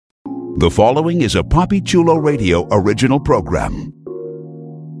The following is a Papi Chulo Radio original program.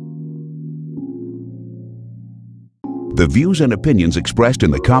 The views and opinions expressed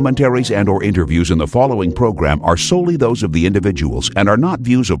in the commentaries and/or interviews in the following program are solely those of the individuals and are not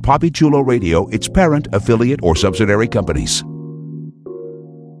views of Papi Chulo Radio, its parent, affiliate, or subsidiary companies.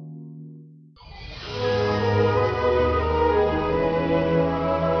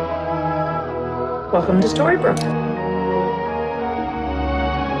 Welcome to Storybrooke.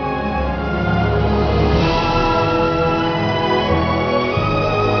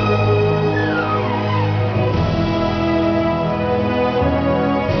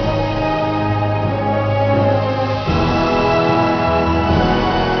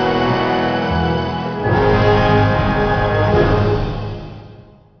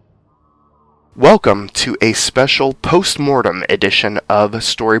 Welcome to a special post-mortem edition of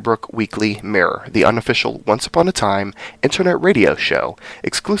Storybrooke Weekly Mirror, the unofficial Once Upon a Time internet radio show,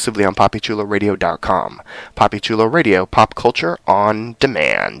 exclusively on PapiChuloRadio.com. Papi Chulo Radio, pop culture on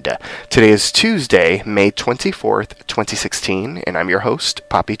demand. Today is Tuesday, May 24th, 2016, and I'm your host,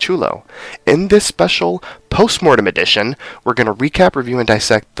 Papi Chulo. In this special post-mortem edition, we're going to recap, review, and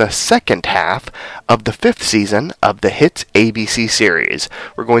dissect the second half of the 5th season of the hit ABC series.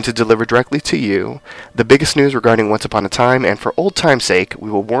 We're going to deliver directly to you the biggest news regarding Once Upon a Time, and for old time's sake, we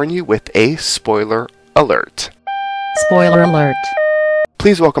will warn you with a spoiler alert. Spoiler alert.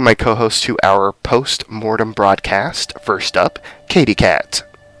 Please welcome my co-host to our post-mortem broadcast. First up, Katie Cat.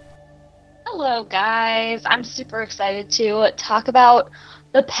 Hello, guys. I'm super excited to talk about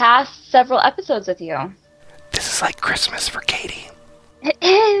the past several episodes with you. This is like Christmas for Katie. It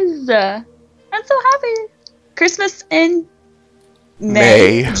is. I'm so happy. Christmas in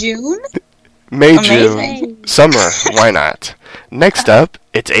May. June? May, Amazing. June, summer, why not? Next up,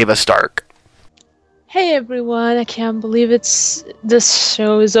 it's Ava Stark. Hey everyone, I can't believe this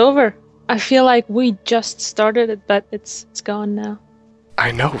show is over. I feel like we just started it, but it's gone now.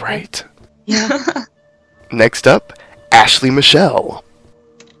 I know, right? Yeah. Next up, Ashley Michelle.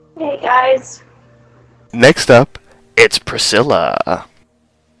 Hey guys. Next up, it's Priscilla.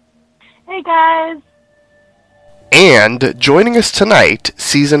 Hey guys. And joining us tonight,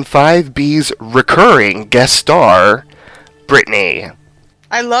 Season 5B's recurring guest star, Brittany.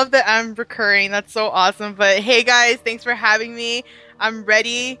 I love that I'm recurring. That's so awesome. But hey guys, thanks for having me. I'm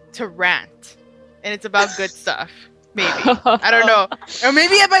ready to rant. And it's about good stuff. Maybe. I don't know. Or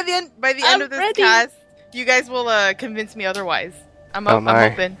maybe by the end of this cast, you guys will convince me otherwise. I'm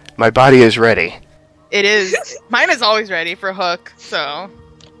open. My body is ready. It is. Mine is always ready for Hook, so.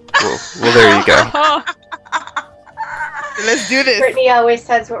 Well, there you go. Let's do this. Brittany always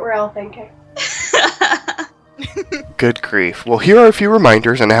says what we're all thinking. Good grief. Well, here are a few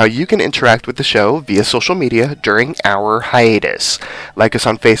reminders on how you can interact with the show via social media during our hiatus. Like us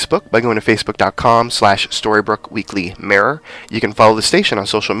on Facebook by going to facebook.com/Storybrooke Weekly Mirror. You can follow the station on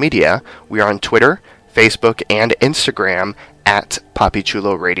social media. We are on Twitter, Facebook, and Instagram at Papi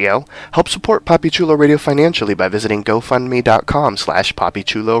Chulo Radio. Help support Papi Chulo Radio financially by visiting GoFundMe.com/Papi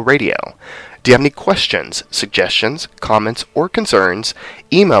Chulo Radio. Do you have any questions, suggestions, comments, or concerns?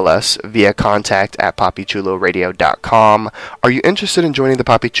 Email us via contact@PapiChuloRadio.com. Are you interested in joining the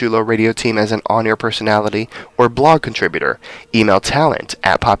Papi Chulo Radio team as an on-air personality or blog contributor? Email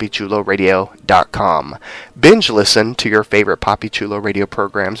talent@PapiChuloRadio.com. Binge listen to your favorite Papi Chulo Radio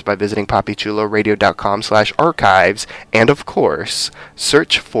programs by visiting PapiChuloRadio.com/archives. And of course,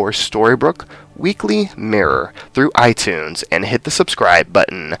 search for Storybrooke Weekly Mirror through iTunes and hit the subscribe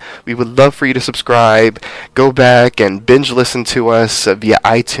button. We would love for you to subscribe, go back and binge listen to us via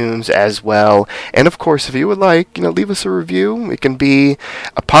iTunes as well. And of course, if you would like, leave us a review. It can be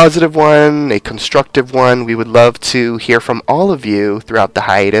a positive one, a constructive one. We would love to hear from all of you throughout the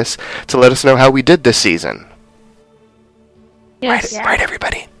hiatus to let us know how we did this season. Yes. Right,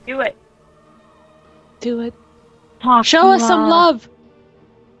 everybody. Do it. Do it. Show us some love.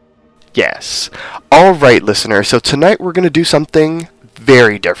 Yes. All right, listeners. So tonight we're going to do something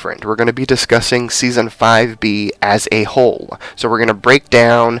very different. We're going to be discussing Season 5B as a whole. So we're going to break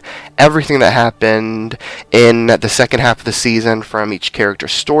down everything that happened in the second half of the season, from each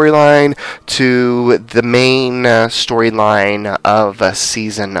character's storyline to the main storyline of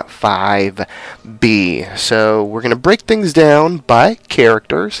Season 5B. So we're going to break things down by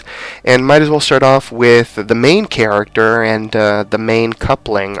characters, and might as well start off with the main character and the main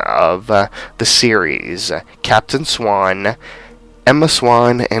coupling of the series, Captain Swan Emma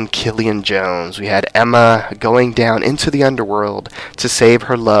Swan and Killian Jones. We had Emma going down into the underworld to save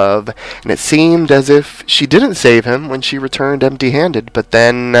her love, and it seemed as if she didn't save him when she returned empty-handed, but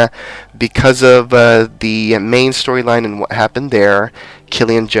then because of the main storyline and what happened there,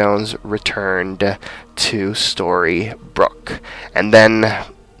 Killian Jones returned to Storybrooke. And then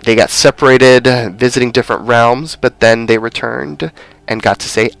they got separated, visiting different realms, but then they returned and got to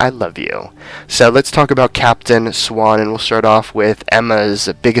say, I love you. So let's talk about Captain Swan, and we'll start off with Emma's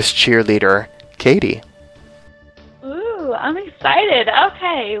biggest cheerleader, Katie. Ooh, I'm excited.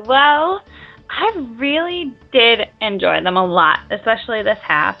 Okay, well, I really did enjoy them a lot, especially this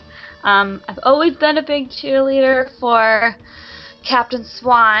half. I've always been a big cheerleader for Captain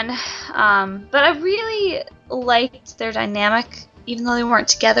Swan, but I really liked their dynamic, even though they weren't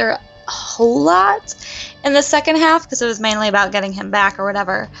together a whole lot in the second half, because it was mainly about getting him back or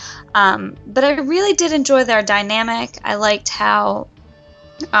whatever. But I really did enjoy their dynamic. I liked how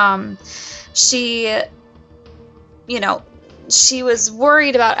she was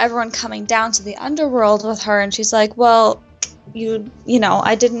worried about everyone coming down to the underworld with her, and she's like, well,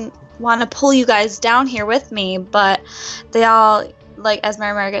 I didn't want to pull you guys down here with me, but they all, like as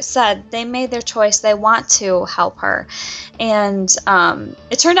Mary Margaret said, they made their choice. They want to help her. And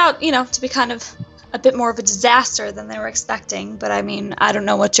it turned out, to be kind of a bit more of a disaster than they were expecting. But I mean, I don't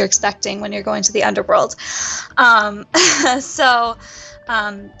know what you're expecting when you're going to the underworld. So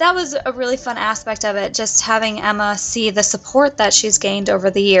that was a really fun aspect of it, just having Emma see the support that she's gained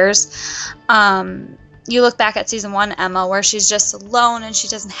over the years. You look back at season 1, Emma, where she's just alone and she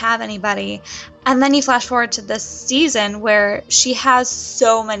doesn't have anybody. And then you flash forward to this season where she has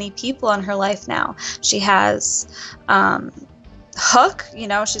so many people in her life now. She has Hook,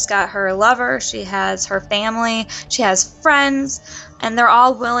 she's got her lover, she has her family, she has friends, and they're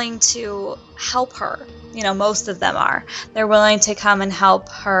all willing to help her. Most of them are. They're willing to come and help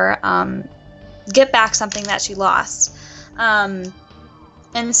her get back something that she lost.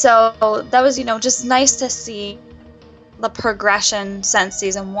 And so that was, just nice to see the progression since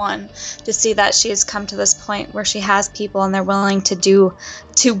season 1, to see that she's come to this point where she has people and they're willing to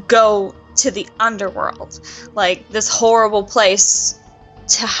go to the underworld, like this horrible place,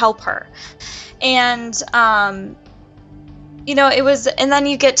 to help her. And, it was, and then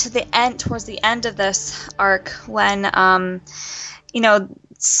you get to the end, towards the end of this arc, when,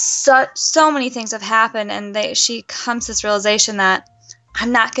 so many things have happened, and she comes to this realization that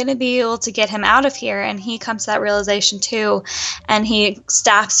I'm not going to be able to get him out of here. And he comes to that realization too. And he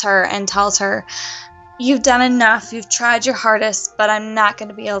stops her and tells her, you've done enough. You've tried your hardest, but I'm not going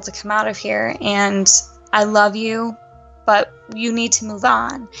to be able to come out of here. And I love you, but you need to move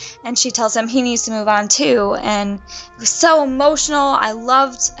on. And she tells him he needs to move on too. And it was so emotional. I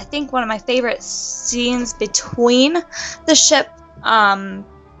think one of my favorite scenes between the ship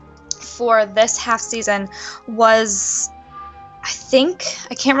for this half season was,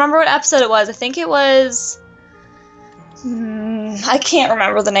 I can't remember what episode it was. I think it was, I can't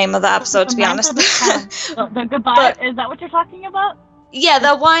remember the name of the episode, to be honest. The goodbye, is that what you're talking about? Yeah,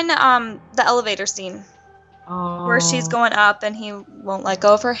 the one, the elevator scene. Oh. Where she's going up and he won't let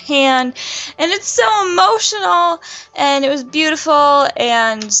go of her hand. And it's so emotional, and it was beautiful.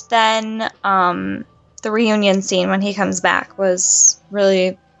 And then the reunion scene when he comes back was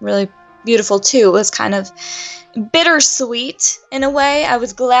really, really beautiful too. It was kind of bittersweet in a way. I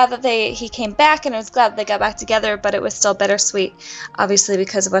was glad that he came back, and I was glad they got back together, but it was still bittersweet, obviously,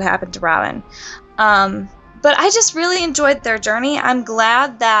 because of what happened to Robin. But I just really enjoyed their journey. I'm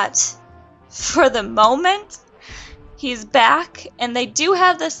glad that for the moment he's back, and they do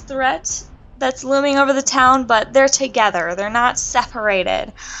have this threat that's looming over the town, but they're together. They're not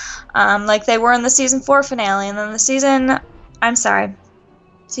separated like they were in the season 4 finale, and then season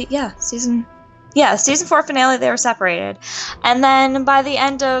 4 finale, they were separated. And then by the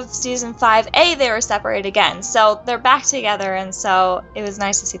end of season 5A, they were separated again. So they're back together, and so it was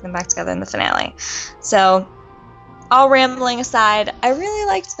nice to see them back together in the finale. So, all rambling aside, I really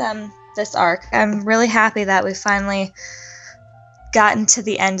liked them this arc. I'm really happy that we finally gotten to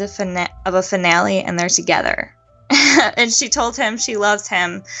the end of a finale, and they're together. And she told him she loves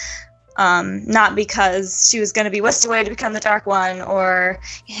him, not because she was going to be whisked away to become the Dark One or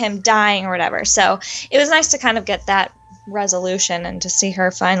him dying or whatever. So it was nice to kind of get that resolution and to see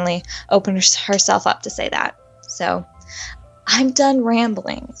her finally open herself up to say that. So I'm done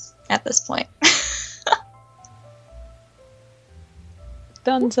rambling at this point.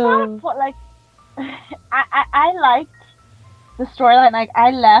 Dunzo. I liked the storyline. Like,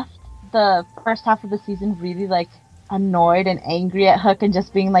 I left the first half of the season really annoyed and angry at Hook, and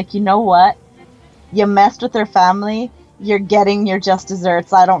just being like, you know what? You messed with her family. you're getting your just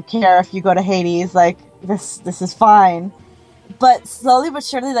desserts. I don't care if you go to Hades. Like, this is fine. But slowly but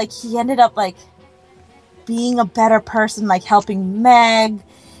surely, like, he ended up, like, being a better person, like, helping Meg,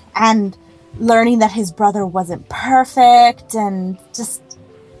 and learning that his brother wasn't perfect, and just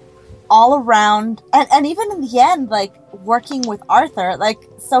all around, and even in the end, like, working with Arthur, like,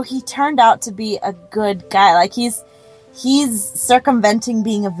 so he turned out to be a good guy. Like, he's circumventing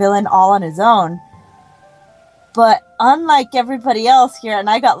being a villain all on his own. But unlike everybody else here, and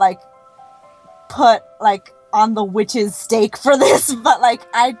I got, like, put, like, on the witch's stake for this, but, like,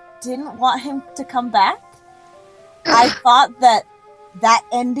 I didn't want him to come back. I thought that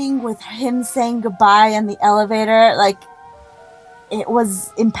ending with him saying goodbye in the elevator, like, it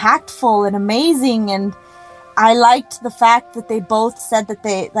was impactful and amazing, and I liked the fact that they both said that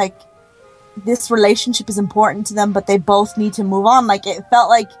they, like, this relationship is important to them, but they both need to move on. Like, it felt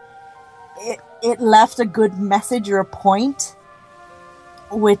like it left a good message or a point,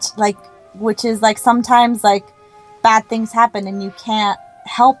 which is, like, sometimes, like, bad things happen and you can't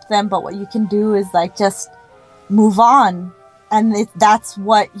help them, but what you can do is, like, just move on, and that's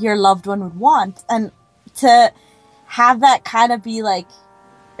what your loved one would want. And to have that kind of be, like,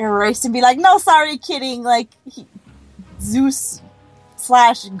 erased and be like, no, sorry, kidding, like, Zeus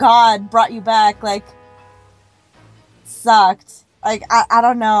 / God brought you back, like, sucked. Like, I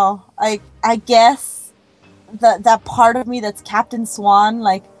don't know. Like, I guess that part of me that's Captain Swan,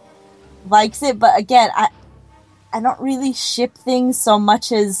 like, likes it, but again, I don't really ship things so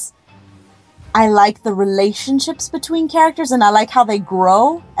much as I like the relationships between characters, and I like how they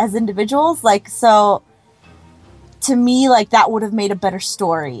grow as individuals. Like, so to me, like, that would have made a better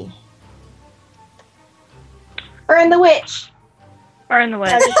story. Or in The Witch. Or in The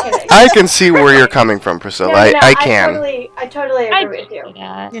Witch. I'm just kidding. I can see where you're coming from, Priscilla. I can. I totally agree with you.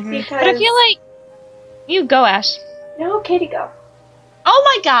 Mm-hmm. Because But I feel like you go, Ash. no, Katie, go. Oh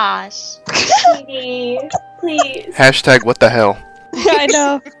my gosh. Katie, please. Hashtag what the hell. I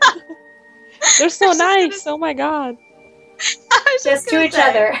know. They're so nice. Oh my god. Just to each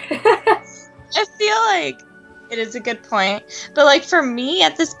other. I feel like it is a good point. But, like, for me,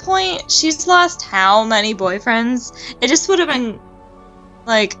 at this point, she's lost how many boyfriends? It just would have been,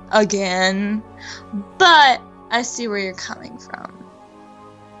 like, again. But I see where you're coming from.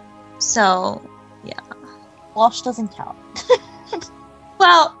 So, yeah. Wash doesn't count.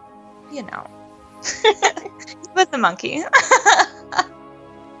 Well, you know. With the monkey.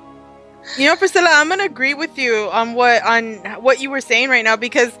 You know, Priscilla, I'm gonna agree with you on what you were saying right now,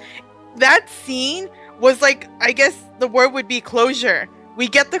 because that scene was, like, I guess the word would be closure. We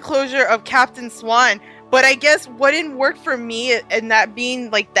get the closure of Captain Swan, but I guess what didn't work for me, and that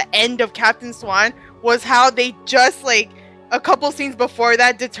being, like, the end of Captain Swan, was how they just, like, a couple scenes before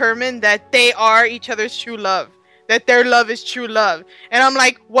that determined that they are each other's true love. That their love is true love. And I'm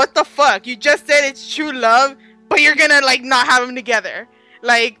like, what the fuck? You just said it's true love, but you're gonna, like, not have them together.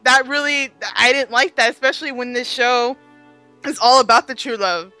 Like, that really, I didn't like that, especially when this show is all about the true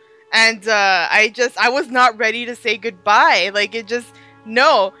love. And I was not ready to say goodbye. Like, it just,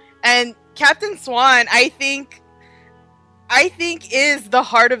 no. And Captain Swan, I think is the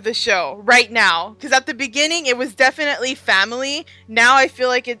heart of the show right now. Because at the beginning, it was definitely family. Now I feel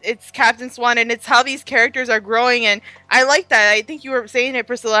like it's Captain Swan, and it's how these characters are growing. And I like that. I think you were saying it,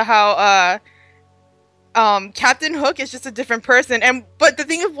 Priscilla, how Captain Hook is just a different person. But the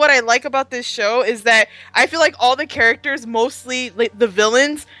thing of what I like about this show is that I feel like all the characters, mostly like the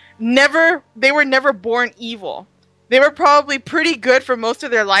villains, they were never born evil. They were probably pretty good for most of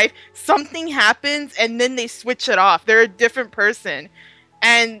their life. Something happens and then they switch it off. They're a different person.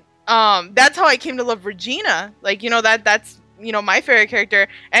 And that's how I came to love Regina. Like, you know, that's, you know, my favorite character.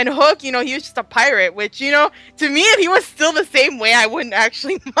 And Hook, you know, he was just a pirate, which, you know, to me, if he was still the same way, I wouldn't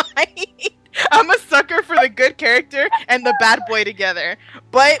actually mind. I'm a sucker for the good character and the bad boy together.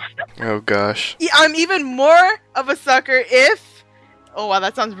 But oh gosh, I'm even more of a sucker if, oh wow,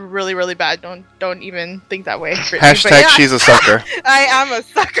 that sounds really, really bad. Don't even think that way. Hashtag yeah, she's a sucker. I am a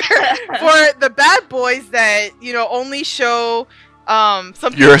sucker for the bad boys that, you know, only show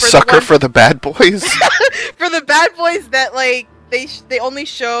something. You're a sucker for the bad boys? For the bad boys that, like, they only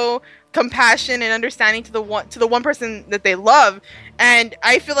show compassion and understanding to the one person that they love. And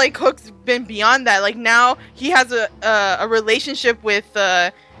I feel like Hook's been beyond that. Like, now he has a relationship with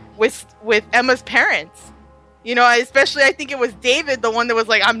Emma's parents. You know, especially I think it was David, the one that was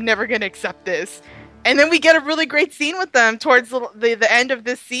like, I'm never going to accept this. And then we get a really great scene with them towards the end of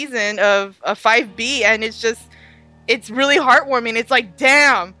this season of 5B. And it's really heartwarming. It's like,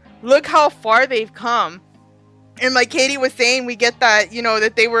 damn, look how far they've come. And like Katie was saying, we get that, you know,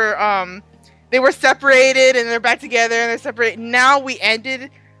 that they were they were separated and they're back together and they're separated. Now we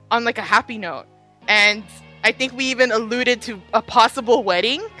ended on like a happy note, and I think we even alluded to a possible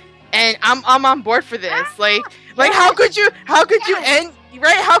wedding, and I'm on board for this. Like how could you end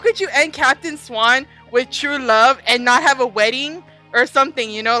right? How could you end Captain Swan with true love and not have a wedding or something?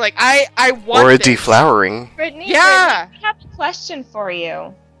 You know, like I want or a this. deflowering. Brittany, Yeah. Brittany, I have a question for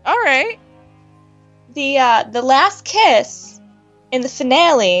you. All right. The last kiss in the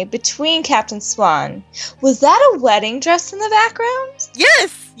finale between Captain Swan, was that a wedding dress in the background?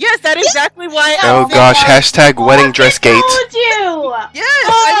 Yes, that is exactly why. Oh gosh, hashtag wedding dress gate. Told you. Yes.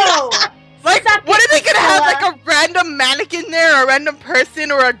 Oh. Like, Stop what it, are they gonna have? Priscilla. Like a random mannequin there, or a random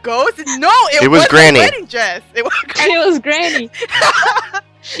person, or a ghost? No, it was was Granny. a wedding dress. It was Granny. It was Granny.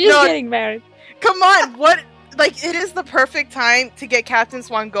 She's No. getting married. Come on, what? Like, it is the perfect time to get Captain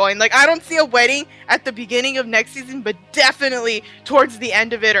Swan going. Like, I don't see a wedding at the beginning of next season, but definitely towards the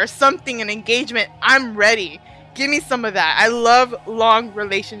end of it, or something, an engagement. I'm ready. Give me some of that. I love long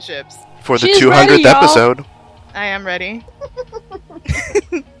relationships. For the She's 200th ready, y'all. episode. I am ready.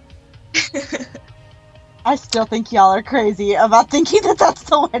 I still think y'all are crazy about thinking that that's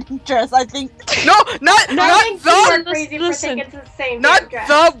the wedding dress. I think No, not I think you are the crazy for listen. thinking it's the same not damn dress.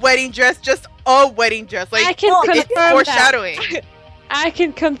 the wedding dress, just a wedding dress. Like, I can it's confirm that. foreshadowing. I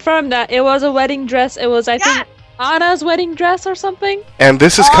can confirm that it was a wedding dress. It was, I think, Anna's wedding dress or something. And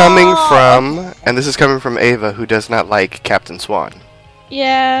this is coming Oh, from Ava, who does not like Captain Swan.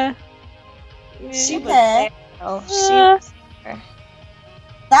 Yeah. She was Okay. there. Oh, she was there.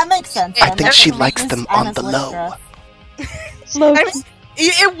 that makes sense. I then. think That's she the likes reason them on Anna's the wedding low. dress. Look, I mean,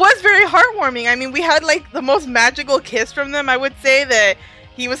 it was very heartwarming. I mean, we had like the most magical kiss from them. I would say that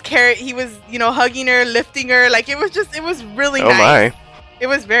he was hugging her, lifting her. Like, it was really Oh nice. my. It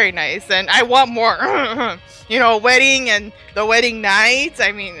was very nice, and I want more. Wedding and the wedding night.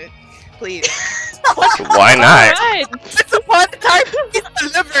 I mean, please. Why not? Alright. It's upon the time he's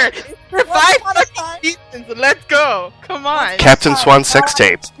delivered. For Once 5 upon a fucking time. seasons. Let's go. Come on. Captain Swan sex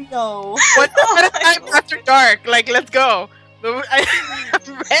tape. No. What's the time after dark? Like, let's go. I'm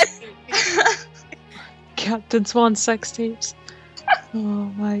ready. Captain Swan sex tapes. Oh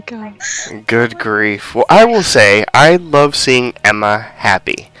my god. Good grief. Well, I will say, I love seeing Emma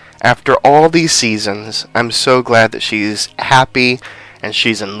happy. After all these seasons, I'm so glad that she's happy and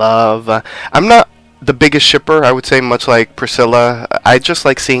she's in love. I'm not the biggest shipper, I would say, much like Priscilla. I just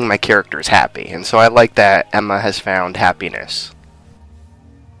like seeing my characters happy, and so I like that Emma has found happiness.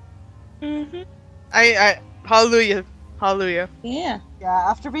 Mm-hmm. I hallelujah. Hallelujah. Yeah. Yeah,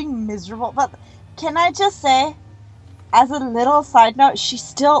 after being miserable. But can I just say, as a little side note, she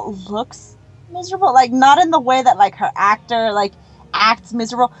still looks miserable. Like, not in the way that, like, her actor, like, acts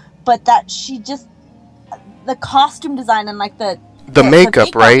miserable, but that she just... The costume design and, like, the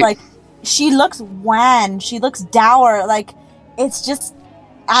makeup, right? Like, she looks wan. She looks dour. Like, it's just...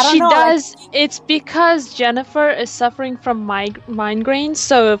 I don't She know. does. It's because Jennifer is suffering from migraines,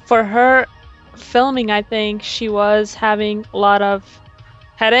 so for her filming, I think she was having a lot of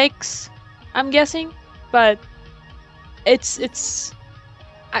headaches, I'm guessing, but I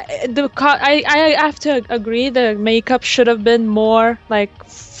have to agree the makeup should have been more like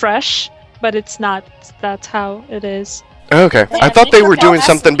fresh, but it's not. That's how it is. Okay. I thought they were doing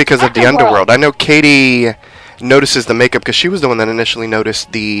something because of the Underworld. underworld. I know Katie notices the makeup because she was the one that initially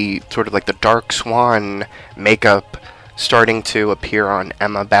noticed the sort of like the Dark Swan makeup starting to appear on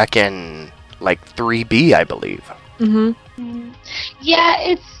Emma back in like 3B, I believe. Mm-hmm.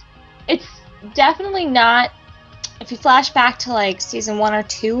 Yeah, it's definitely not. If you flash back to like season 1 or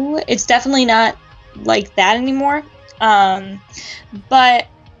 2, it's definitely not like that anymore. But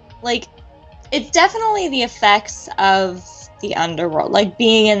like, it's definitely the effects of the underworld, like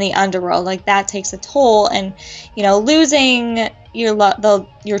being in the underworld, like that takes a toll, and losing your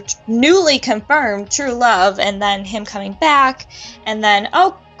your newly confirmed true love, and then him coming back, and then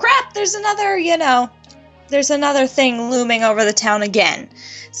oh crap, there's another thing looming over the town again.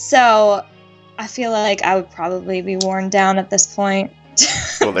 So I feel like I would probably be worn down at this point.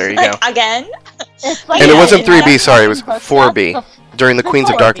 Well, there you go. Again. It's like, And it wasn't it's 3B, sorry, it was but 4B. that's During the Queens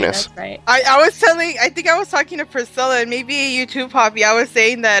of Darkness. That's right. I think I was talking to Priscilla and maybe you too, Poppy. I was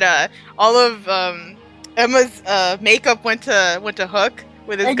saying that all of Emma's makeup went to Hook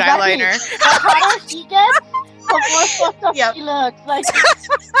with his guy liner. The hotter she gets, the more fucked up Yep. she looks. Like,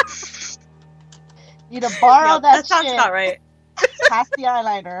 need to borrow Yep, that sounds shit. about right. Past the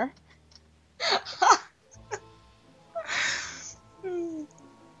eyeliner. In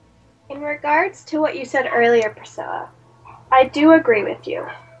regards to what you said earlier, Priscilla, I do agree with you.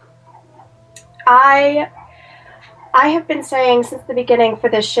 I I have been saying since the beginning for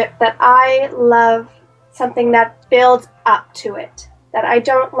this ship that I love something that builds up to it. That I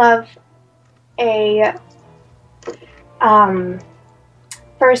don't love a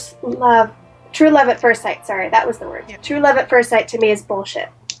true love at first sight. Sorry, that was the word. Yeah. True love at first sight to me is bullshit.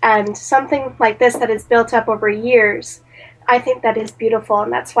 And something like this that is built up over years, I think that is beautiful,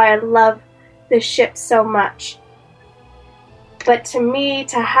 and that's why I love this ship so much. But to me,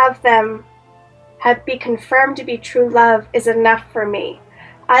 to have them be confirmed to be true love is enough for me.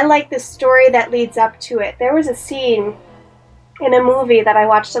 I like the story that leads up to it. There was a scene in a movie that I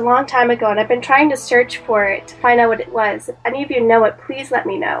watched a long time ago, and I've been trying to search for it to find out what it was. If any of you know it, please let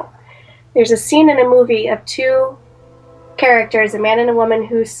me know. There's a scene in a movie of two characters, a man and a woman,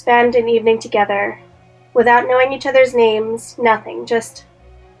 who spend an evening together without knowing each other's names, nothing, just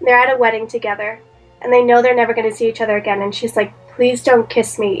they're at a wedding together, and they know they're never going to see each other again, and she's like, please don't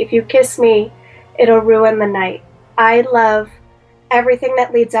kiss me. If you kiss me, it'll ruin the night. I love everything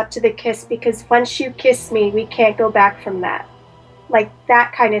that leads up to the kiss, because once you kiss me, we can't go back from that. Like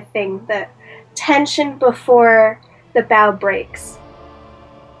that kind of thing, the tension before the bow breaks.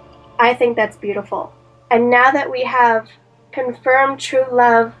 I think that's beautiful. And now that we have confirmed true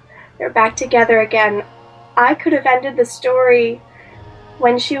love, they're back together again, I could have ended the story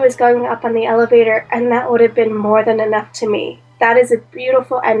when she was going up on the elevator, and that would have been more than enough to me. That is a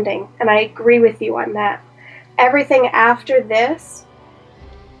beautiful ending, and I agree with you on that. Everything after this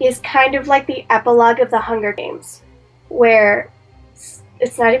is kind of like the epilogue of the Hunger Games, where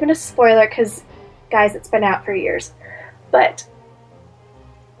it's not even a spoiler because, guys, it's been out for years. But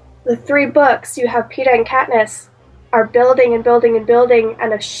the 3 books, you have Peeta and Katniss are building and building and building,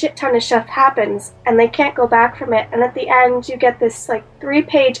 and a shit ton of stuff happens, and they can't go back from it. And at the end, you get this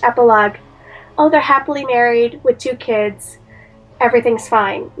 3-page epilogue. Oh, they're happily married with 2 kids. Everything's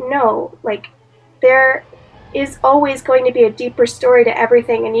fine. No, there is always going to be a deeper story to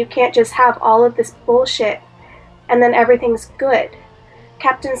everything, and you can't just have all of this bullshit and then everything's good.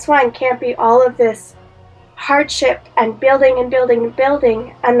 Captain Swan can't be all of this hardship and building and building and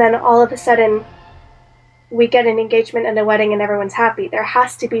building, and then all of a sudden we get an engagement and a wedding and everyone's happy. There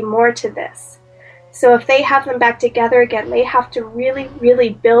has to be more to this. So if they have them back together again, they have to really, really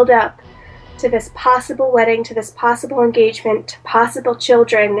build up to this possible wedding, to this possible engagement, to possible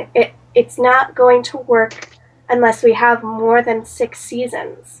children. It's not going to work unless we have more than 6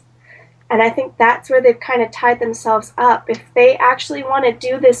 seasons. And I think that's where they've kind of tied themselves up. If they actually want to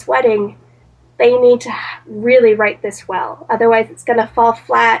do this wedding, they need to really write this well. Otherwise, it's going to fall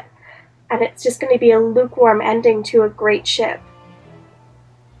flat, and it's just going to be a lukewarm ending to a great ship.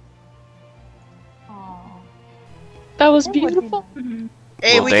 That was beautiful.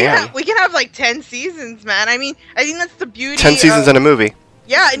 Hey, well, we can have 10 seasons, man. I mean, I think that's the beauty. 10 seasons in a movie.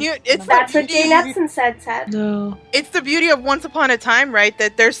 Yeah, and that's what Jane Epson said. No. It's the beauty of Once Upon a Time, right?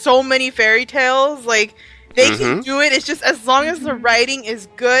 That there's so many fairy tales. They can do it. It's just as long as the writing is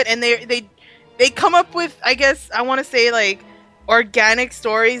good, and they come up with, I guess I want to say organic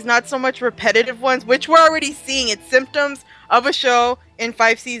stories, not so much repetitive ones, which we're already seeing. It's symptoms of a show in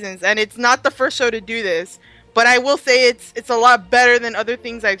 5 seasons, and it's not the first show to do this. But I will say it's a lot better than other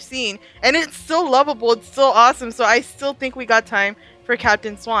things I've seen, and it's still lovable. It's still awesome. So I still think we got time for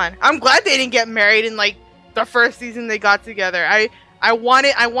Captain Swan. I'm glad they didn't get married in the first season they got together. I want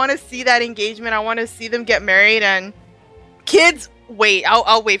to see that engagement. I want to see them get married, and kids. Wait,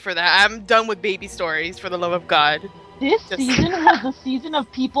 I'll wait for that. I'm done with baby stories, for the love of God. This season was the season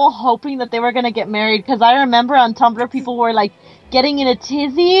of people hoping that they were gonna get married, because I remember on Tumblr people were getting in a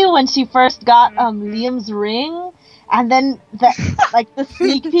tizzy when she first got Liam's ring, and then the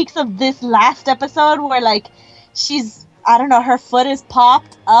sneak peeks of this last episode where she's, I don't know, her foot is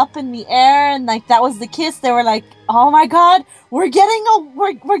popped up in the air, and that was the kiss. They were like, "Oh my God, we're getting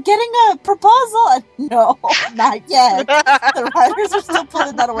a proposal." And no, not yet. The writers are still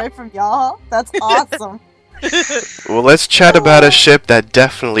pulling that away from y'all. That's awesome. Well, let's chat about a ship that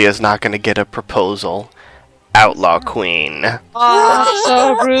definitely is not going to get a proposal. Outlaw Queen. Oh,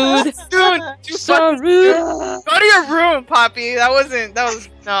 so rude. Dude, so rude. Go to your room, Poppy.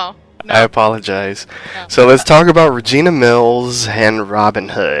 No. I apologize. No. So let's talk about Regina Mills and Robin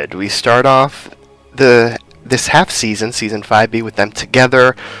Hood. We start off this half season, season 5B, with them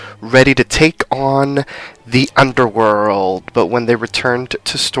together, ready to take on the underworld. But when they returned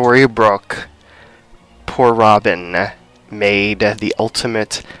to Storybrooke, poor Robin made the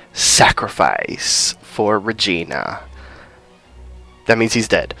ultimate sacrifice for Regina. That means he's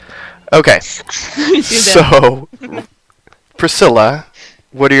dead. Okay. So, Priscilla,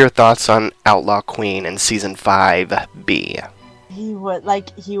 what are your thoughts on Outlaw Queen in season 5B? He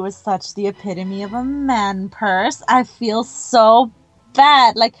was such the epitome of a man purse. I feel so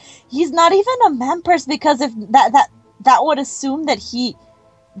bad. Like, he's not even a man purse, because if that would assume that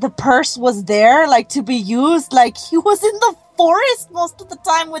the purse was there, like, to be used. Like, he was in the forest most of the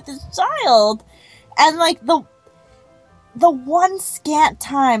time with his child. And, like, the one scant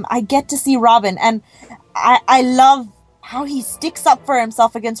time I get to see Robin, and I love how he sticks up for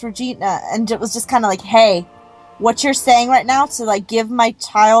himself against Regina, and it was just kind of like, hey, what you're saying right now to, like, give my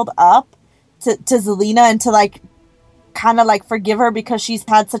child up to Zelena and to, like, kind of, like, forgive her because she's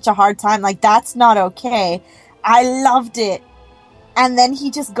had such a hard time, like, that's not okay. I loved it. And then he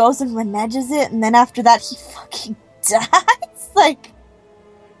just goes and reneges it, and then after that he fucking dies. Like,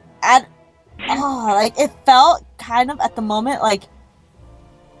 it felt kind of at the moment like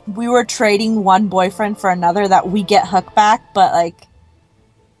we were trading one boyfriend for another, that we get Hook back, but, like,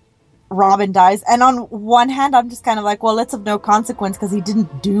 Robin dies. And on one hand, I'm just kind of like, well, it's of no consequence because he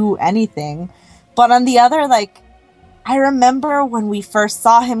didn't do anything. But on the other, like, I remember when we first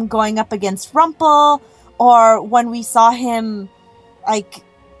saw him going up against Rumple, or when we saw him, like,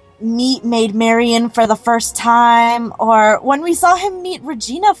 meet Maid Marian for the first time, or when we saw him meet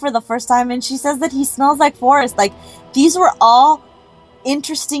Regina for the first time and she says that he smells like forest. Like, these were all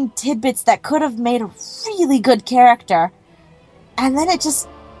interesting tidbits that could have made a really good character. And then it just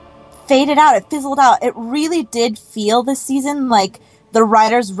faded out. It fizzled out. It really did feel this season like the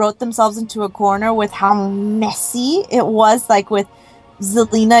writers wrote themselves into a corner with how messy it was, like, with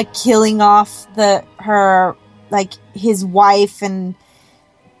Zelena killing off his wife and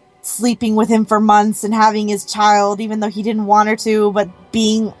sleeping with him for months and having his child even though he didn't want her to, but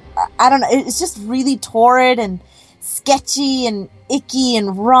being, I don't know, it's just really torrid and sketchy and icky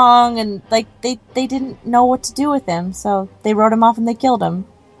and wrong, and, like, they didn't know what to do with him, so they wrote him off and they killed him.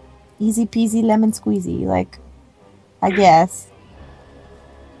 Easy peasy lemon squeezy, like, I guess.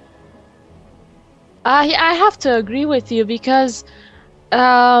 I have to agree with you, because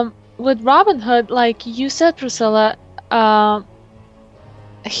with Robin Hood, like you said, Priscilla,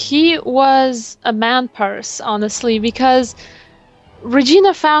 he was a man purse, honestly, because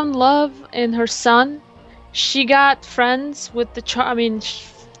Regina found love in her son. She got friends with the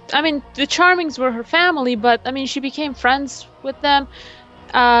the Charmings were her family, but, I mean, she became friends with them.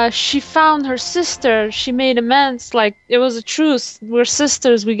 She found her sister. She made amends. Like, it was a truce. We're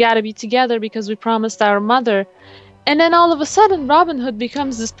sisters. We gotta be together because we promised our mother. And then all of a sudden, Robin Hood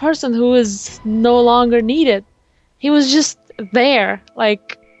becomes this person who is no longer needed. He was just there.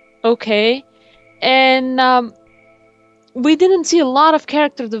 Like, okay. And we didn't see a lot of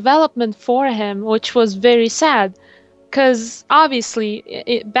character development for him, which was very sad. Because,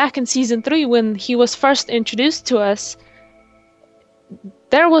 obviously, back in Season 3, when he was first introduced to us,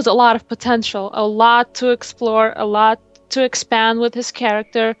 there was a lot of potential, a lot to explore, a lot to expand with his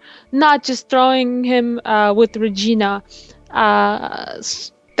character, not just throwing him with Regina.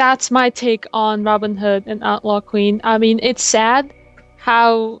 That's my take on Robin Hood and Outlaw Queen. I mean, it's sad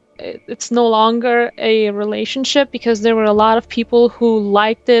how it's no longer a relationship, because there were a lot of people who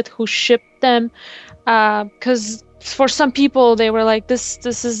liked it, who shipped them, because for some people they were like, it's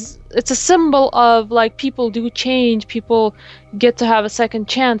a symbol of, like, people do change, people get to have a second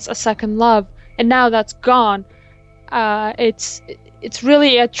chance, a second love, and now that's gone. It's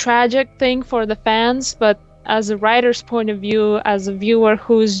really a tragic thing for the fans, but as a writer's point of view, as a viewer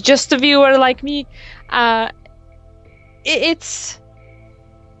who's just a viewer like me, it's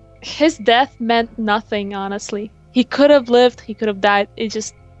his death meant nothing, honestly. He could have lived, he could have died, it's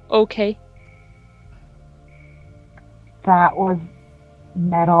just okay. That was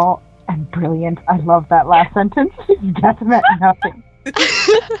metal and brilliant. I love that last sentence. Death meant nothing.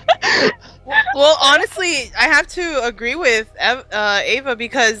 Well, honestly, I have to agree with Ava,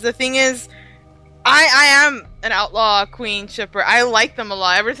 because the thing is, I am an Outlaw Queen shipper. I like them a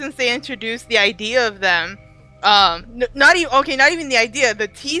lot. Ever since they introduced the idea of them, not even the idea, the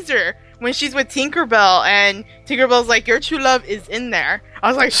teaser when she's with Tinkerbell and Tinkerbell's like, your true love is in there. I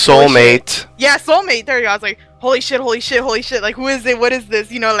was like, soulmate. Yeah, soulmate. There you go. I was like, holy shit. Like, who is it? What is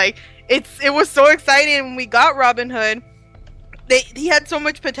this? You know, like, it was so exciting when we got Robin Hood. He had so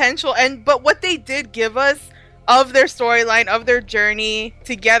much potential, but what they did give us of their storyline, of their journey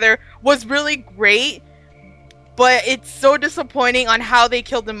together, was really great. But it's so disappointing on how they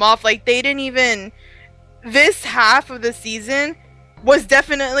killed him off. Like, they didn't even. This half of the season was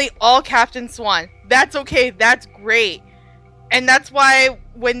definitely all Captain Swan. That's okay. That's great. And that's why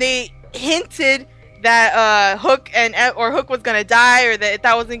when they hinted that Hook was gonna die, or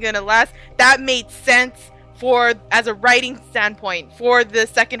that wasn't gonna last, that made sense as a writing standpoint for the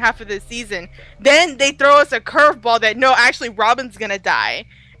second half of the season. Then they throw us a curveball that no, actually Robin's gonna die,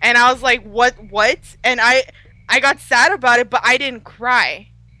 and I was like, what? And I got sad about it, but I didn't cry.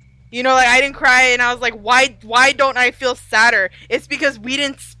 You know, like I didn't cry, and I was like, why don't I feel sadder? It's because we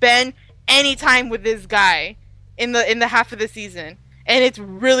didn't spend any time with this guy in the half of the season, and it's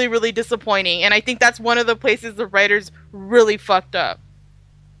really, really disappointing. And I think that's one of the places the writers really fucked up,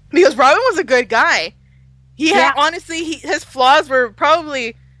 because Robin was a good guy. He had, honestly, his flaws were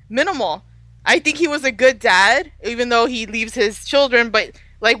probably minimal. I think he was a good dad, even though he leaves his children, but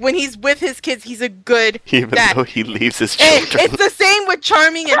like when he's with his kids, he's a good dad. Even though he leaves his children. It's the same with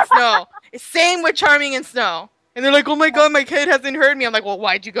Charming and Snow. It's same with Charming and Snow. And they're like, "Oh my god, my kid hasn't heard me." I'm like, "Well,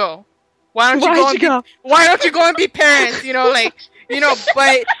 why'd you go? Why don't you go and be parents?" You know, like, you know.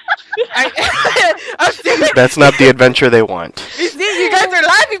 But that's not the adventure they want. You guys are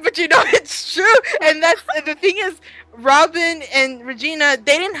laughing, but you know it's true. And that's the thing is, Robin and Regina,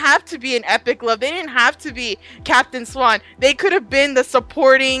 they didn't have to be an epic love. They didn't have to be Captain Swan. They could have been the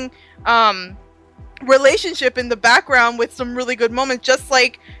supporting relationship in the background with some really good moments, just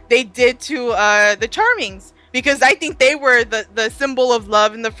like they did to the Charmings. Because I think they were the symbol of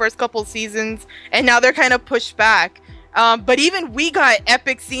love in the first couple seasons, and now they're kind of pushed back. But even we got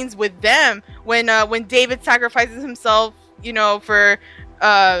epic scenes with them when David sacrifices himself, you know, for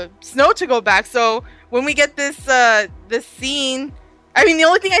Snow to go back. So when we get this scene, I mean, the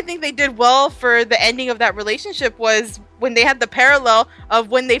only thing I think they did well for the ending of that relationship was when they had the parallel of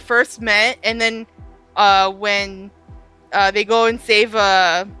when they first met, and then when they go and save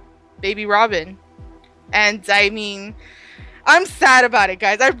baby Robin. And I mean, I'm sad about it,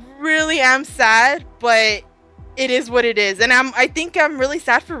 guys. I really am sad, but it is what it is. And I think I'm really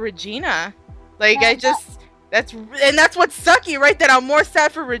sad for Regina. Like, that's what's sucky, right? That I'm more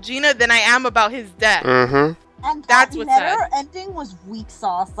sad for Regina than I am about his death. Mm-hmm. And that's what's sad. Her ending was weak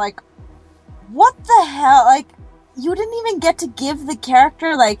sauce. Like, what the hell? Like, you didn't even get to give the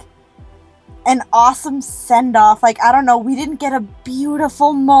character, like, an awesome send-off. Like, I don't know, we didn't get a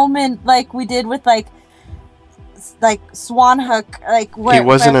beautiful moment like we did with, like Swanhook. Like, he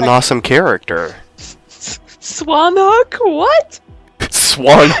wasn't an awesome character. Swanhook? What?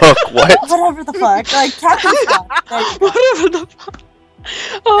 Swanhook, what? Whatever the fuck. Like, Captain Swan. Whatever the fuck.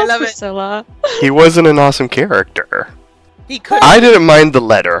 Oh, I love Priscilla. He wasn't an awesome character. He could. I didn't mind the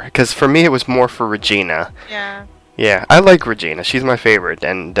letter, because for me it was more for Regina. Yeah. Yeah, I like Regina. She's my favorite,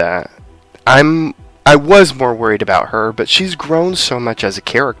 and I was more worried about her, but she's grown so much as a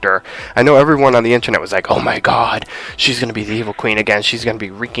character. I know everyone on the internet was like, "Oh my god, she's going to be the evil queen again. She's going to be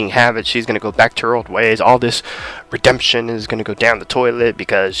wreaking havoc. She's going to go back to her old ways. All this redemption is going to go down the toilet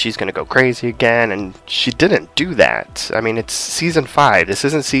because she's going to go crazy again." And she didn't do that. I mean, it's season 5. This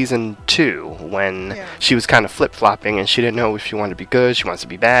isn't season 2 when she was kind of flip-flopping and she didn't know if she wanted to be good, she wants to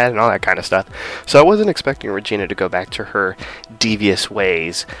be bad, and all that kind of stuff. So I wasn't expecting Regina to go back to her devious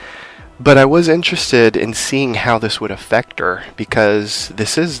ways. But I was interested in seeing how this would affect her, because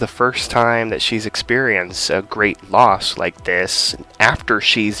this is the first time that she's experienced a great loss like this after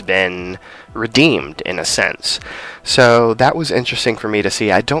she's been redeemed, in a sense. So that was interesting for me to see.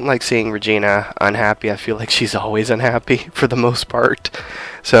 I don't like seeing Regina unhappy. I feel like she's always unhappy for the most part.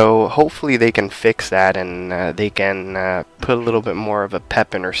 So hopefully they can fix that, and they can put a little bit more of a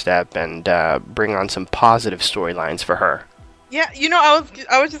pep in her step and bring on some positive storylines for her. Yeah, you know,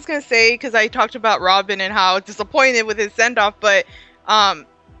 I was just gonna say, because I talked about Robin and how disappointed with his send off, but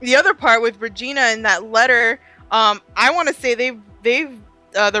the other part with Regina in that letter, I want to say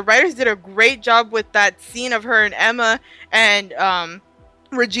the writers did a great job with that scene of her and Emma and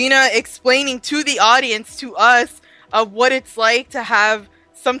Regina explaining to the audience, to us, of what it's like to have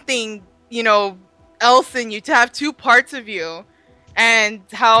something, you know, else in you, to have two parts of you, and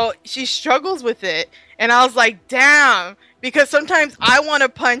how she struggles with it. And I was like, damn. Because sometimes I want to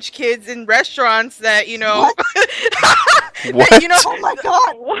punch kids in restaurants that, you know... What? You know, oh my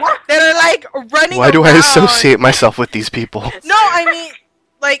god, what? That are, like, running Why do around. I associate myself with these people? No, I mean,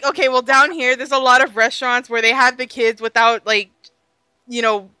 like, okay, well, down here, there's a lot of restaurants where they have the kids without, like, you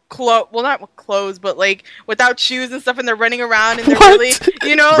know, not clothes, but, like, without shoes and stuff, and they're running around, and they're really,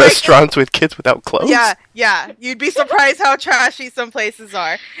 you know... Restaurants with kids without clothes? Yeah. You'd be surprised how trashy some places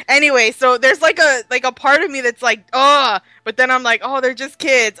are. Anyway, so there's, like a part of me that's like, oh, but then I'm like, oh, they're just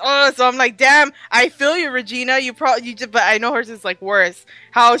kids. Oh, so I'm like, damn, I feel you, Regina. But I know hers is, like, worse.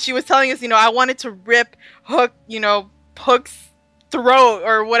 How she was telling us, you know, I wanted to rip Hook's throat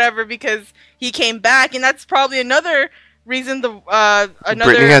or whatever because he came back, and that's probably another reason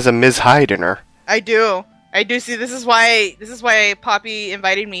Brittany has a Ms. Hyde in her. I do. I do see. This is why Poppy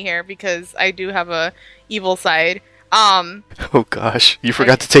invited me here, because I do have a evil side. Oh gosh, you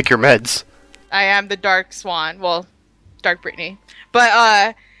forgot to take your meds. I am the Dark Swan. Well, Dark Brittany.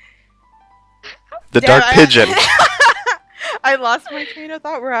 But The Dark Pigeon. I lost my train of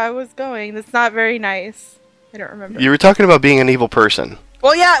thought where I was going. That's not very nice. I don't remember. You were talking about being an evil person.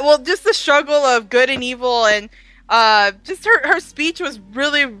 Well, yeah. Well, just the struggle of good and evil, and just her speech was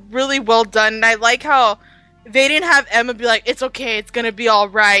really, really well done. And I like how they didn't have Emma be like, "It's okay, it's gonna be all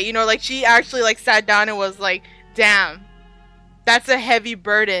right." You know, like she actually like sat down and was like, "Damn, that's a heavy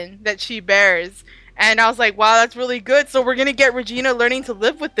burden that she bears." And I was like, "Wow, that's really good. So we're gonna get Regina learning to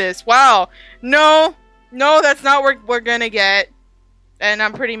live with this." Wow. No, that's not what we're gonna get. And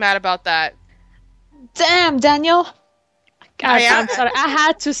I'm pretty mad about that. Damn, Daniel. I'm sorry. I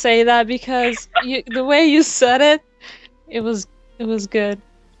had to say that because the way you said it, it was good.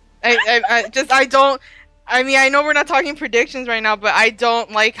 I mean, I know we're not talking predictions right now, but I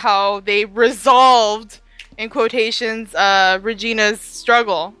don't like how they resolved, in quotations, Regina's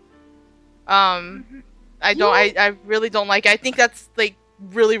struggle. I really don't like it. I think that's like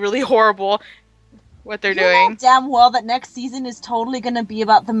really, really horrible what they're doing. Know damn well that next season is totally gonna be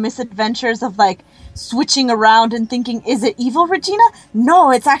about the misadventures of like switching around and thinking, is it evil Regina? No,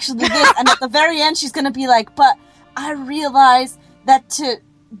 it's actually this. And at the very end, she's gonna be like, but I realize that to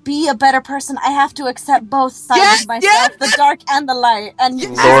be a better person, I have to accept both sides of myself, the dark and the light. And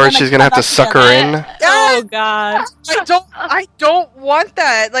Lord, she's gonna have to suck her in. Oh God! I don't want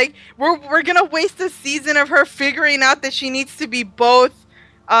that. Like we're gonna waste a season of her figuring out that she needs to be both,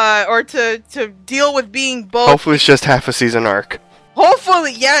 or to deal with being both. Hopefully, it's just half a season arc.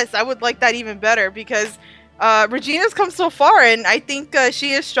 Hopefully, yes. I would like that even better because Regina's come so far, and I think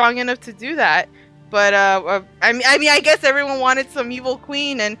she is strong enough to do that. But I mean, I guess everyone wanted some evil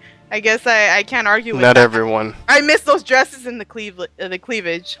queen, and I guess I can't argue with that. Not everyone. I miss those dresses in the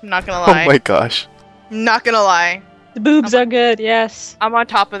cleavage. I'm not gonna lie. Oh my gosh. Not gonna lie. The boobs are good. Yes. I'm on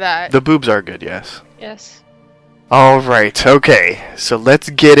top of that. The boobs are good. Yes. Yes. All right. Okay. So let's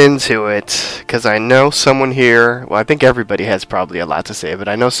get into it, because I know someone here. Well, I think everybody has probably a lot to say, but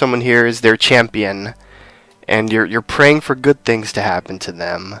I know someone here is their champion, and you're praying for good things to happen to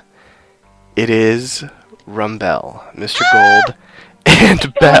them. It is Rumbelle, Mr. Gold,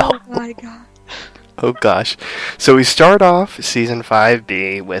 and Belle. Oh my God. Oh gosh. So we start off season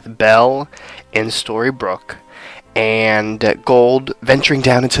 5B with Belle in Storybrooke and Gold venturing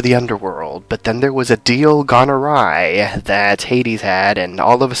down into the underworld. But then there was a deal gone awry that Hades had, and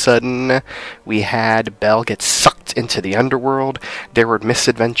all of a sudden we had Belle get sucked into the underworld. There were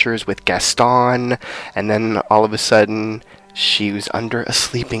misadventures with Gaston, and then all of a sudden she was under a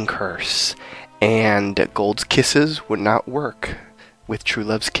sleeping curse, and Gold's kisses would not work with True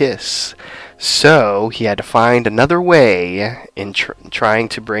Love's kiss. So he had to find another way in trying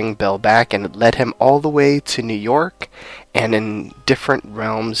to bring Belle back, and it led him all the way to New York and in different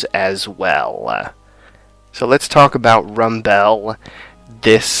realms as well. So let's talk about Rumbelle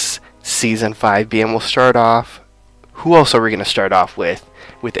this season 5B, and we'll start off. Who else are we going to start off with?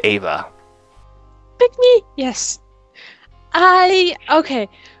 With Ava. Pick me. Yes. Okay.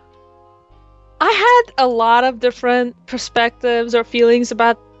 I had a lot of different perspectives or feelings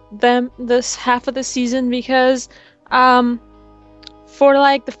about them this half of the season because for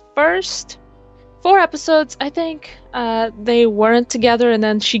like the first 4 episodes, I think they weren't together, and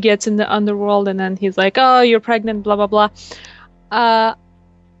then she gets in the underworld, and then he's like, "Oh, you're pregnant," blah blah blah.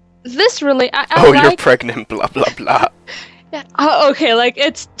 This really, you're pregnant, blah blah blah. Yeah. Okay, like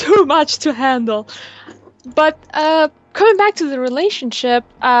it's too much to handle. But coming back to the relationship,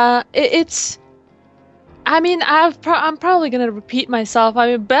 it's. I mean, I'm probably gonna repeat myself.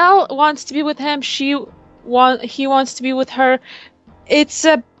 I mean, Belle wants to be with him. He wants to be with her. It's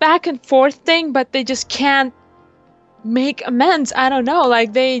a back and forth thing, but they just can't make amends. I don't know.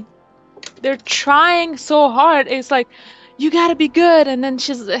 Like they're trying so hard. It's like, you gotta be good, and then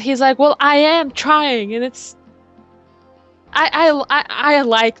he's like, well, I am trying, and it's. I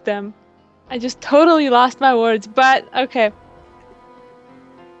like them. I just totally lost my words, but okay.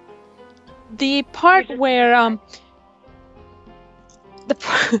 The part where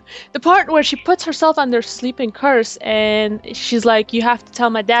the part where she puts herself under sleeping curse and she's like, "You have to tell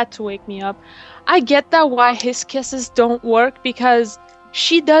my dad to wake me up." I get that why his kisses don't work, because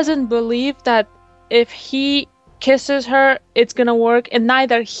she doesn't believe that if he kisses her, it's gonna work, and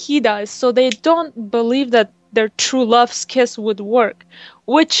neither he does. So they don't believe that their true love's kiss would work,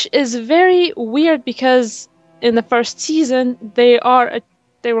 which is very weird because in the first season they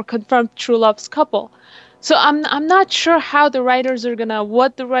were confirmed true love's couple. So I'm not sure what the writers are gonna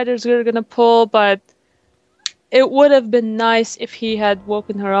pull, but it would have been nice if he had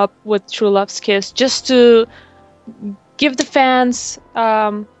woken her up with True Love's Kiss, just to give the fans,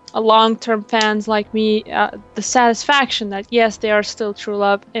 long-term fans like me, the satisfaction that yes, they are still true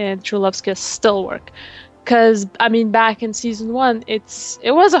love and True Love's Kiss still work. Because I mean, back in season 1, it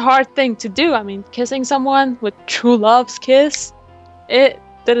was a hard thing to do. I mean, kissing someone with True Love's Kiss, it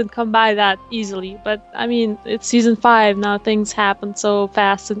didn't come by that easily. But I mean, it's season 5 now. Things happen so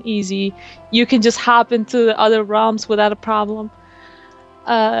fast and easy. You can just hop into the other realms without a problem.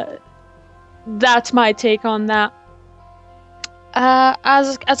 That's my take on that.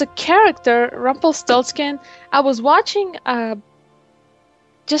 As a character, Rumpelstiltskin, I was watching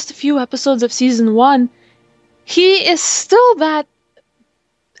just a few episodes of season 1. He is still that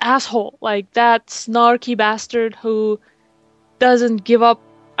asshole, like that snarky bastard who doesn't give up.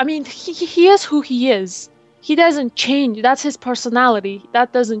 I mean, he is who he is. He doesn't change. That's his personality.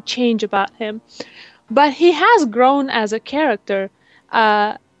 That doesn't change about him. But he has grown as a character,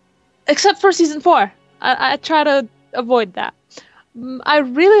 except for season 4. I try to avoid that. I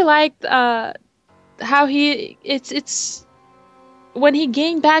really liked how it's when he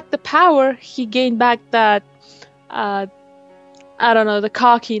gained back the power, he gained back that I don't know, the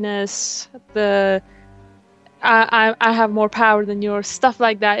cockiness, the I have more power than yours, stuff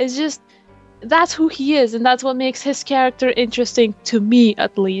like that. It's just, that's who he is, and that's what makes his character interesting to me,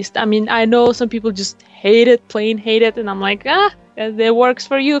 at least. I mean, I know some people just hate it, plain hate it, and I'm like, it works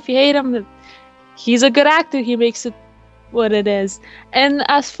for you if you hate him. He's a good actor, he makes it what it is. And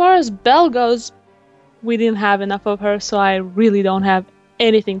as far as Belle goes, we didn't have enough of her, so I really don't have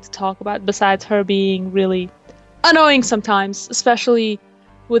anything to talk about besides her being really annoying sometimes, especially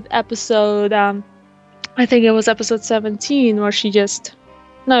with episode, I think it was episode 17 where she just,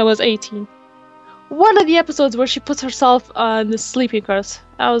 no, it was 18. One of the episodes where she puts herself on the sleeping curse.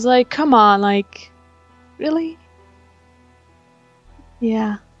 I was like, come on, like, really?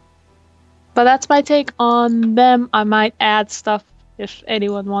 Yeah. But that's my take on them. I might add stuff if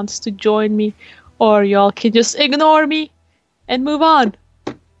anyone wants to join me, or y'all can just ignore me and move on.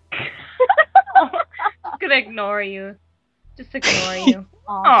 I'm gonna ignore you. Just ignore you. You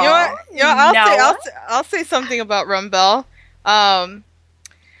know what? You know, I'll say something about Rumbelle. I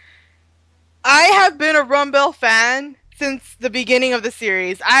have been a Rumbelle fan since the beginning of the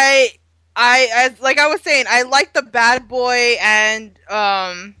series. As like I was saying, I like the bad boy and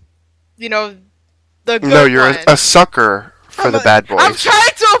you know, the good No, you're one. a sucker for the bad boys. I'm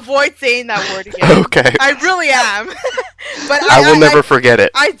trying to avoid saying that word again. Okay. I really am. But I will never forget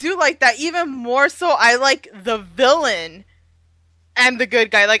it. I do like that. Even more so, I like the villain and the good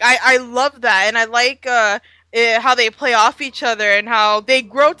guy. Like, I love that. And I like how they play off each other and how they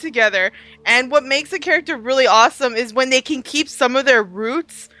grow together. And what makes a character really awesome is when they can keep some of their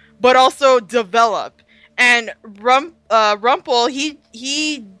roots, but also develop. And Rumple, he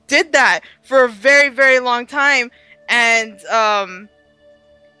did that for a very, very long time. And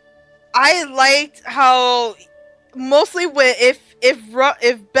I liked how mostly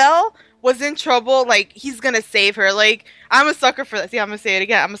if Belle was in trouble, like, he's gonna save her. Like, I'm a sucker for that. See, I'm gonna say it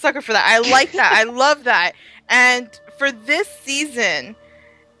again. I'm a sucker for that. I like that. I love that. And for this season,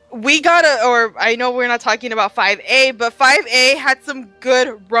 I know we're not talking about 5A, but 5A had some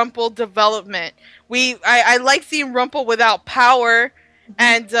good Rumple development. I like seeing Rumple without power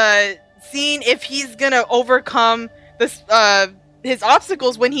and seeing if he's gonna overcome this his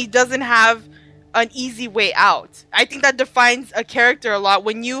obstacles when he doesn't have an easy way out. I think that defines a character a lot.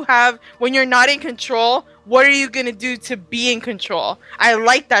 When you're not in control, what are you gonna do to be in control? I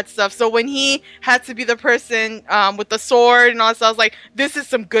like that stuff. So when he had to be the person with the sword and all that stuff, I was like, this is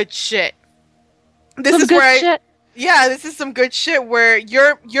some good shit. This is some good shit where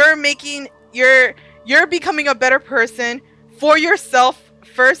you're becoming a better person for yourself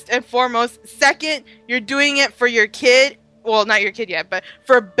first and foremost. Second, you're doing it for your kid. Well, not your kid yet, but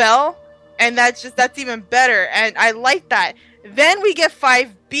for Belle. And that's even better. And I like that. Then we get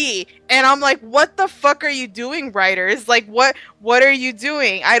 5B, and I'm like, what the fuck are you doing, writers? Like, what are you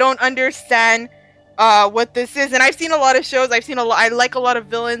doing? I don't understand what this is. And I've seen a lot of shows. I like a lot of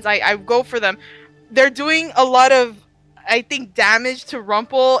villains. I go for them. They're doing a lot of, I think, damage to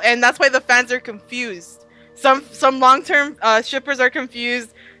Rumple, and that's why the fans are confused. Some long-term shippers are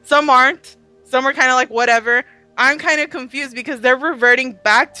confused. Some aren't. Some are kind of like, whatever. I'm kind of confused because they're reverting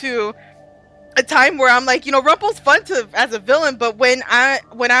back to a time where I'm like, Rumple's fun as a villain, but when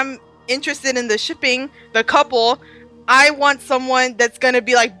I'm interested in the shipping, the couple, I want someone that's gonna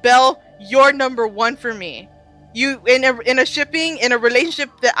be like, Belle, you're number one for me. You in a shipping, in a relationship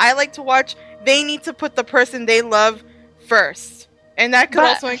that I like to watch, they need to put the person they love first, and that could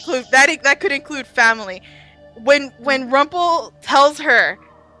also include that could include family. when Rumple tells her,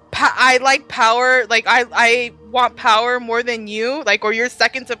 I like power, like I want power more than you, like, or you're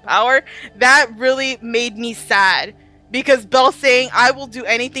second to power, that really made me sad. Because Belle saying, I will do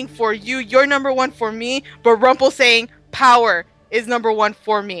anything for you, you're number one for me, but Rumple saying, power is number one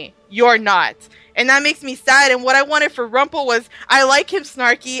for me, you're not. And that makes me sad. And what I wanted for Rumple was, I like him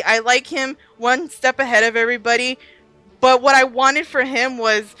snarky, I like him one step ahead of everybody, but what I wanted for him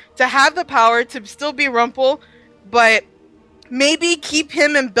was to have the power to still be Rumple, but maybe keep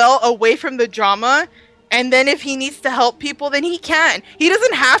him and Belle away from the drama, and then if he needs to help people, then he can. He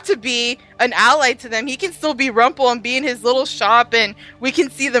doesn't have to be an ally to them. He can still be Rumple and be in his little shop, and we can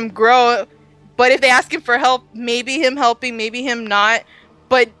see them grow. But if they ask him for help, maybe him helping, maybe him not.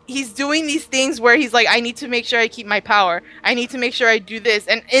 But he's doing these things where he's like, I need to make sure I keep my power. I need to make sure I do this.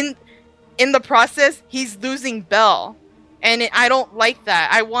 And in the process, he's losing Belle. And I don't like that.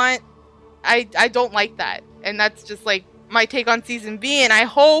 I don't like that. And that's just like my take on season B. And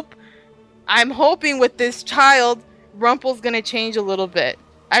I'm hoping with this child, Rumple's gonna change a little bit.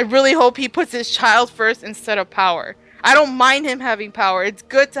 I really hope he puts his child first instead of power. I don't mind him having power. It's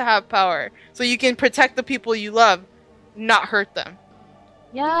good to have power. So you can protect the people you love, not hurt them.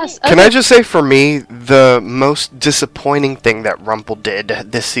 Yes. Can I just say, for me, the most disappointing thing that Rumple did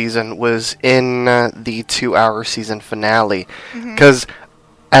this season was in the 2-hour season finale. Because,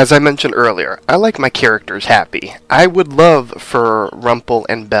 as I mentioned earlier, I like my characters happy. I would love for Rumple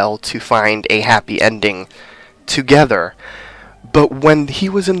and Belle to find a happy ending together. But when he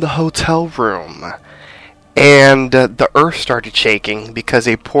was in the hotel room, and the earth started shaking because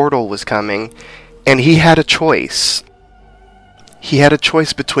a portal was coming, and he had a choice. He had a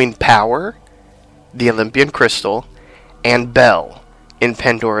choice between power, the Olympian crystal, and Belle in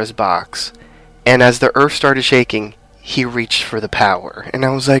Pandora's box. And as the earth started shaking, he reached for the power. And I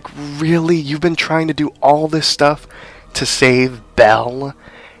was like, really? You've been trying to do all this stuff to save Belle,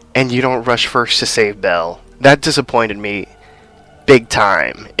 and you don't rush first to save Belle? That disappointed me big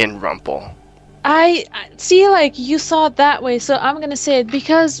time in Rumple. I see, like, you saw it that way, so I'm gonna say it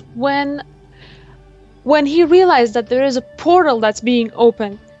because when he realized that there is a portal that's being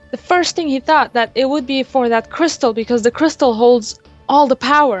opened, the first thing he thought that it would be for that crystal, because the crystal holds all the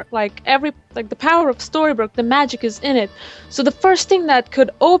power, like the power of Storybrooke, the magic is in it. So the first thing that could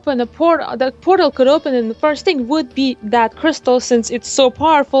open a portal, that portal could open, in the first thing would be that crystal, since it's so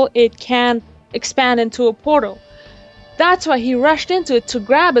powerful it can expand into a portal. That's why he rushed into it to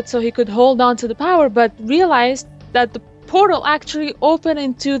grab it so he could hold on to the power, but realized that the portal actually opened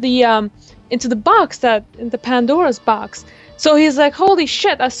into the box, that in the Pandora's box. So he's like, holy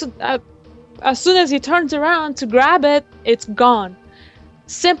shit, as soon as he turns around to grab it, it's gone.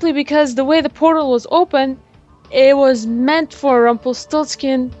 Simply because the way the portal was open, it was meant for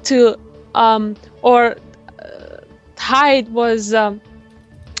Rumpelstiltskin to Hyde was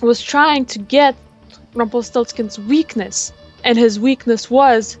trying to get Rumpelstiltskin's weakness, and his weakness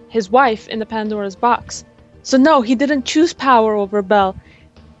was his wife in the Pandora's box. So no, he didn't choose power over Belle.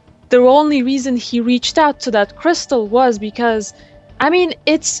 The only reason he reached out to that crystal was because, I mean,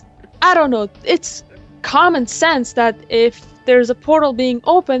 it's common sense that if there's a portal being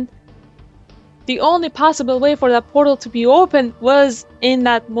opened, the only possible way for that portal to be opened was in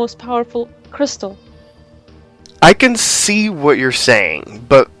that most powerful crystal. I can see what you're saying,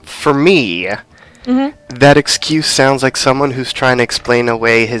 but for me, that excuse sounds like someone who's trying to explain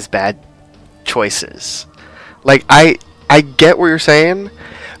away his bad choices. Like, I get what you're saying,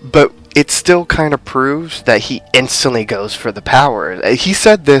 but it still kind of proves that he instantly goes for the power. He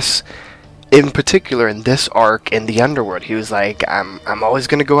said this in particular in this arc in the Underworld. He was like, I'm always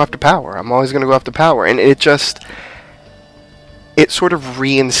going to go after power. I'm always going to go after power. And it sort of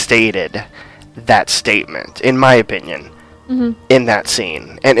reinstated that statement, in my opinion, in that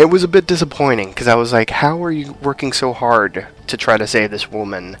scene. And it was a bit disappointing, because I was like, how are you working so hard to try to save this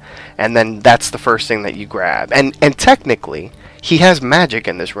woman, and then that's the first thing that you grab? And technically, he has magic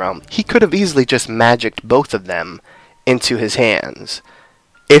in this realm. He could have easily just magicked both of them into his hands,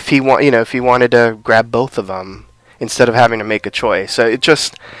 if he wanted to grab both of them instead of having to make a choice. So it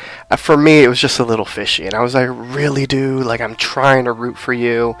just, for me, it was just a little fishy. And I was like, really, dude? Like, I'm trying to root for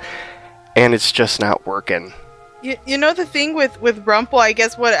you, and it's just not working. You know, the thing with Rumple, I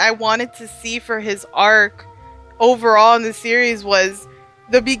guess what I wanted to see for his arc overall in the series was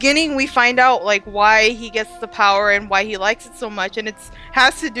the beginning. We find out like why he gets the power and why he likes it so much, and it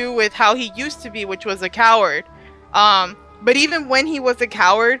has to do with how he used to be, which was a coward. But even when he was a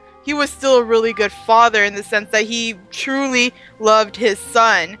coward, he was still a really good father, in the sense that he truly loved his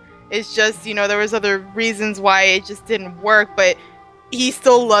son. It's just, you know, there was other reasons why it just didn't work, but he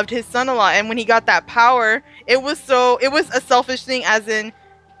still loved his son a lot. And when he got that power, it was a selfish thing, as in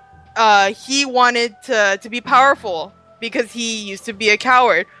he wanted to be powerful because he used to be a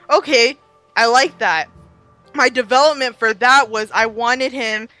coward. Okay, I like that. My development for that was I wanted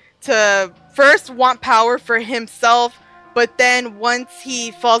him to first want power for himself, but then once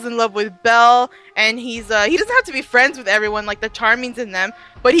he falls in love with Belle, and he doesn't have to be friends with everyone like the Charmings in them,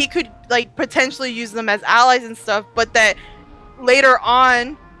 but he could like potentially use them as allies and stuff. But that later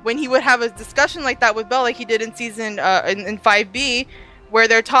on, when he would have a discussion like that with Belle, like he did in season in 5B, where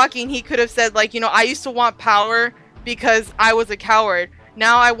they're talking, he could have said like, I used to want power because I was a coward.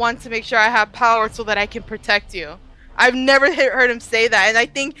 Now I want to make sure I have power so that I can protect you. I've never heard him say that, and I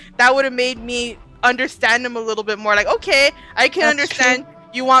think that would have made me understand him a little bit more. Like, okay, I can understand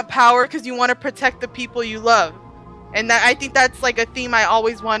you want power because you want to protect the people you love. And that, I think that's like a theme I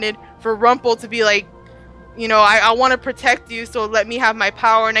always wanted for Rumple to be like, I want to protect you, so let me have my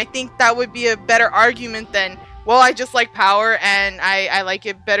power. And I think that would be a better argument than, well, I just like power and I like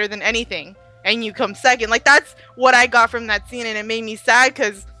it better than anything, and you come second. Like, that's what I got from that scene, and it made me sad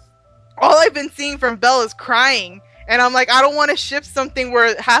because all I've been seeing from Belle is crying. And I'm like, I don't want to ship something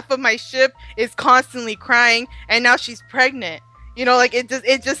where half of my ship is constantly crying, and now she's pregnant. Like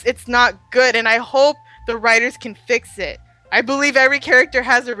it's not good. And I hope the writers can fix it. I believe every character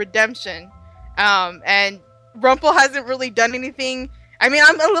has a redemption. And Rumple hasn't really done anything. I mean,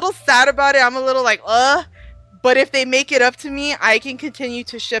 I'm a little sad about it. I'm a little like, but if they make it up to me, I can continue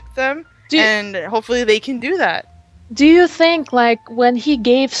to ship them, and hopefully they can do that. Do you think, like, when he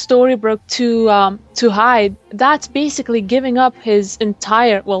gave Storybrooke to Hyde, that's basically giving up his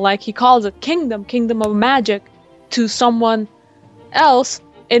entire, well, like he calls it, kingdom of magic, to someone else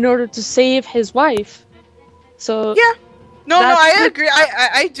in order to save his wife? So yeah, no, I agree.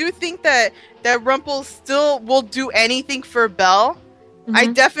 I do think that Rumple still will do anything for Belle. Mm-hmm.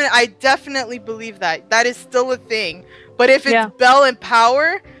 I definitely believe that. That is still a thing. But if it's Belle and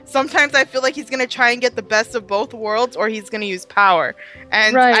power, sometimes I feel like he's going to try and get the best of both worlds, or he's going to use power.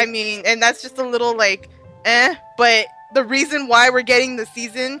 And I mean, and that's just a little like, but the reason why we're getting the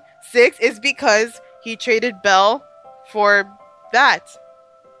season 6 is because he traded Belle for that.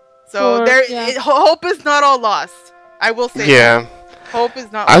 So hope is not all lost. I will say that. Hope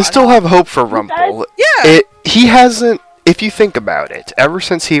is not lost. I still have hope for Rumple. Yeah. He hasn't, if you think about it, ever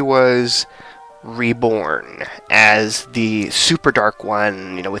since he was reborn as the super dark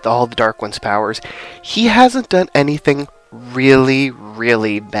one, with all the dark one's powers, he hasn't done anything really,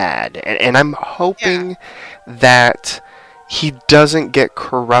 really bad. And I'm hoping that he doesn't get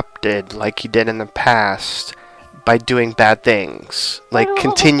corrupted like he did in the past by doing bad things. Like,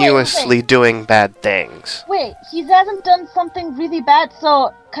 continuously doing bad things. Wait, he hasn't done something really bad,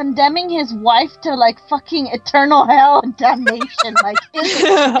 so condemning his wife to, like, fucking eternal hell and damnation, like, is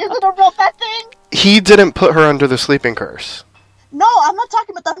it a real bad thing? He didn't put her under the sleeping curse. No, I'm not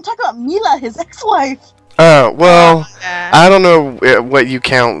talking about that. I'm talking about Mila, his ex-wife. Well, I don't know what you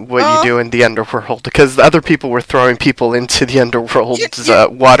do in the underworld, because other people were throwing people into the underworld's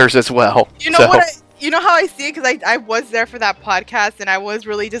waters as well. You know how I see it? Because I was there for that podcast, and I was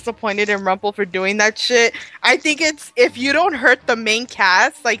really disappointed in Rumple for doing that shit. I think it's, if you don't hurt the main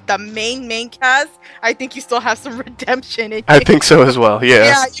cast, like the main cast, I think you still have some redemption. I think so as well,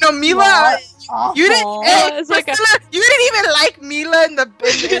 yeah. Yeah, Mila, you didn't even like Mila in the...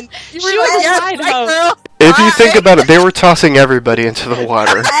 you were like, girl. If you think about it, they were tossing everybody into the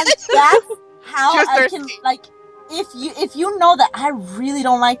water. And that's how I can, like, if you know that I really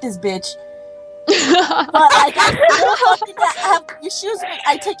don't like this bitch, but like I have issues with,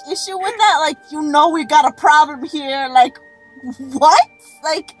 I take issue with that, like, we got a problem here, like, what?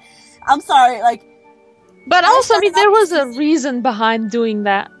 Like, I'm sorry, like, but also, I mean, there was a reason behind doing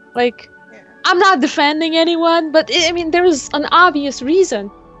that. Like, I'm not defending anyone, but I mean, there was an obvious reason.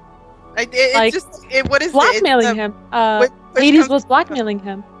 What is blackmailing him. Hades was blackmailing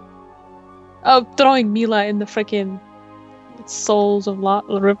him. Oh, throwing Mila in the freaking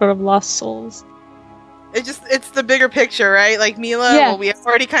River of Lost Souls. It's the bigger picture, right? Like, Mila, well, we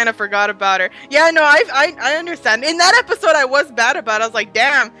already kind of forgot about her. Yeah, no, I understand. In that episode, I was bad about it. I was like,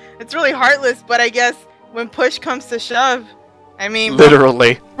 damn, it's really heartless. But I guess when push comes to shove, I mean...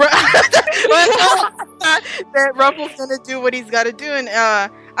 Literally. That Rumple's gonna do what he's gotta do. And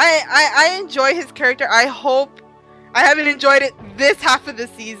I enjoy his character. I hope... I haven't enjoyed it this half of the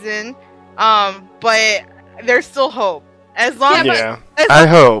season, but there's still hope. I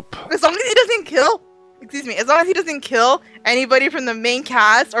hope. As long as he doesn't kill... as long as he doesn't kill anybody from the main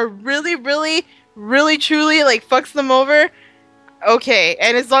cast, or really, really, really, truly, like, fucks them over, okay.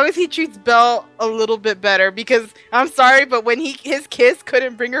 And as long as he treats Belle a little bit better, because I'm sorry, but when his kiss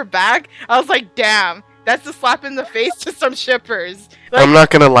couldn't bring her back, I was like, damn, that's a slap in the face to some shippers. Like, I'm not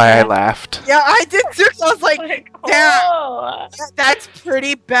gonna lie, I laughed. yeah, I did too. So I was like, damn, that's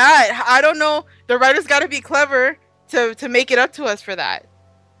pretty bad. I don't know. The writers got to be clever to make it up to us for that.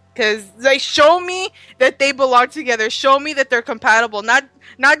 Because they show me that they belong together. Show me that they're compatible. Not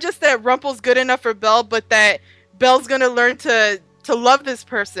just that Rumple's good enough for Belle, but that Belle's gonna learn to love this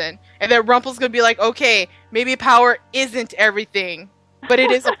person, and that Rumple's gonna be like, okay, maybe power isn't everything, but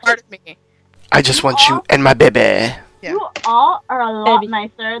it is a part of me. I just want you and my baby. Yeah. You all are a lot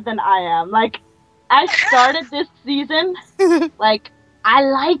nicer than I am. Like, I started this season, like, I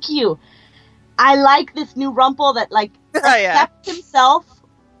like you. I like this new Rumple that, like, accepts himself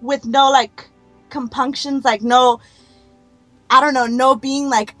with no, like, compunctions, like, no, I don't know, no being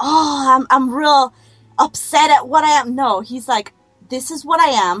like, oh, I'm real upset at what I am. No, he's like, this is what I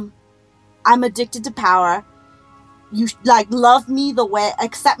am. I'm addicted to power. You, like, love me the way,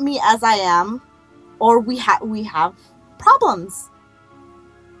 accept me as I am, or we have problems.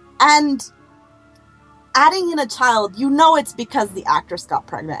 And adding in a child, you know it's because the actress got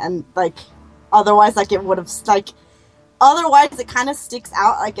pregnant, and, like, otherwise, like, it would have, like, otherwise it kind of sticks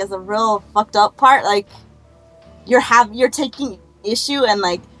out, like, as a real fucked up part. Like, you're taking issue, and,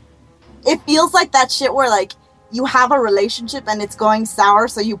 like, it feels like that shit where, like, you have a relationship and it's going sour,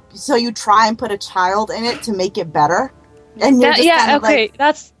 so you try and put a child in it to make it better. And you're just kind of okay,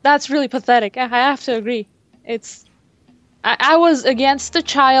 like, that's really pathetic. I have to agree. I was against the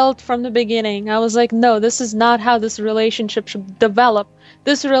child from the beginning. I was like, no, this is not how this relationship should develop.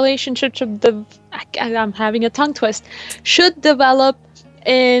 This relationship should I'm having a tongue twist. Should develop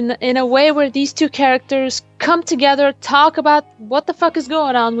in a way where these two characters come together, talk about what the fuck is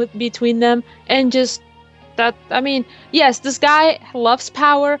going on between them, and just that. I mean, yes, this guy loves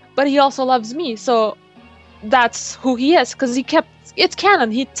power, but he also loves me, so that's who he is, because it's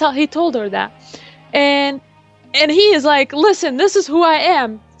canon. He told her that, and he is like, listen, this is who I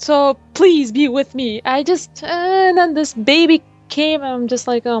am, so please be with me. And then this baby came, and I'm just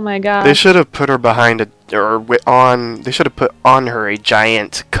like, oh my god. They should have put her behind they should have put on her a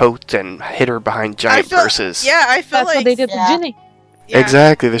giant coat and hid her behind giant purses. Yeah, I feel that's like what they did to Ginny. Yeah.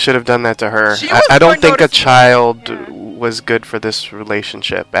 Exactly, they should have done that to her. I don't think a child was good for this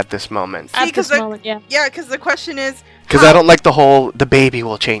relationship at this moment. At this moment, yeah. Yeah, because the question is... Because I don't like the baby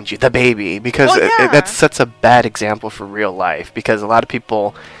will change you, the baby, because that sets a bad example for real life, because a lot of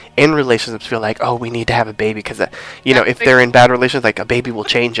people in relationships feel like, oh, we need to have a baby, because, if they're in bad relations, like, a baby will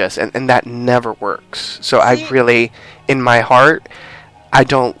change us, and that never works. So I really, in my heart, I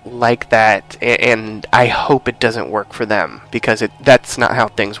don't like that, and I hope it doesn't work for them, because that's not how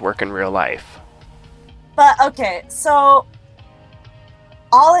things work in real life. But, okay, so,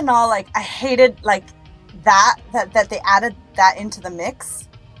 all in all, like, I hated, like, that they added that into the mix.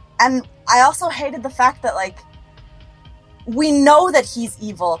 And I also hated the fact that, like, we know that he's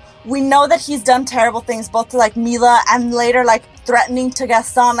evil. We know that he's done terrible things, both to, like, Mila and later, like, threatening to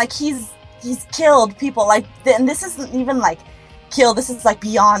Gaston. Like, he's killed people. Like, and this isn't even, like, kill. This is, like,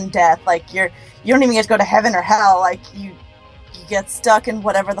 beyond death. Like, you don't even get to go to heaven or hell. Like, you get stuck in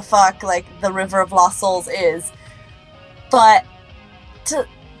whatever the fuck, like, the River of Lost Souls is. But to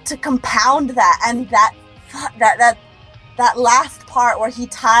compound that, and that last part where he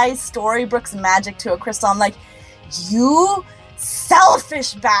ties Storybrooke's magic to a crystal, I'm like, you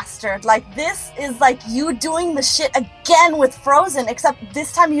selfish bastard. Like, this is like you doing the shit again with Frozen, except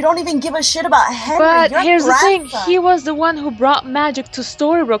this time you don't even give a shit about Henry. But here's the thing, he was the one who brought magic to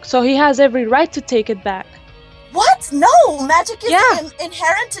Storybrooke, so he has every right to take it back. What? No, magic is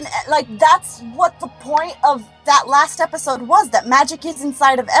inherent, and like, that's what the point of that last episode was, that magic is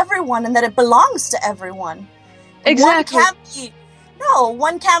inside of everyone and that it belongs to everyone. Exactly.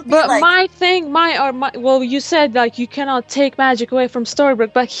 One can't be but like... well, you said, like, you cannot take magic away from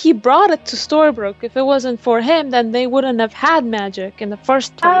Storybrooke, but he brought it to Storybrooke. If it wasn't for him, then they wouldn't have had magic in the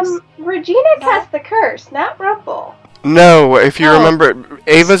first place. Regina cast the curse, not Rumple. No, if you remember,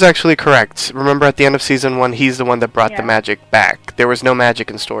 Ava's actually correct. Remember, at the end of season 1, he's the one that brought the magic back. There was no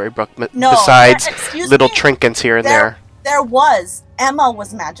magic in Storybrooke, besides little trinkets here and there. There was. Emma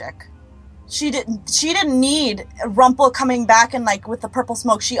was magic. She didn't need Rumple coming back and, like, with the purple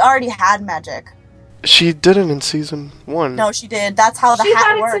smoke. She already had magic. She didn't in season 1. No, she did. That's how the hat worked. She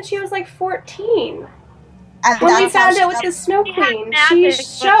had it since she was like 14. And when we found out with the Snow Queen, she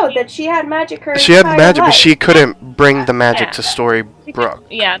showed that she had magic her She had magic, life. but she couldn't bring the magic to Storybrooke.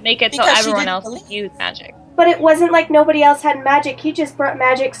 Yeah, make it so everyone else could use magic. But it wasn't like nobody else had magic. He just brought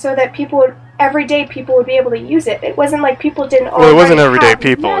magic so that everyday people would be able to use it. It wasn't like people didn't already Well, it wasn't everyday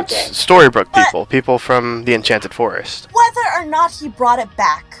people. Magic. It's Storybrooke people from the Enchanted Forest. Whether or not he brought it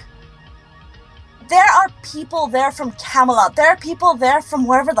back, there are people there from Camelot. There are people there from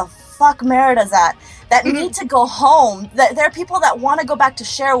wherever the fuck Merida's at that need to go home. There are people that want to go back to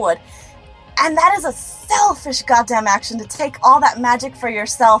Sherwood. And that is a selfish goddamn action to take all that magic for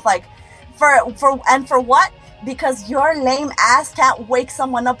yourself. Like, for what? Because your lame ass can't wake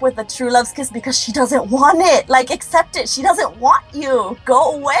someone up with a true love's kiss because she doesn't want it. Like, accept it. She doesn't want you.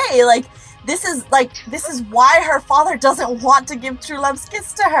 Go away. Like, this is why her father doesn't want to give true love's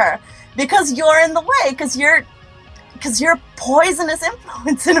kiss to her. Because you're in the way. Because you're poisonous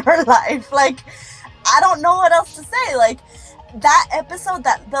influence in her life. Like, I don't know what else to say. Like, that episode,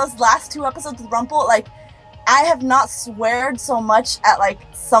 those last 2 episodes with Rumple, like, I have not sweared so much at, like,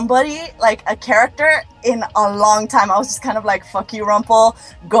 somebody, like, a character in a long time. I was just kind of like, fuck you, Rumple,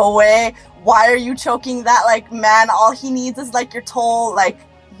 go away. Why are you choking that, like, man? All he needs is, like, your toll, like,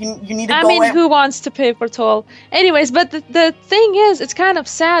 you need to go away. I mean, who wants to pay for toll? Anyways, but the thing is, it's kind of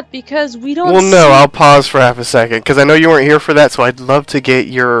sad because we don't I'll pause for half a second, because I know you weren't here for that, so I'd love to get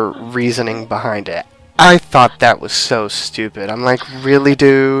your reasoning behind it. I thought that was so stupid. I'm like, really,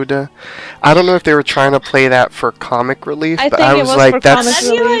 dude? I don't know if they were trying to play that for comic relief, but I was like,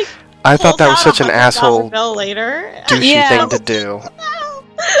 that's... I thought that was such an asshole douchey thing to do.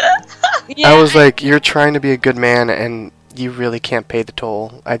 I was like, you're trying to be a good man, and you really can't pay the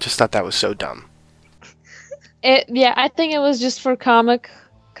toll. I just thought that was so dumb. I think it was just for comic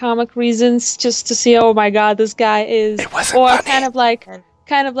reasons, just to see, oh my god, this guy is... It wasn't funny.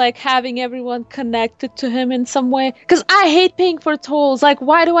 Kind of like having everyone connected to him in some way. Because I hate paying for tolls. Like,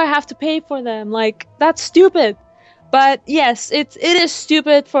 why do I have to pay for them? Like, that's stupid. But yes, it is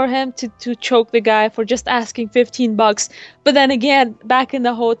stupid for him to choke the guy for just asking $15. But then again, back in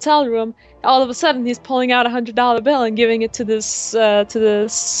the hotel room, all of a sudden he's pulling out $100 bill and giving it to this to the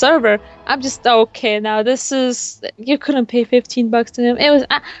server. I'm just, okay, now this is... You couldn't pay $15 to him. It was...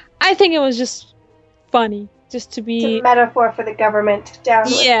 I think it was just funny. Just to be... It's a metaphor for the government down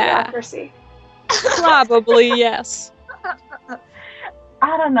with bureaucracy. Probably, yes.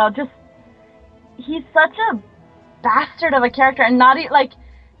 I don't know, just... He's such a bastard of a character, and not like...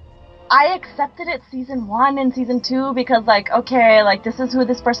 I accepted it season 1 and season 2 because, like, okay, like, this is who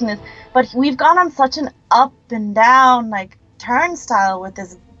this person is. But we've gone on such an up and down, like, turnstile with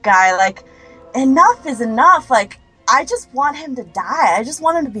this guy. Like, enough is enough. Like, I just want him to die. I just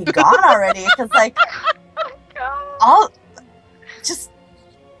want him to be gone already. Because, like...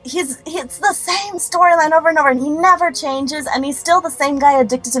 it's the same storyline over and over, and he never changes, and he's still the same guy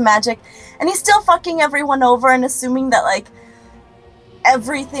addicted to magic, and he's still fucking everyone over and assuming that, like,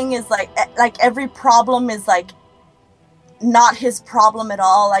 everything is like every problem is, like, not his problem at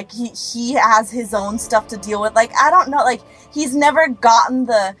all. Like, he has his own stuff to deal with. Like, I don't know, like, he's never gotten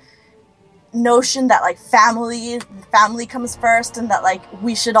the notion that, like, family comes first, and that, like,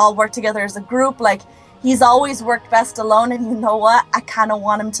 we should all work together as a group. Like, he's always worked best alone, and you know what? I kind of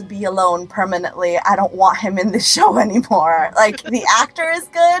want him to be alone permanently. I don't want him in this show anymore. Like, the actor is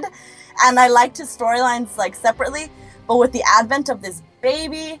good, and I liked his storylines, like, separately, but with the advent of this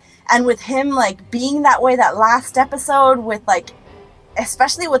baby, and with him, like, being that way that last episode, with, like,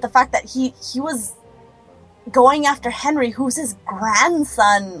 especially with the fact that he was going after Henry, who's his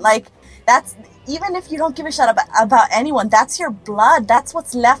grandson, like, that's... Even if you don't give a shit about anyone, that's your blood. That's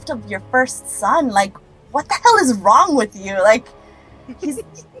what's left of your first son. Like, what the hell is wrong with you? Like, he's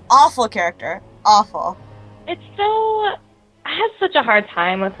awful character. Awful. It's so... I have such a hard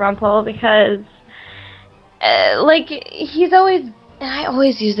time with Rumple because, like, he's always... And I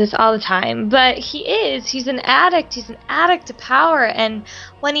always use this all the time, but he's an addict. He's an addict to power, and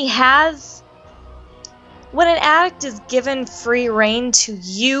when an addict is given free reign to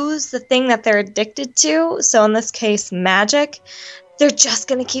use the thing that they're addicted to, so in this case, magic, they're just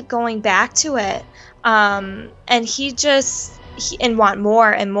going to keep going back to it. And and want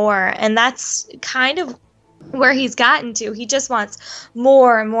more and more. And that's kind of where he's gotten to. He just wants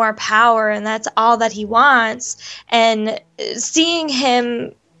more and more power, and that's all that he wants. And seeing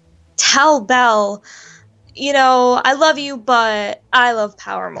him tell Belle, you know, I love you, but I love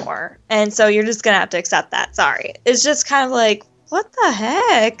power more. And so you're just going to have to accept that. Sorry. It's just kind of like, what the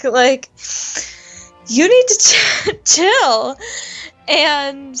heck? Like, you need to chill.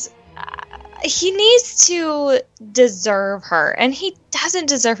 And he needs to deserve her. And he doesn't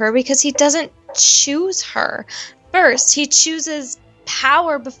deserve her because he doesn't choose her first. He chooses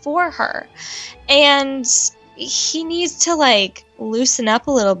power before her. And he needs to, like, loosen up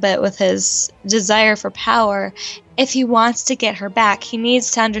a little bit with his desire for power if he wants to get her back. He needs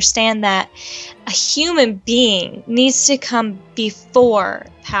to understand that a human being needs to come before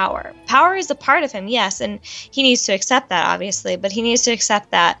power. Power is a part of him, yes, and he needs to accept that, obviously, but he needs to accept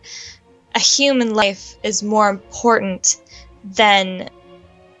that a human life is more important than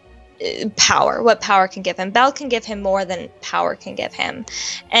power, what power can give him. Belle can give him more than power can give him.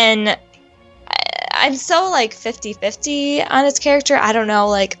 And I'm so like 50-50 on his character. I don't know,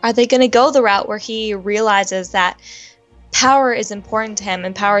 like, are they going to go the route where he realizes that power is important to him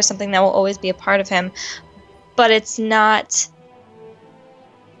and power is something that will always be a part of him, but it's not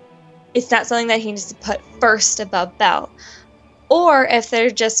something that he needs to put first above Belle? Or if they're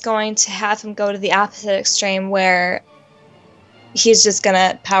just going to have him go to the opposite extreme where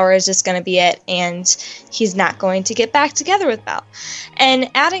power is just gonna be it, and he's not going to get back together with Belle. And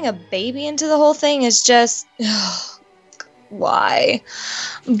adding a baby into the whole thing is just, why?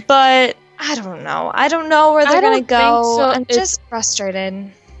 But I don't know. I don't know where they're gonna go. So. I'm just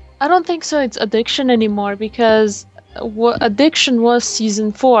frustrated. I don't think so. It's addiction anymore, because what addiction was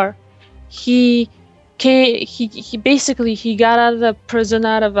season 4. He basically got out of the prison,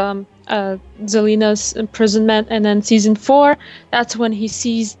 out of Zelina's imprisonment, and then season 4, that's when he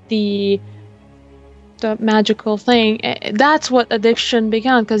sees the magical thing. That's what addiction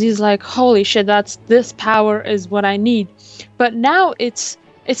began, because he's like, holy shit, this power is what I need. But now it's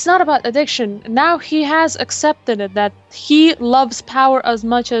not about addiction. Now he has accepted it, that he loves power as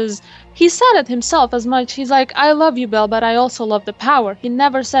much as he said it himself. As much, he's like, I love you, Belle, but I also love the power. He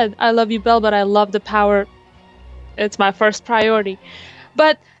never said, I love you, Belle, but I love the power. It's my first priority.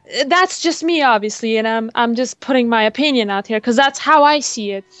 But that's just me, obviously, and I'm just putting my opinion out here, because that's how I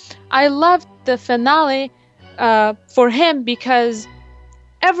see it. I loved the finale for him, because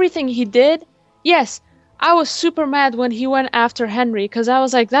everything he did, yes, I was super mad when he went after Henry, because I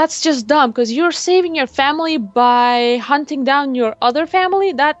was like, that's just dumb, because you're saving your family by hunting down your other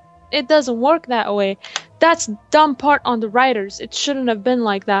family? It doesn't work that way. That's dumb part on the writers. It shouldn't have been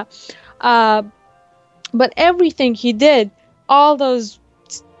like that. But everything he did, all those,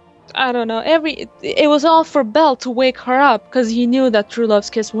 I don't know, it was all for Belle to wake her up, because he knew that True Love's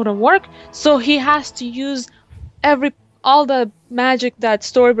Kiss wouldn't work, so he has to use all the magic that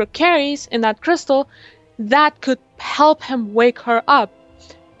Storybrooke carries in that crystal that could help him wake her up.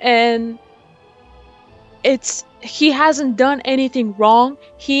 And he hasn't done anything wrong.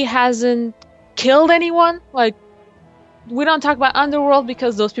 He hasn't killed anyone. Like, we don't talk about Underworld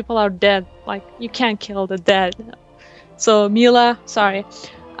because those people are dead. Like, you can't kill the dead. So Mila, sorry.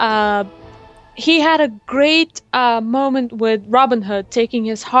 He had a great moment with Robin Hood, taking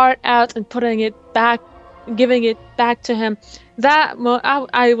his heart out and putting it back, giving it back to him.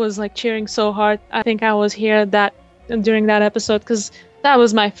 I was like cheering so hard. I think I was here during that episode, because that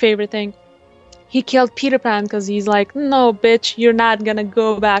was my favorite thing. He killed Peter Pan because he's like, no, bitch, you're not gonna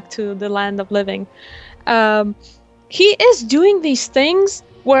go back to the land of living. He is doing these things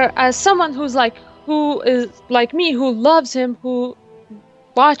where, as someone who is like me, who loves him, who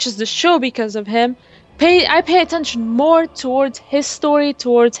watches the show because of him, I pay attention more towards his story,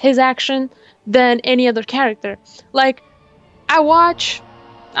 towards his action, than any other character. Like, I watch,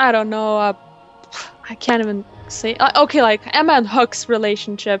 I don't know, I can't even say, okay, like Emma and Hook's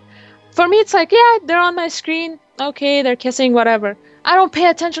relationship. For me, it's like, yeah, they're on my screen, okay, they're kissing, whatever. I don't pay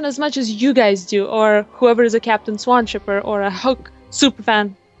attention as much as you guys do, or whoever is a Captain Swan shipper, or a Hook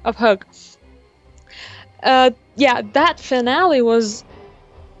superfan of Hook. Yeah, that finale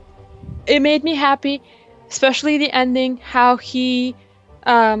it made me happy, especially the ending, how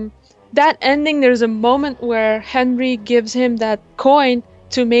that ending, there's a moment where Henry gives him that coin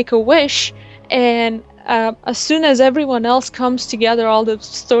to make a wish, and as soon as everyone else comes together, all the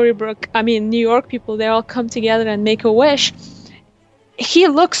New York people, they all come together and make a wish, he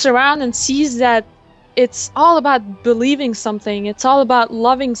looks around and sees that it's all about believing something, it's all about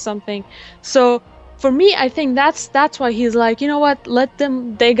loving something. So for me, I think that's why he's like, you know what,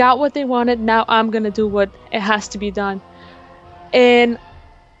 they got what they wanted, now I'm gonna do what it has to be done. And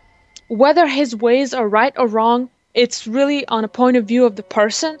whether his ways are right or wrong, it's really on a point of view of the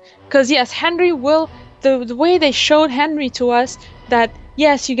person. Because yes, Henry will, the way they showed Henry to us, that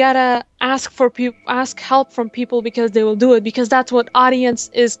yes, you gotta ask help from people because they will do it, because that's what audience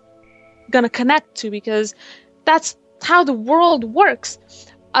is gonna connect to, because that's how the world works.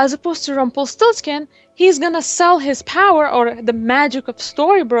 As opposed to Rumpelstiltskin, he's gonna sell his power, or the magic of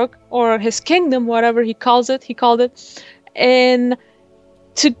Storybrooke, or his kingdom, whatever he called it, and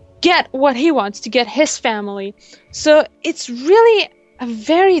to get what he wants, to get his family. So it's really a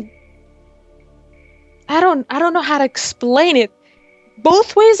very, I don't know how to explain it.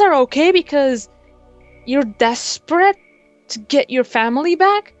 Both ways are okay, because you're desperate to get your family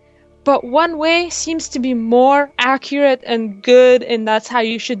back, but one way seems to be more accurate and good, and that's how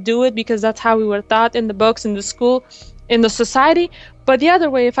you should do it, because that's how we were taught in the books in the school. in the society. But the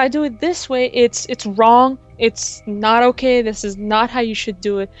other way, if I do it this way, it's wrong. It's not okay. This is not how you should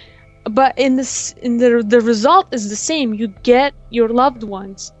do it. But the result is the same. You get your loved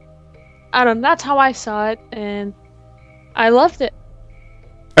ones. I don't know. That's how I saw it, and I loved it.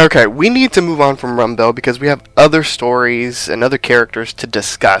 Okay, we need to move on from Rumble because we have other stories and other characters to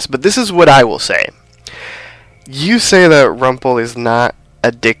discuss. But this is what I will say. You say that Rumple is not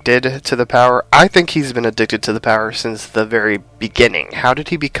addicted to the power. I think he's been addicted to the power since the very beginning. How did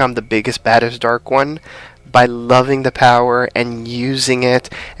he become the biggest, baddest Dark One? By loving the power and using it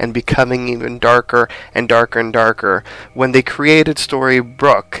and becoming even darker and darker and darker. When they created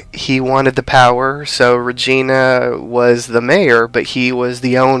Storybrooke, he wanted the power, so Regina was the mayor, but he was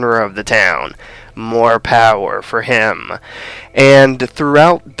the owner of the town. More power for him. And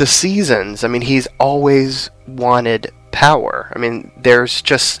throughout the seasons, I mean, he's always wanted power. I mean, there's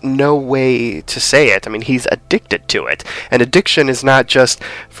just no way to say it. I mean, he's addicted to it. And addiction is not just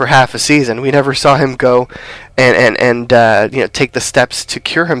for half a season. We never saw him go and take the steps to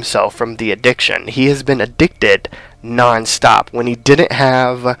cure himself from the addiction. He has been addicted non-stop. When he didn't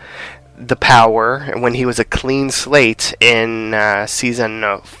have the power, when he was a clean slate in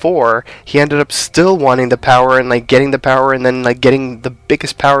season 4, he ended up still wanting the power and like getting the power and then like getting the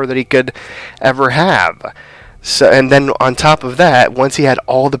biggest power that he could ever have. So, and then on top of that, once he had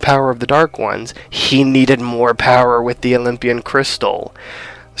all the power of the Dark Ones, he needed more power with the Olympian Crystal.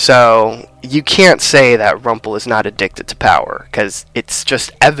 So, you can't say that Rumple is not addicted to power, because it's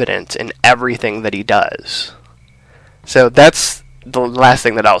just evident in everything that he does. So, that's the last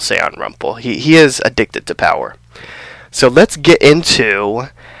thing that I'll say on Rumple. He is addicted to power. So, let's get into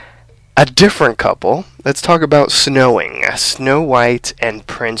a different couple. Let's talk about Snowing. Snow White and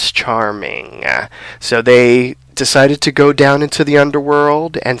Prince Charming. So they decided to go down into the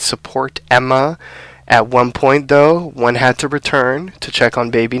underworld and support Emma. At one point, though, one had to return to check on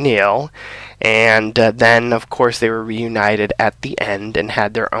baby Neil. And then, of course, they were reunited at the end and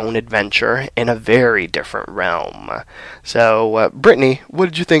had their own adventure in a very different realm. So, Brittany, what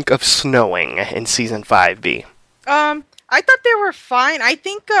did you think of Snowing in Season 5B? I thought they were fine. I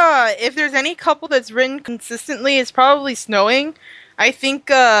think if there's any couple that's written consistently, it's probably Snowing. I think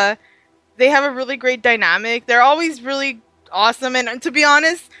they have a really great dynamic. They're always really awesome. And to be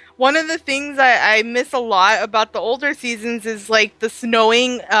honest, one of the things I miss a lot about the older seasons is like the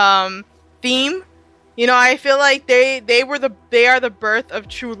Snowing theme. You know, I feel like they are the birth of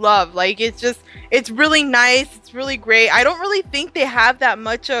true love. Like it's really nice. It's really great. I don't really think they have that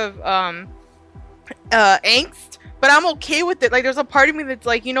much of angst. But I'm okay with it. Like, there's a part of me that's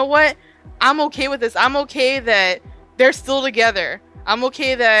like, you know what? I'm okay with this. I'm okay that they're still together. I'm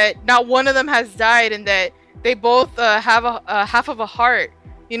okay that not one of them has died and that they both have a half of a heart.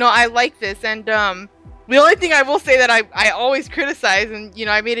 You know, I like this. And the only thing I will say that I always criticize, and, you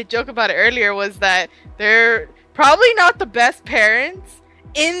know, I made a joke about it earlier, was that they're probably not the best parents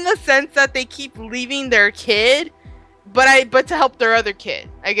in the sense that they keep leaving their kid, but to help their other kid.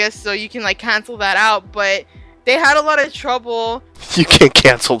 I guess so you can, like, cancel that out. But they had a lot of trouble. You can't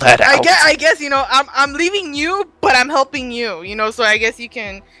cancel that out. I guess, you know, I'm leaving you, but I'm helping you, you know, so I guess you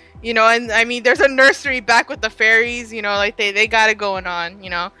can, you know, and I mean, there's a nursery back with the fairies, you know, like they got it going on,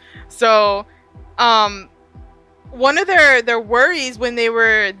 you know. So, one of their worries when they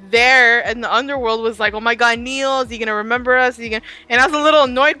were there in the underworld was like, oh my god, Neil, is he gonna remember us? Is he gonna... And I was a little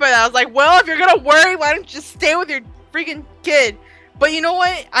annoyed by that. I was like, well, if you're gonna worry, why don't you just stay with your freaking kid? But you know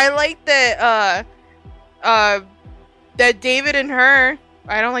what? I like that, that David and her,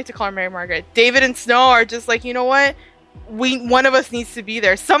 I don't like to call her Mary Margaret, David and Snow are just like, you know what, one of us needs to be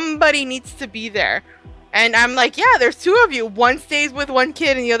there, somebody needs to be there. And I'm like, yeah, there's two of you, one stays with one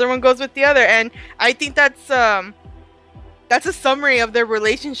kid and the other one goes with the other. And I think that's a summary of their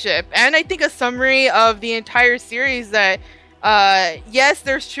relationship, and I think a summary of the entire series, that yes,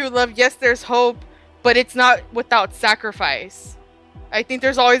 there's true love, yes, there's hope, but it's not without sacrifice. I think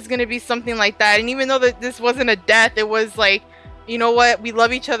there's always going to be something like that. And even though this wasn't a death, it was like, you know what, we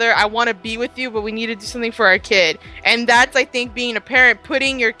love each other, I want to be with you, but we need to do something for our kid. And that's, I think, being a parent,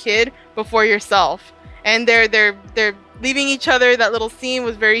 putting your kid before yourself. And they're leaving each other. That little scene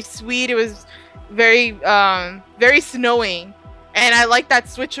was very sweet. It was very very Snowing. And I like that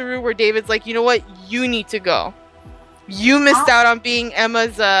switcheroo where David's like, you know what, you need to go. You missed out on being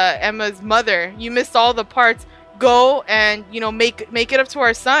Emma's mother. You missed all the parts. Go and, you know, make it up to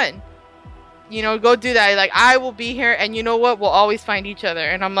our son. You know, go do that. Like, I will be here, and you know what? We'll always find each other.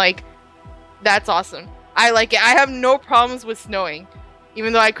 And I'm like, that's awesome. I like it. I have no problems with Snowing,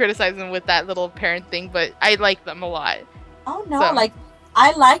 even though I criticize them with that little parent thing, but I like them a lot. Oh no, so. Like,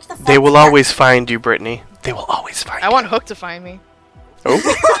 I like the fact they will always find you, Brittany. They will always find I want Hook to find me. Oh.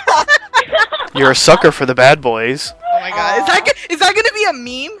 You're a sucker for the bad boys. Oh my god. Is that gonna be a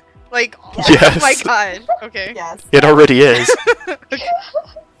meme? Like, Yes. Oh my god. Okay. Yes. It already is.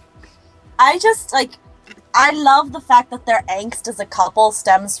 I just, like, I love the fact that their angst as a couple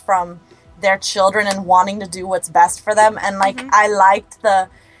stems from their children and wanting to do what's best for them. And, like, I liked the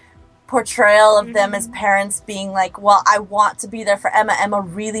portrayal of them as parents being like, well, I want to be there for Emma. Emma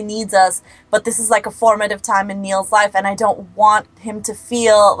really needs us, but this is like a formative time in Neil's life, and I don't want him to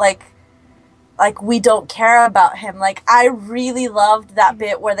feel like we don't care about him. Like, I really loved that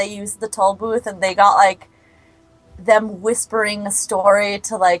bit where they used the toll booth and they got, like, them whispering a story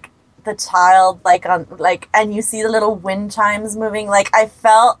to, like, the child, like, on, like, and you see the little wind chimes moving. Like, I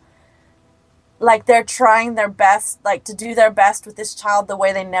felt like they're trying their best, like, to do their best with this child the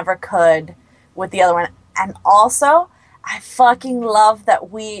way they never could with the other one. And also, I fucking love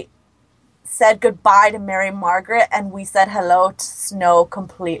that we said goodbye to Mary Margaret and we said hello to Snow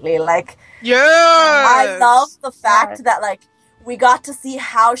completely. Like, I love the fact that, like, we got to see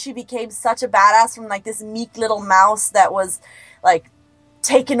how she became such a badass from, like, this meek little mouse that was, like,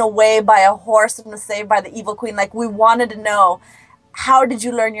 taken away by a horse and was saved by the evil queen. Like, we wanted to know, how did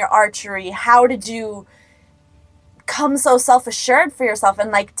you learn your archery? How did you come so self-assured for yourself?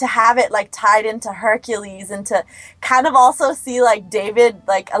 And, like, to have it, like, tied into Hercules, and to kind of also see, like, David,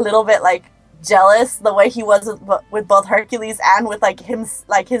 like, a little bit, like, jealous the way he was with both Hercules and with, like, him,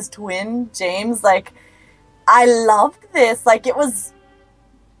 like, his twin, James. Like, I loved this. Like, it was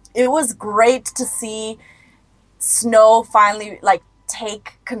great to see Snow finally, like,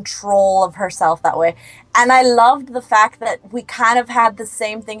 take control of herself that way. And I loved the fact that we kind of had the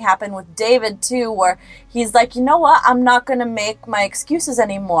same thing happen with David too, where he's like, you know what, I'm not going to make my excuses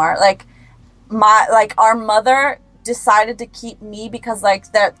anymore. Like, our mother decided to keep me because, like,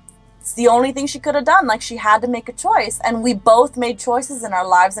 that's the only thing she could have done. Like, she had to make a choice, and we both made choices in our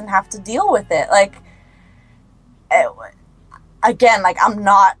lives and have to deal with it. Like, again, like, I'm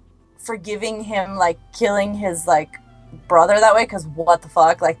not forgiving him, like, killing his, like, brother that way, because what the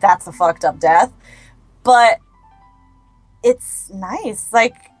fuck, like, that's a fucked up death. But it's nice,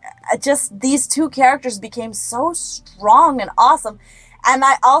 like, just these two characters became so strong and awesome. And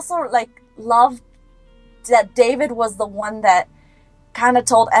I also, like, loved that David was the one that kind of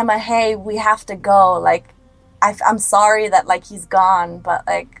told Emma, hey, we have to go, like, I'm sorry that, like, he's gone, but,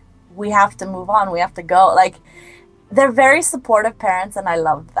 like, we have to move on, we have to go. Like, they're very supportive parents, and I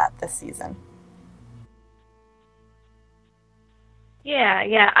loved that this season.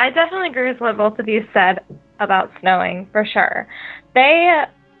 Yeah, I definitely agree with what both of you said about snowing, for sure. I've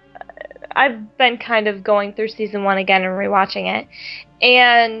been kind of going through season 1 again and rewatching it,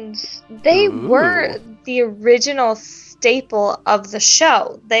 and they were the original staple of the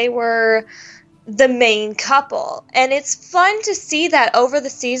show. They were the main couple, and it's fun to see that over the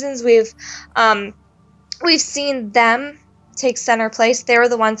seasons we've seen them take center place. They were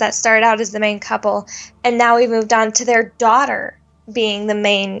the ones that started out as the main couple, and now we've moved on to their daughter being the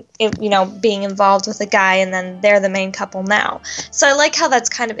main, being involved with a guy, and then they're the main couple now. So I like how that's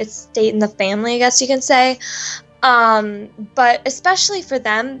kind of, it's stayed in the family, I guess you can say. But especially for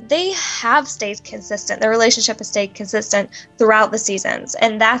them, they have stayed consistent. Their relationship has stayed consistent throughout the seasons,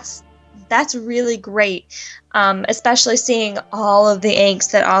 and that's really great. Especially seeing all of the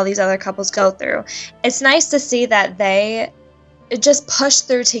angst that all these other couples go through. It's nice to see that they just push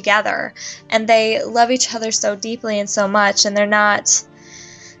through together, and they love each other so deeply and so much, and they're not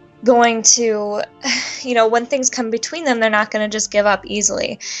going to, when things come between them, they're not going to just give up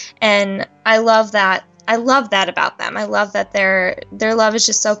easily. And I love that. I love that about them. I love that their love is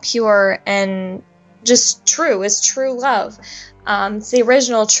just so pure and just true. It's true love. It's the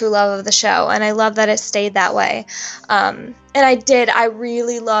original true love of the show, and I love that it stayed that way. And I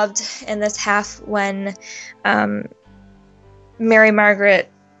really loved in this half when Mary Margaret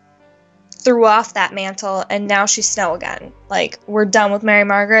threw off that mantle, and now she's Snow again. Like, we're done with Mary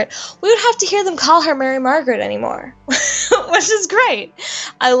Margaret. We would have to hear them call her Mary Margaret anymore, which is great.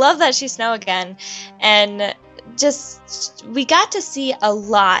 I love that she's Snow again, and just we got to see a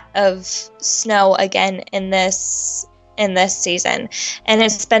lot of Snow again in this season, and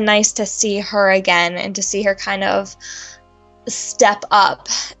it's been nice to see her again and to see her kind of step up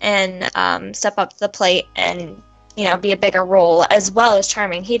and step up to the plate and be a bigger role, as well as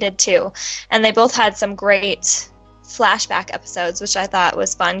Charming. He did too, and they both had some great flashback episodes, which I thought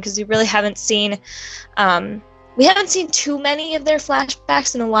was fun because we really haven't seen too many of their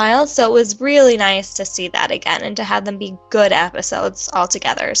flashbacks in a while, so it was really nice to see that again and to have them be good episodes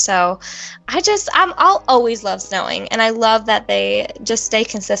altogether. So I'll always love Snowing, and I love that they just stay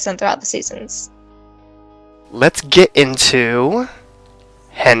consistent throughout the seasons. let's get into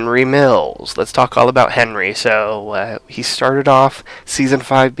Henry Mills. Let's talk all about Henry. So he started off season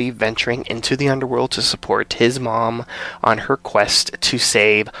 5B venturing into the underworld to support his mom on her quest to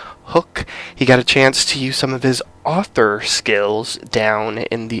save Hook. He got a chance to use some of his author skills down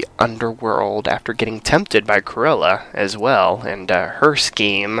in the underworld after getting tempted by Cruella as well and her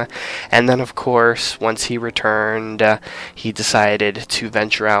scheme. And then, of course, once he returned, he decided to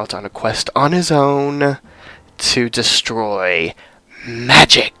venture out on a quest on his own to destroy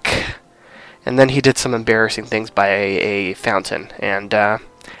magic. And then he did some embarrassing things by a fountain, and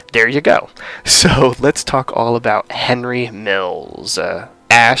there you go. So let's talk all about Henry Mills.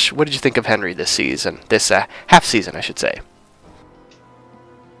 Ash, what did you think of Henry this season? This half season, I should say.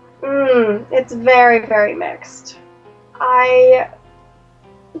 It's very, very mixed. I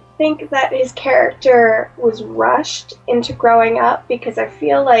think that his character was rushed into growing up because I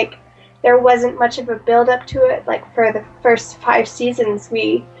feel like there wasn't much of a build-up to it. Like, for the first 5 seasons,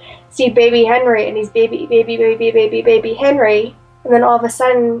 we see baby Henry, and he's baby Henry, and then all of a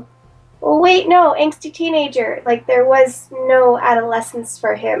sudden, well, wait, no, angsty teenager. Like, there was no adolescence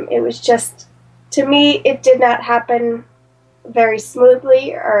for him. It was just, to me, it did not happen very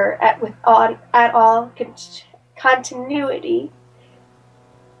smoothly or at all continuity.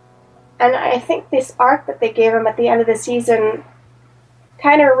 And I think this arc that they gave him at the end of the season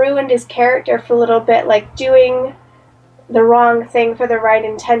kind of ruined his character for a little bit, like doing the wrong thing for the right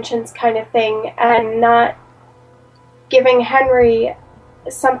intentions kind of thing, and not giving Henry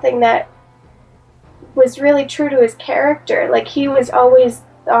something that was really true to his character. Like, he was always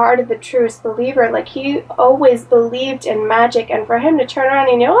the heart of the truest believer. Like, he always believed in magic, and for him to turn around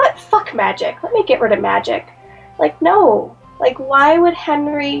and, you know what, fuck magic, let me get rid of magic. Like, no. Like, why would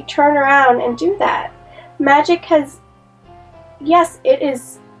Henry turn around and do that? Magic has, yes, it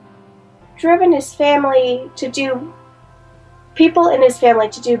has driven his family to do, people in his family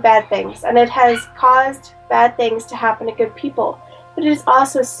to do bad things, and it has caused bad things to happen to good people. But it has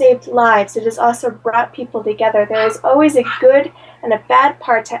also saved lives. It has also brought people together. There is always a good and a bad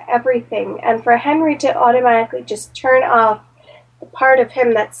part to everything. And for Henry to automatically just turn off the part of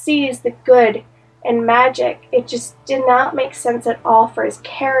him that sees the good in magic, it just did not make sense at all for his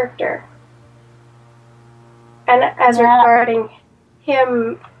character. And as regarding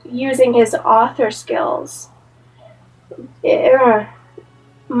him using his author skills,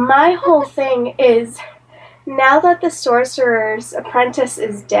 my whole thing is, now that the Sorcerer's Apprentice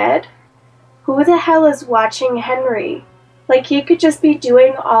is dead, who the hell is watching Henry? Like, he could just be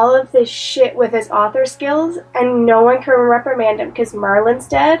doing all of this shit with his author skills, and no one can reprimand him because Merlin's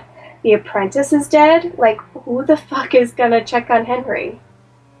dead, the Apprentice is dead. Like, who the fuck is gonna check on Henry?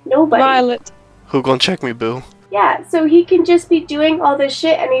 Nobody. Violet. Who gonna check me, boo? Yeah, so he can just be doing all this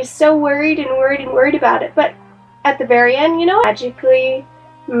shit, and he's so worried about it. But at the very end, you know, magically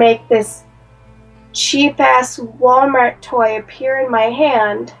make this cheap-ass Walmart toy appear in my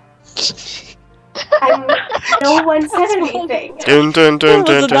hand, and no one said anything. Dun, dun, dun, It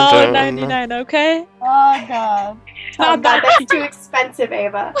dun, was dun, dun. $1.99, okay? Oh god. Not that That's too expensive,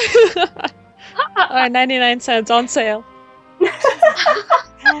 Ava. Alright, 99 cents on sale.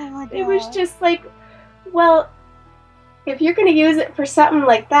 Oh my god. It was just like, well, if you're going to use it for something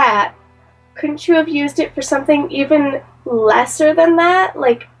like that, couldn't you have used it for something even lesser than that?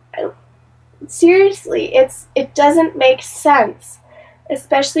 Like, seriously, it doesn't make sense.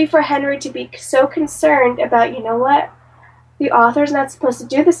 Especially for Henry to be so concerned about, you know what, the author's not supposed to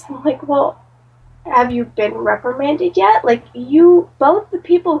do this. I'm like, well, have you been reprimanded yet? Like, both the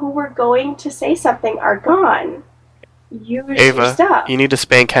people who were going to say something are gone. Use your Ava, stuff. you need to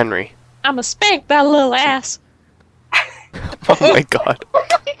spank Henry. I'ma spank that little ass. Oh my god.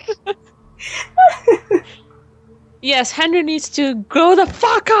 Yes, Henry needs to grow the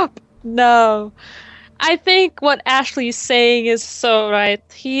fuck up. No. I think what Ashley's saying is so right.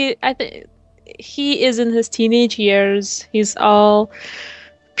 I think he is in his teenage years.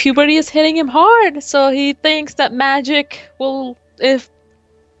 Puberty is hitting him hard, so he thinks that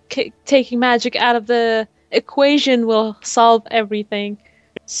taking magic out of the equation will solve everything.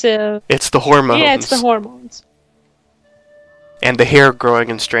 So It's the hormones. yeah, it's the hormones. And the hair growing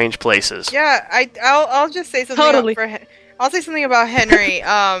in strange places. Yeah, I'll just say something. Totally. I'll say something about Henry.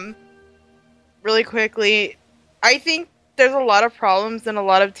 Really quickly, I think there's a lot of problems in a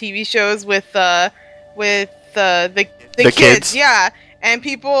lot of TV shows with the kids. Yeah, and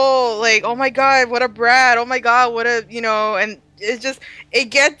people like, oh my god, what a brat! Oh my god, what a and it's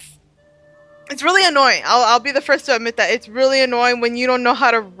really annoying. I'll be the first to admit that it's really annoying when you don't know how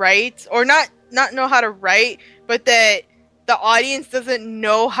to write, or not know how to write, but that the audience doesn't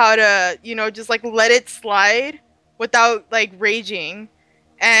know how to, you know, just like let it slide without like raging.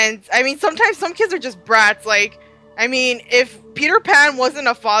 And I mean, sometimes some kids are just brats. Like, I mean, if Peter Pan wasn't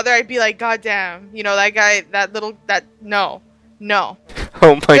a father, I'd be like, God damn, you know, that guy, no.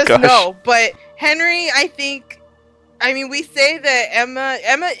 Oh my just gosh. no. But Henry, I think, I mean, we say that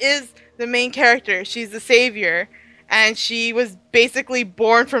Emma is the main character. She's the savior. And she was basically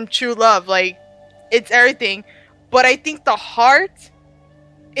born from true love. Like, it's everything. But I think the heart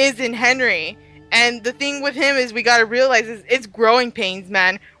is in Henry. And the thing with him is we gotta realize is it's growing pains,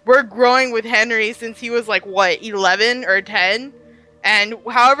 man. We're growing with Henry since he was like, what, 11 or 10? And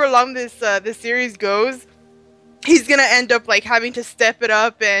however long this series goes, he's gonna end up like having to step it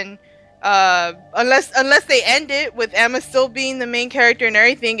up, and unless they end it with Emma still being the main character and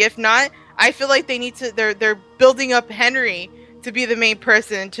everything. If not, I feel like they need to they're building up Henry to be the main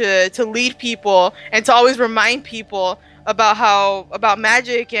person, to lead people and to always remind people about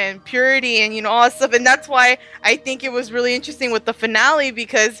magic and purity and, you know, all that stuff. And that's why I think it was really interesting with the finale,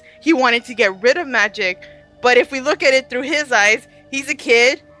 because he wanted to get rid of magic. But if we look at it through his eyes, he's a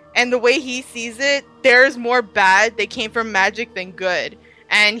kid, and the way he sees it, there's more bad that came from magic than good.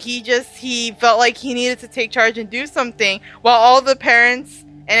 And he felt like he needed to take charge and do something, while all the parents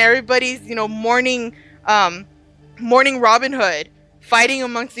and everybody's, you know, mourning Robin Hood, fighting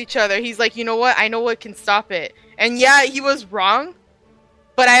amongst each other. He's like, you know what? I know what can stop it. And yeah, he was wrong,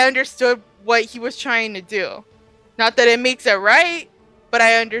 but I understood what he was trying to do. Not that it makes it right, but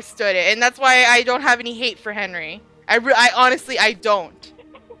I understood it. And that's why I don't have any hate for Henry. I honestly, I don't.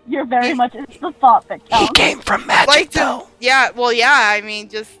 You're very much, it's the thought that counts. He came from magic, though. Yeah, well, yeah, I mean,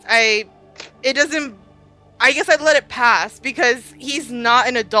 it doesn't, I guess I'd let it pass, because he's not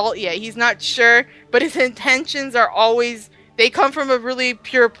an adult yet. He's not sure, but his intentions are always, they come from a really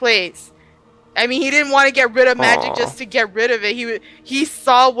pure place. I mean, he didn't want to get rid of magic just to get rid of it. He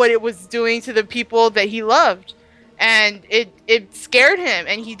saw what it was doing to the people that he loved, and it scared him,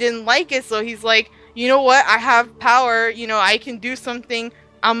 and he didn't like it. So he's like, you know what? I have power. You know, I can do something.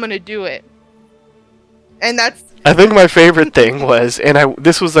 I'm gonna do it. And that's. I think my favorite thing was, and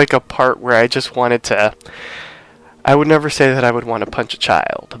this was like a part where I just wanted to. I would never say that I would want to punch a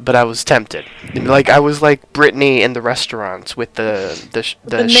child, but I was tempted. Like, I was like Brittany in the restaurants with the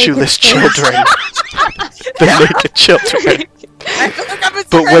shoeless children. The naked children. I feel like I'm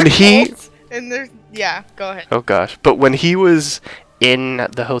but when he... And there's... Yeah, go ahead. Oh gosh. But when he was in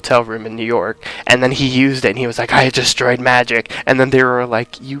the hotel room in New York, and then he used it, and he was like, I destroyed magic. And then they were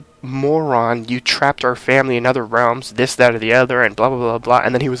like, you moron, you trapped our family in other realms, this, that, or the other, and blah, blah, blah, blah.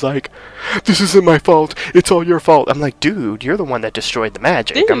 And then he was like, this isn't my fault, it's all your fault. I'm like, dude, you're the one that destroyed the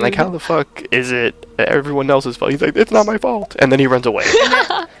magic. Dude. I'm like, how the fuck is it everyone else's fault? He's like, it's not my fault. And then he runs away.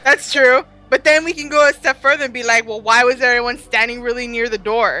 That's true. But then we can go a step further and be like, well, why was everyone standing really near the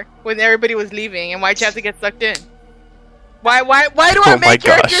door when everybody was leaving? And why'd you have to get sucked in? Why do our main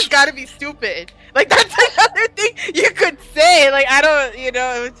characters gotta be stupid? Like, that's another thing you could say. Like, I don't, you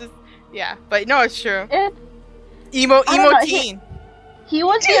know, it was just, yeah. But no, it's true. Emo teen. He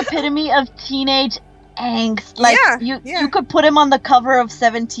was the epitome of teenage angst. Like, yeah, you could put him on the cover of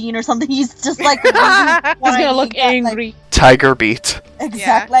 17 or something. He's just like, he's gonna look angry. Like, Tiger beat. Exactly.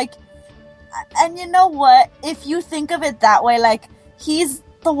 Yeah. Like, and you know what? If you think of it that way, like, he's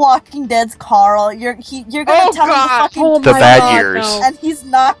The Walking Dead's Carl. You're gonna tell him to fucking do the bad years, and he's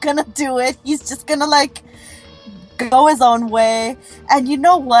not gonna do it. He's just gonna like go his own way. And you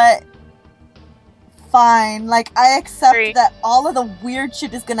know what? Fine. Like, I accept that all of the weird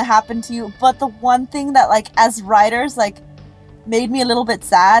shit is gonna happen to you. But the one thing that, like, as writers, like, made me a little bit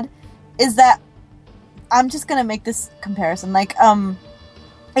sad is that I'm just gonna make this comparison. Like,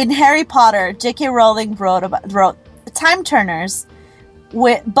 in Harry Potter, J.K. Rowling wrote Time Turners.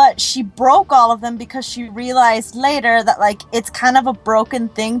 But she broke all of them because she realized later that, like, it's kind of a broken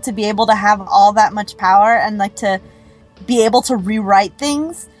thing to be able to have all that much power and, like, to be able to rewrite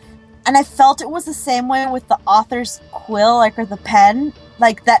things. And I felt it was the same way with the author's quill, like, or the pen.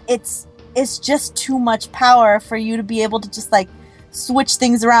 Like, that it's just too much power for you to be able to just, like, switch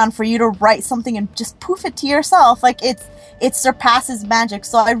things around, for you to write something and just poof it to yourself. Like, it surpasses magic.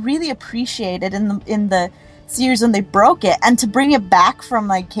 So I really appreciate it in the series when they broke it, and to bring it back from,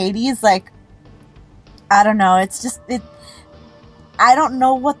 like, Hades, like, I don't know, it's just I don't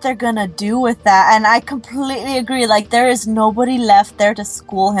know what they're gonna do with that. And I completely agree, like, there is nobody left there to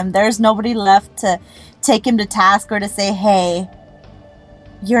school him. There's nobody left to take him to task or to say, hey,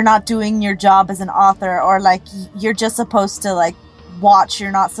 you're not doing your job as an author, or, like, you're just supposed to, like, watch,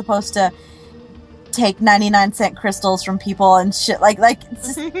 you're not supposed to take 99-cent crystals from people and shit. Like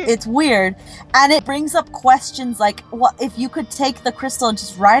it's, just, it's weird. And it brings up questions like, what if you could take the crystal and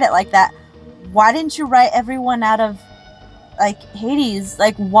just write it like that? Why didn't you write everyone out of, like, Hades?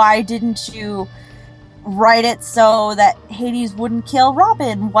 Like, why didn't you write it so that Hades wouldn't kill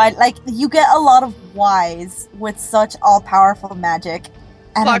Robin? Why? Like, you get a lot of whys with such all-powerful magic,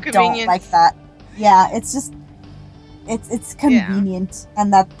 and I don't like that. Yeah, it's just, it's convenient,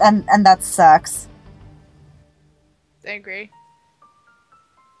 and that sucks. I agree.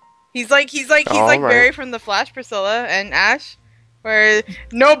 He's like Barry from the Flash, Priscilla and Ash, where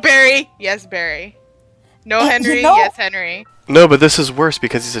no Barry, yes Barry, no Henry, yes Henry. No, but this is worse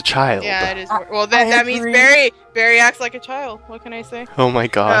because he's a child. Yeah, it is. Well, that means Barry acts like a child. What can I say? Oh my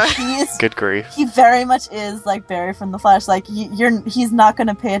gosh! Good grief. He very much is like Barry from the Flash. Like he's not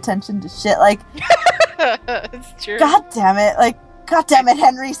gonna pay attention to shit. Like, it's true. God damn it! Like, God damn it,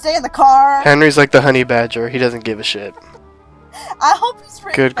 Henry, stay in the car. Henry's like the honey badger. He doesn't give a shit. I hope he's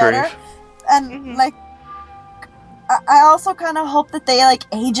written Good better. grief. And like, I also kind of hope that they like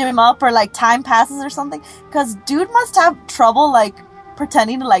age him up or like time passes or something, because dude must have trouble like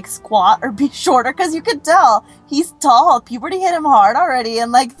pretending to like squat or be shorter, because you could tell he's tall. Puberty hit him hard already,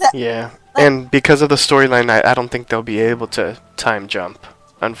 and like that. Yeah, like, and because of the storyline, I don't think they'll be able to time jump.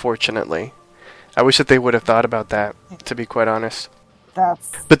 Unfortunately, I wish that they would have thought about that. To be quite honest.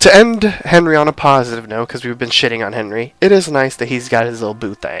 But to end Henry on a positive note, because we've been shitting on Henry, it is nice that he's got his little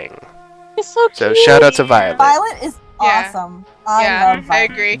boo thing. It's so cute. So shout out to Violet. Violet is awesome. I love Violet. I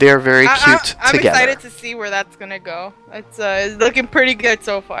agree. They're very cute I'm together. excited to see where that's gonna go. It's looking pretty good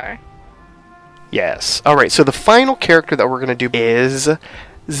so far. Yes. Alright, so the final character that we're going to do is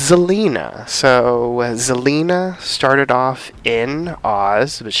Zelena. So Zelena started off in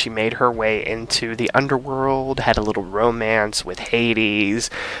Oz, but she made her way into the underworld, had a little romance with Hades,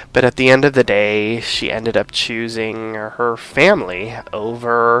 but at the end of the day, she ended up choosing her family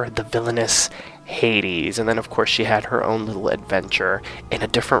over the villainous Hades. And then, of course, she had her own little adventure in a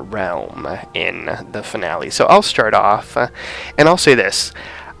different realm in the finale. So I'll start off, and I'll say this.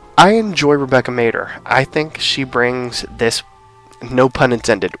 I enjoy Rebecca Mader. I think she brings this, no pun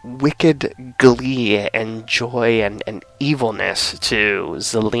intended, wicked glee and joy and evilness to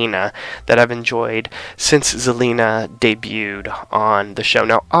Zelena that I've enjoyed since Zelena debuted on the show.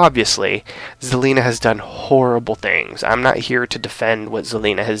 Now, obviously, Zelena has done horrible things. I'm not here to defend what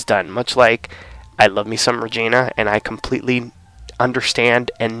Zelena has done, much like I love me some Regina, and I completely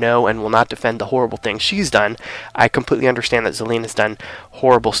understand and know and will not defend the horrible things she's done. I completely understand that Zelena's done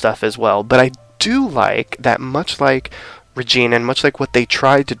horrible stuff as well, but I do like that, much like Regina and much like what they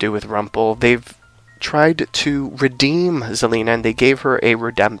tried to do with Rumpel, they've tried to redeem Zelena, and they gave her a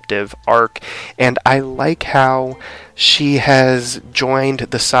redemptive arc, and I like how she has joined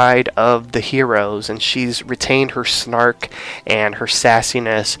the side of the heroes, and she's retained her snark and her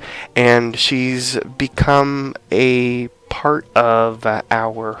sassiness, and she's become a part of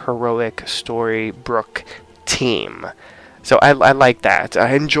our heroic Storybrooke team. So I like that.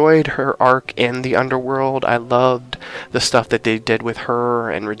 I enjoyed her arc in the underworld. I loved the stuff that they did with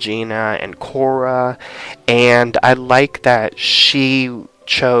her and Regina and Cora. And I like that she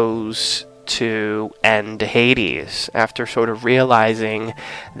chose to end Hades after sort of realizing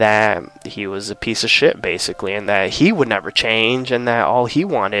that he was a piece of shit, basically, and that he would never change, and that all he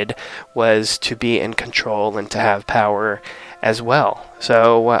wanted was to be in control and to have power as well.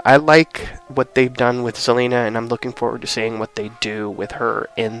 So I like what they've done with Zelena, and I'm looking forward to seeing what they do with her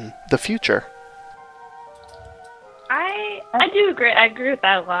in the future. I do agree. I agree with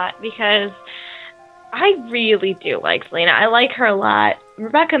that a lot, because I really do like Zelena. I like her a lot.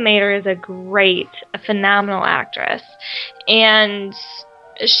 Rebecca Mader is a phenomenal actress, and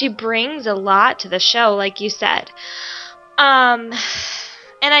she brings a lot to the show, like you said. And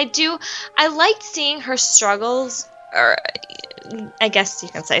I liked seeing her struggles, or I guess you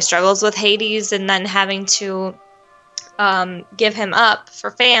can say struggles, with Hades, and then having to give him up for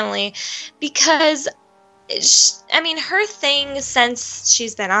family, because her thing since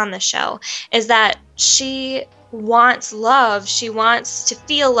she's been on the show is that she wants love. She wants to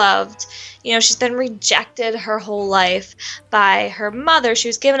feel loved. You know, she's been rejected her whole life by her mother. She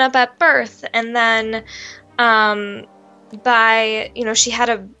was given up at birth, and then she had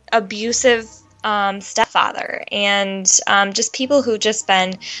a abusive stepfather, and just people who just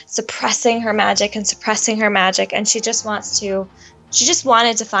been suppressing her magic, and she just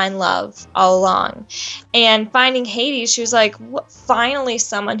wanted to find love all along. And finding Hades, she was like, finally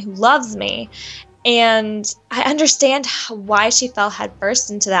someone who loves me. And I understand why she fell headfirst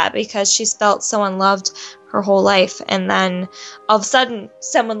into that, because she's felt so unloved her whole life. And then all of a sudden,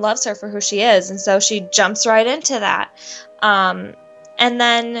 someone loves her for who she is. And so she jumps right into that. And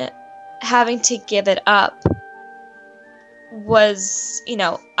then having to give it up was,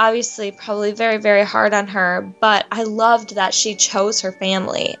 obviously probably very, very hard on her. But I loved that she chose her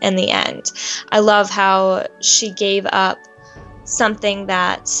family in the end. I love how she gave up something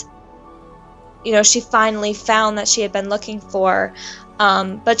that she finally found that she had been looking for,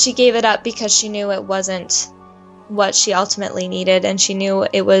 but she gave it up because she knew it wasn't what she ultimately needed, and she knew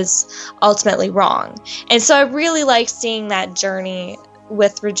it was ultimately wrong. And so I really like seeing that journey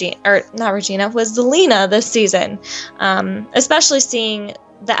with with Zelena this season, especially seeing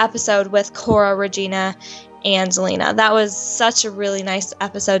the episode with Cora, Regina, and Zelena. That was such a really nice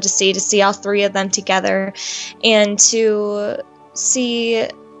episode to see all three of them together, and to see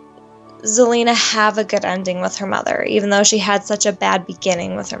Zelena have a good ending with her mother, even though she had such a bad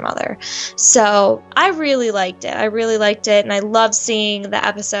beginning with her mother. So I really liked it. And I loved seeing the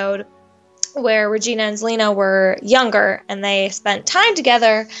episode where Regina and Zelena were younger and they spent time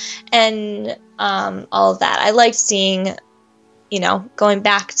together and all of that. I liked seeing, going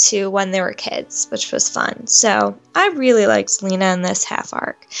back to when they were kids, which was fun. So I really liked Zelena in this half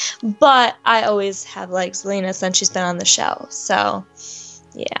arc. But I always have liked Zelena since she's been on the show. So,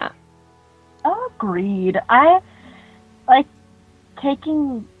 yeah. Agreed. I like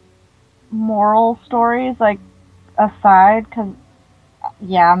taking moral stories aside, because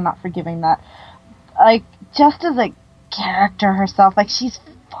I'm not forgiving that. Just as a character herself, she's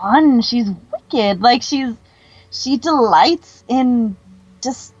fun, she's wicked, she delights in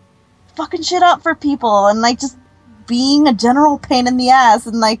just fucking shit up for people and just being a general pain in the ass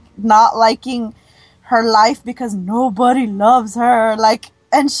and not liking her life because nobody loves her.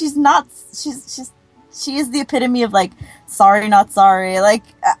 And she is the epitome of sorry not sorry.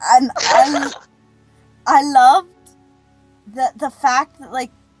 And I loved the fact that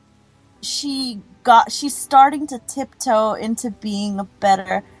she's starting to tiptoe into being a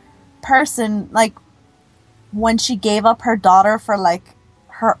better person, when she gave up her daughter for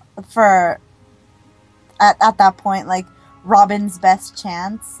at that point Robin's best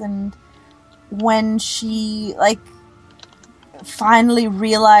chance, and when she finally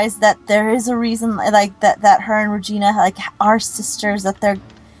realized that there is a reason that her and Regina are sisters, that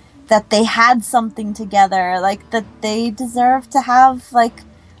they had something together, that they deserve to have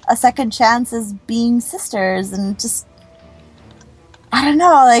a second chance as being sisters. And just I don't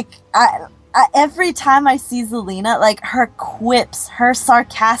know, I every time I see Zelena, her quips, her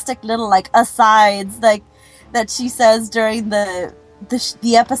sarcastic little asides that she says during the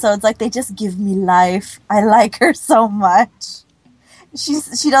episodes, they just give me life. I like her so much.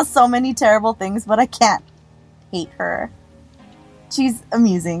 She does so many terrible things, but I can't hate her. She's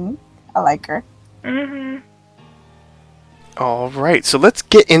amusing. I like her. Mm-hmm. All right, so let's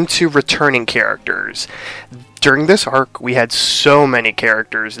get into returning characters. During this arc, we had so many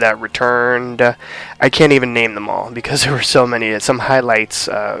characters that returned. I can't even name them all because there were so many. Some highlights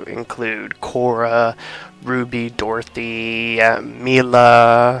include Cora, Ruby, Dorothy,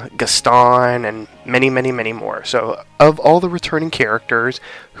 Mila, Gaston, and many, many, many more. So, of all the returning characters,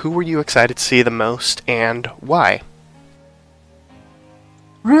 who were you excited to see the most, and why?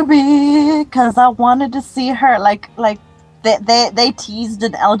 Ruby, because I wanted to see her. They teased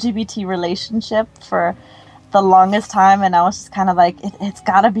an LGBT relationship for the longest time, and I was just kind of it's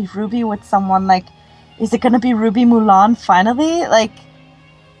gotta be Ruby with someone. Is it gonna be Ruby Mulan finally?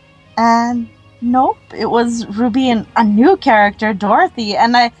 And nope, it was Ruby and a new character, Dorothy.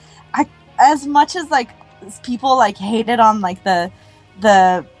 And I as much as people hated on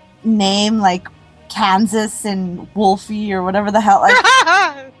the name Kansas and Wolfie or whatever the hell,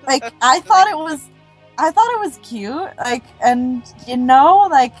 I thought it was cute, and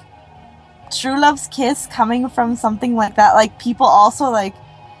True Love's Kiss coming from something like that, people also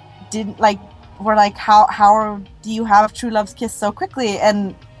didn't were how do you have True Love's Kiss so quickly?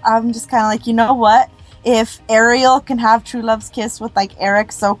 And I'm just kind of you know what? If Ariel can have True Love's Kiss with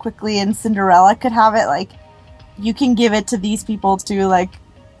Eric so quickly, and Cinderella could have it, you can give it to these people too.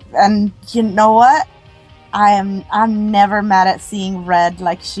 And you know what? I'm never mad at seeing Red.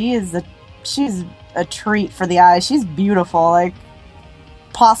 She's a treat for the eyes. She's beautiful.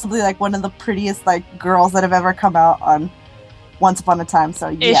 Possibly one of the prettiest girls that have ever come out on Once Upon a Time. So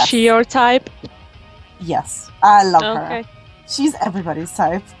yes. Is she your type? Yes, I love her. She's everybody's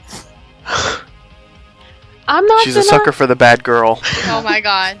type. I'm not. She's a sucker for the bad girl. Oh my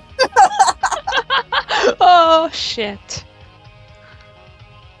god. Oh shit.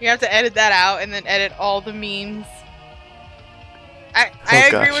 You have to edit that out and then edit all the memes. I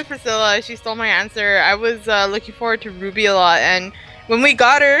agree with Priscilla. She stole my answer. I was looking forward to Ruby a lot, and when we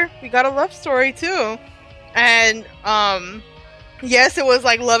got her, we got a love story too. And yes, it was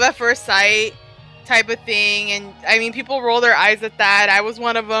like love at first sight type of thing, and I mean, people roll their eyes at that. I was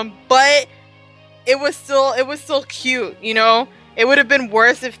one of them, but it was still cute, you know. It would have been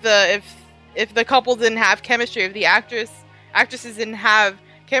worse if the couple didn't have chemistry, if the actresses didn't have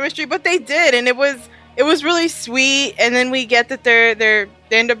chemistry, but they did, and it was really sweet. And then we get that they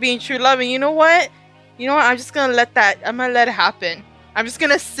end up being true love, and you know what? I'm just gonna let it happen. I'm just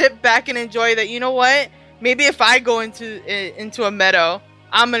gonna sit back and enjoy that. You know what? Maybe if I go into a meadow,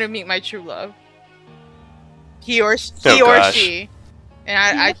 I'm gonna meet my true love. He or she. And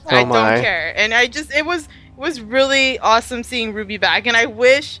I don't care. And it was really awesome seeing Ruby back, and I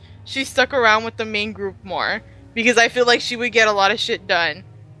wish she stuck around with the main group more, because I feel like she would get a lot of shit done.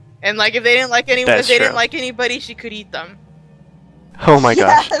 And like if they didn't like anybody, she could eat them. Oh my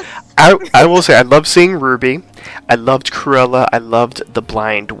gosh. I will say I loved seeing Ruby. I loved Cruella. I loved the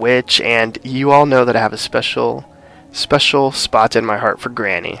Blind Witch, and you all know that I have a special spot in my heart for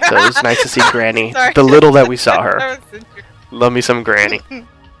Granny. So it was nice to see Granny. The little that we saw her. Love me some Granny. I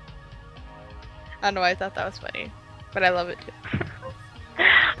don't know why I thought that was funny, but I love it too.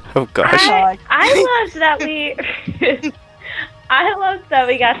 Oh gosh. I loved that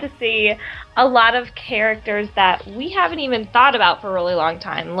we got to see a lot of characters that we haven't even thought about for a really long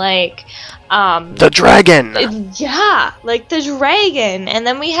time, like the dragon. Yeah, like the dragon, and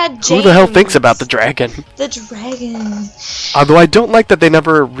then we had James. Who the hell thinks about the dragon? The dragon. Although I don't like that they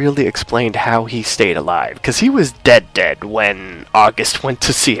never really explained how he stayed alive, because he was dead when August went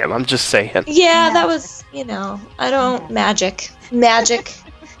to see him. I'm just saying. Yeah, that was, I don't magic.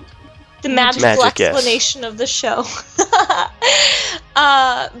 The magical explanation of the show.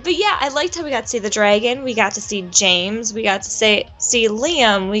 But yeah, I liked how we got to see the dragon. We got to see James. We got to see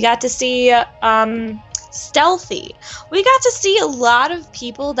Liam. We got to see Stealthy. We got to see a lot of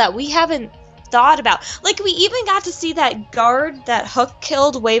people that we haven't thought about. Like, we even got to see that guard that Hook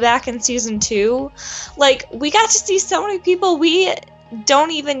killed way back in season 2. Like, we got to see so many people we don't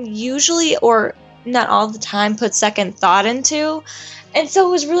even usually, or not all the time, put second thought into. And so it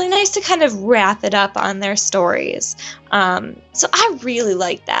was really nice to kind of wrap it up on their stories. So I really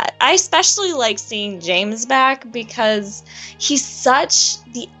like that. I especially like seeing James back because he's such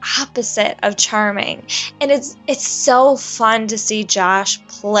the opposite of charming. And it's so fun to see Josh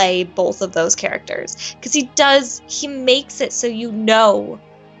play both of those characters. Because he makes it so you know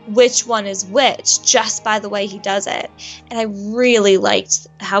which one is which just by the way he does it. And I really liked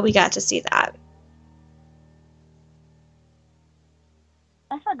how we got to see that.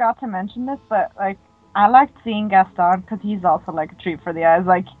 I forgot to mention this, but I liked seeing Gaston because he's also a treat for the eyes.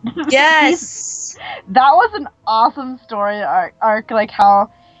 Yes, that was an awesome story arc. Like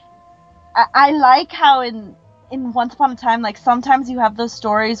how I like how in Once Upon a Time, sometimes you have those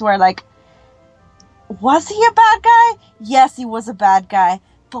stories where was he a bad guy? Yes, he was a bad guy,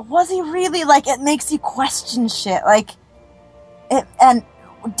 but was he really? It makes you question shit. And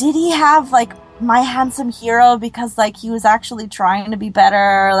did he have my handsome hero because he was actually trying to be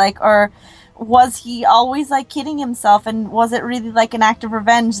better, or was he always kidding himself, and was it really an act of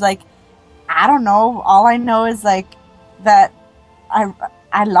revenge? I don't know. All I know is that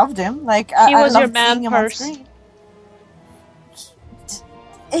I loved him. He was your man purse.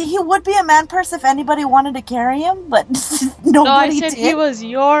 He would be a man purse if anybody wanted to carry him, but nobody No, I said did. he was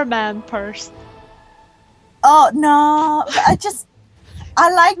your man purse. Oh no! I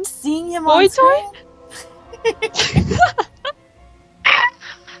liked seeing him on screen.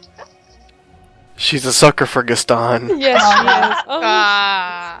 She's a sucker for Gaston. Yes, she is.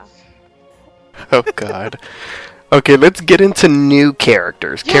 Oh god. Okay, let's get into new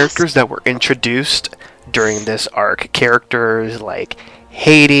characters. Yes. Characters that were introduced during this arc. Characters like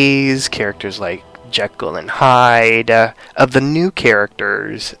Hades, characters like Jekyll and Hyde. Of the new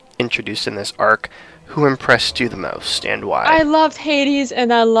characters introduced in this arc, who impressed you the most and why? I loved Hades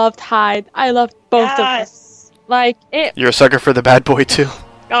and I loved Hyde. I loved both of them. You're a sucker for the bad boy too?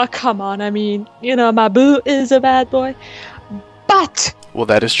 Oh, come on. I mean, my boo is a bad boy. But well,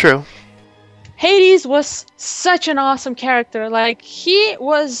 that is true. Hades was such an awesome character. He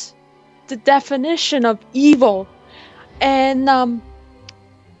was the definition of evil. And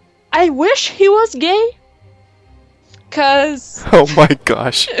I wish he was gay. Cause oh my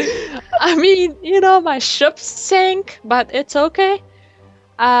gosh. I mean, my ship sank, but it's okay.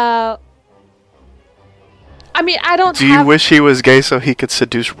 I mean, I don't Do you wish he was gay so he could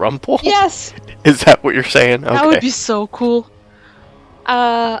seduce Rumple? Yes. Is that what you're saying? Okay. That would be so cool.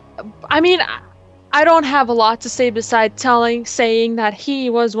 I mean, I don't have a lot to say besides saying that he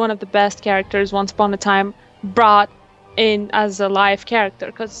was one of the best characters Once Upon a Time brought in as a live character,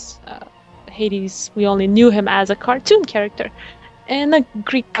 because Hades, we only knew him as a cartoon character and a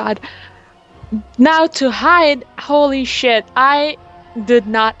Greek god. Now to Hyde, holy shit, I did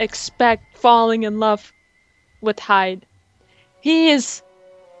not expect falling in love with Hyde. He is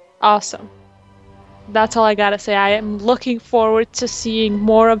awesome. That's all I gotta say. I am looking forward to seeing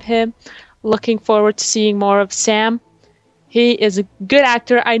more of him. Looking forward to seeing more of Sam. He is a good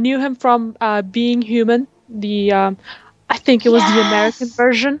actor. I knew him from Being Human. I think it was the American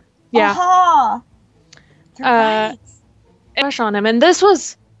version. Yeah. Right. Crush on him, and this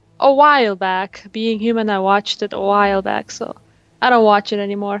was a while back. Being Human, I watched it a while back, so I don't watch it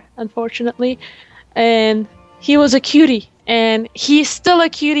anymore, unfortunately. And he was a cutie, and he's still a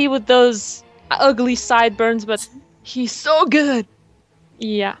cutie with those ugly sideburns, but he's so good.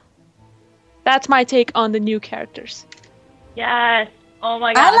 Yeah. That's my take on the new characters. Yes. Oh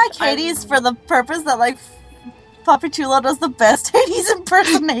my god. I like Hades for the purpose that, like, Papi Chulo does the best Hades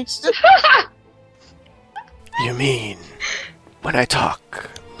impersonation. You mean when I talk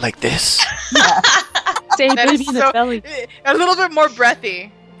like this? Yeah. Say That baby is in the belly. a little bit more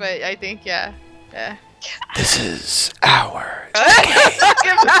breathy, but I think yeah. This is our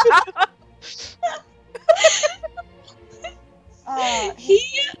He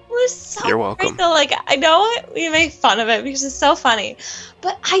was so You're welcome. great, though. Like, I know we make fun of it because it's so funny,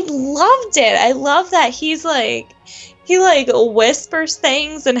 but I loved it. I love that he whispers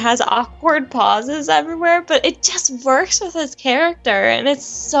things and has awkward pauses everywhere, but it just works with his character, and it's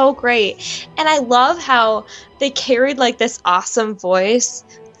so great. And I love how they carried like this awesome voice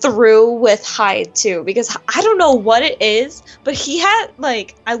through with Hyde too, because I don't know what it is, but he had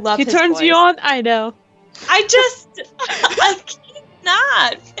like, I love He his turns voice. you on? I know. I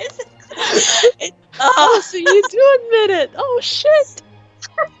cannot physically. Oh, so you do admit it. Oh, shit.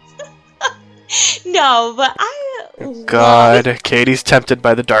 No, but I God, Katie's tempted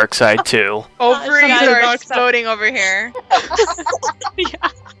by the dark side too. Ovaries That's are not- exploding over here.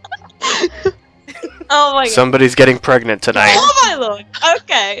 Oh my god. Somebody's getting pregnant tonight. Oh my lord.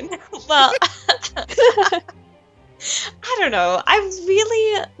 Okay. Well, I don't know. I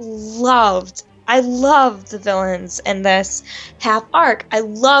loved the villains in this half arc. I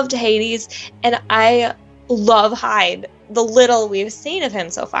loved Hades, and I love Hyde. The little we've seen of him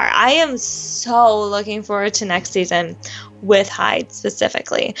so far. I am so looking forward to next season with Hyde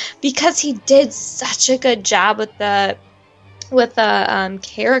specifically, because he did such a good job with the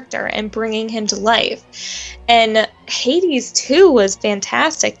character and bringing him to life. And Hades too was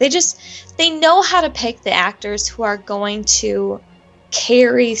fantastic. They know how to pick the actors who are going to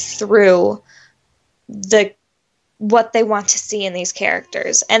carry through what they want to see in these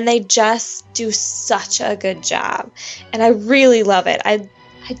characters, and they just do such a good job, and I really love it. I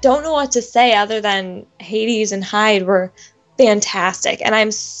don't know what to say other than Hades and Hyde were fantastic, and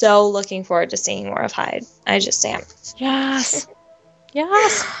I'm so looking forward to seeing more of Hyde. I just am. Yes.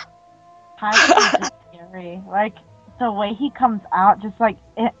 Yes. Hyde is just scary. Like, the way he comes out, just like,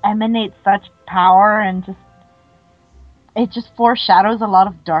 it emanates such power, and it just foreshadows a lot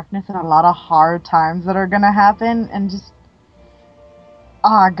of darkness and a lot of hard times that are gonna happen, and just,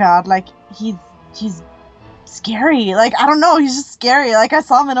 oh god, like, he's scary. Like, I don't know, he's just scary. Like, I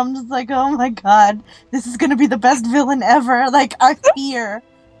saw him and I'm just like, oh my god, this is gonna be the best villain ever. Like, I fear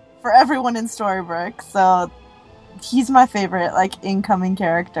for everyone in Storybrooke, so he's my favorite, like, incoming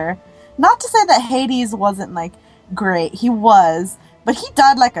character. Not to say that Hades wasn't, like, great. He was, but he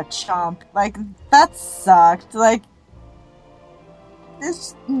died like a chump. Like, that sucked. Like,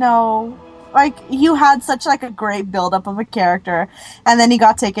 no. Like, you had such, like, a great build-up of a character, and then he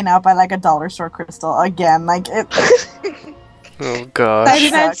got taken out by, like, a dollar store crystal again. Like, it... Oh gosh.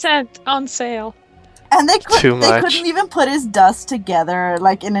 99 cents on sale. And they Too much. couldn't even put his dust together,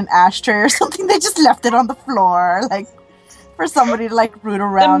 like, in an ashtray or something. They just left it on the floor, like, for somebody to, like, root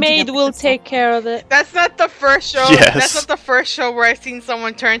around. The maid will take care of it. That's not the first show. Yes. That's not the first show where I've seen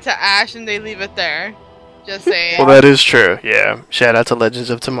someone turn to ash and they leave it there. Just saying. Well, that is true. Yeah. Shout out to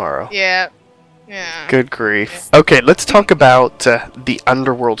Legends of Tomorrow. Yeah. Yeah. Good grief. Okay, let's talk about the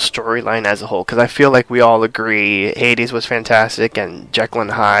Underworld storyline as a whole, because I feel like we all agree Hades was fantastic and Jekyll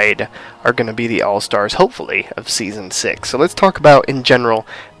and Hyde are going to be the all-stars, hopefully, of Season 6. So let's talk about, in general,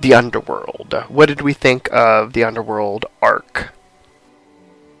 the Underworld. What did we think of the Underworld arc?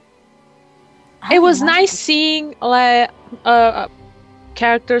 It was nice seeing, like,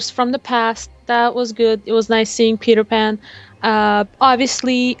 characters from the past. That was good. It was nice seeing Peter Pan.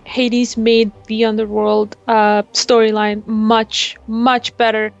 Obviously, Hades made the Underworld storyline much, much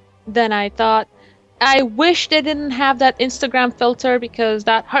better than I thought. I wish they didn't have that Instagram filter because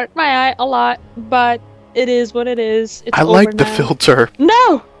that hurt my eye a lot, but it is what it is. It's I over like the now. filter.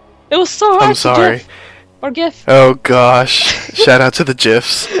 No! It was so hard I'm sorry. to GIF. Or GIF. Oh gosh. Shout out to the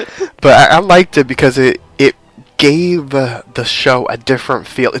GIFs. But I liked it because it gave the show a different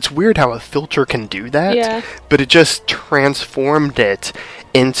feel. It's weird how a filter can do that, Yeah. but it just transformed it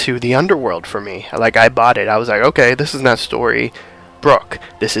into the Underworld for me. Like, I bought it. I was like, okay, this is not Storybrooke.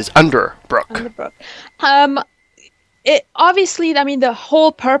 This is Underbrook. Underbrook. It obviously, I mean, the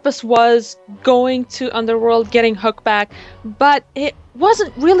whole purpose was going to Underworld, getting Hook back, but it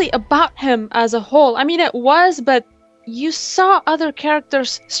wasn't really about him as a whole. I mean, it was, but you saw other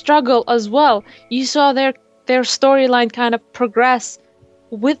characters struggle as well. You saw their storyline kind of progress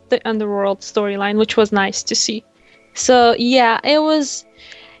with the Underworld storyline, which was nice to see. So yeah, it was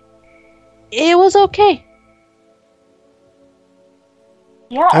okay.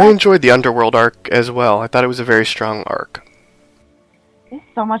 Yeah, I enjoyed the Underworld arc as well. I thought it was a very strong arc. it's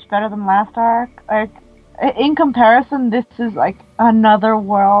so much better than last arc. Like, in comparison, this is like another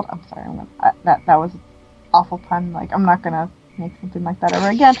world. I'm sorry, that was an awful pun. Like, I'm not gonna make something like that ever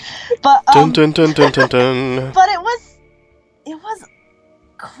again. But Dun dun dun dun dun dun. but it was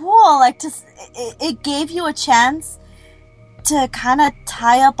cool. Like, it gave you a chance to kind of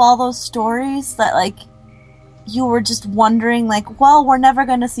tie up all those stories that, like, you were just wondering, like, well, we're never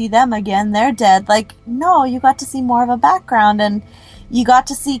going to see them again. They're dead. Like, no, you got to see more of a background, and you got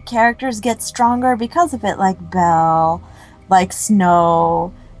to see characters get stronger because of it, like Belle, like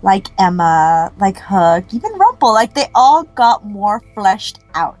Snow, like Emma, like Hook, even Rumple. Like, they all got more fleshed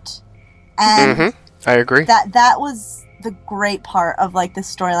out. And I agree. That was the great part of, like, the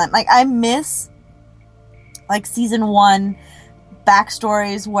storyline. Like, I miss, like, season 1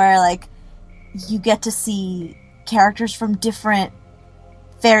 backstories where, like, you get to see characters from different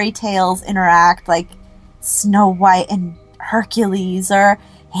fairy tales interact, like Snow White and Hercules, or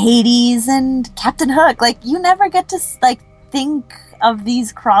Hades and Captain Hook. Like, you never get to, like, think of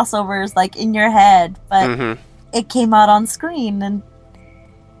these crossovers, like, in your head, but it came out on screen, and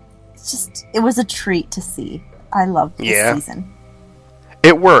it was a treat to see. I loved this season.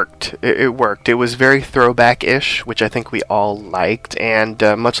 It worked. It worked. It was very throwback-ish, which I think we all liked. And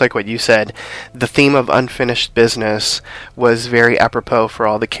much like what you said, the theme of unfinished business was very apropos for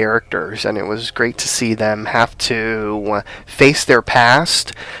all the characters. And it was great to see them have to face their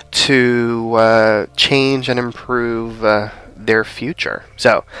past to change and improve their future.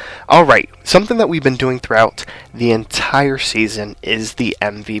 So, alright, something that we've been doing throughout the entire season is the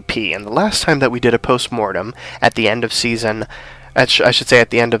MVP. And the last time that we did a post-mortem at the end of season... I should say at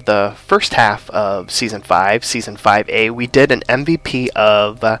the end of the first half of Season 5, Season 5A, we did an MVP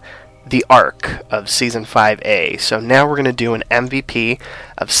of the arc of Season 5A. So now we're going to do an MVP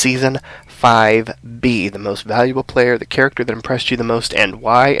of Season 5B, the most valuable player, the character that impressed you the most, and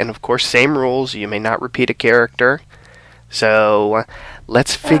why. And of course, same rules, you may not repeat a character. So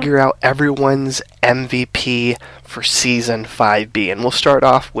let's figure out everyone's MVP for Season 5B. And we'll start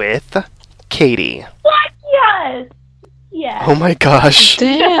off with Katie. What? Yes! Yeah. Oh my gosh.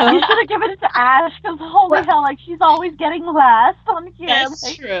 Damn. You should have given it to Ash, because holy hell, like, she's always getting last on here. That's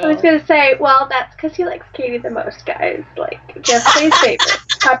Like, true. I was gonna say, well, that's because he likes Katie the most, guys. Like, Jeff plays favorites.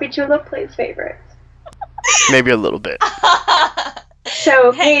 Poppy Julep plays favorites. Maybe a little bit.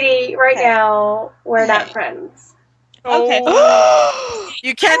 So, Katie, right now, we're not friends. Okay.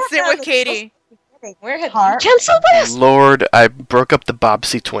 You can't sit with Katie. Where had Heart. Cancel this! Lord, I broke up the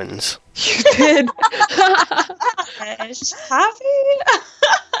Bobsey twins. You did. Happy?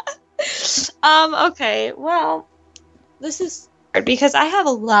 Okay, well, this is hard because I have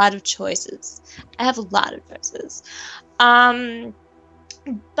a lot of choices. But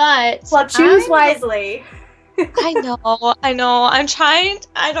Well, choose wisely. I know. I'm trying.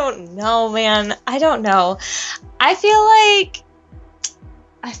 I don't know, man. I don't know. I feel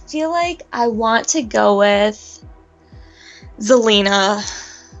like I want to go with Zelena.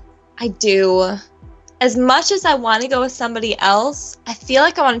 I do. As much as I want to go with somebody else, I feel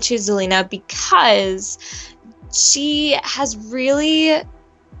like I want to choose Zelena because she has really,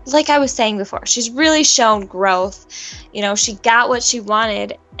 like I was saying before, she's really shown growth. You know, she got what she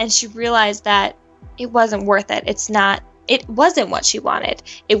wanted and she realized that it wasn't worth it. It wasn't what she wanted.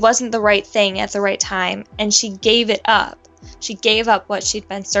 It wasn't the right thing at the right time, and she gave it up. She gave up what she'd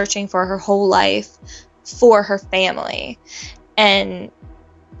been searching for her whole life for her family. And,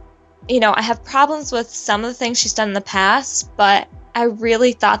 you know, I have problems with some of the things she's done in the past, but I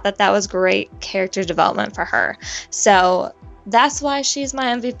really thought that was great character development for her. So that's why she's my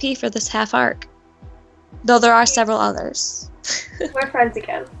MVP for this half arc. Though there are several others. We're friends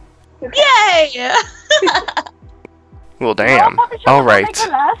again. Okay. Yay! Well, damn. All right.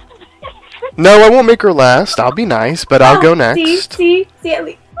 No, I won't make her last. I'll be nice, but I'll go next. See, at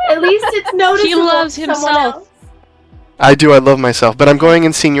least it's noticeable. He loves to someone himself. else. I do. I love myself, but I'm going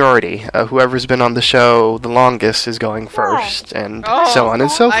in seniority. Whoever's been on the show the longest is going first, and so on and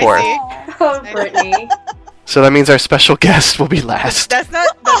so forth. Oh, Brittany. So that means our special guest will be last. That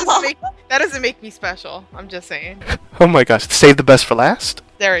doesn't make me special. I'm just saying. Oh my gosh! Save the best for last.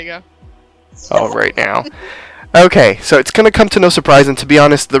 There we go. All right now. Okay, so it's going to come to no surprise, and to be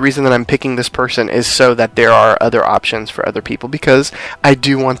honest, the reason that I'm picking this person is so that there are other options for other people, because I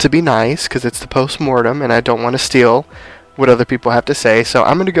do want to be nice, because it's the post-mortem, and I don't want to steal what other people have to say, so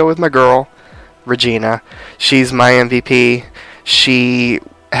I'm going to go with my girl, Regina. She's my MVP. She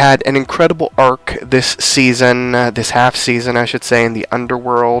had an incredible arc this season, this half season, I should say, in the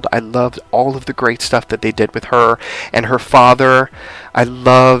underworld. I loved all of the great stuff that they did with her and her father. I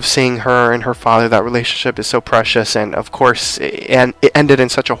love seeing her and her father. That relationship is so precious, and of course, it ended in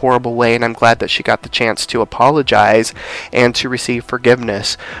such a horrible way, and I'm glad that she got the chance to apologize and to receive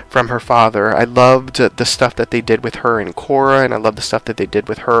forgiveness from her father. I loved the stuff that they did with her and Korra, and I love the stuff that they did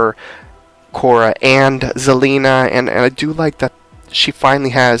with her, Korra, and Zelena, and I do like that she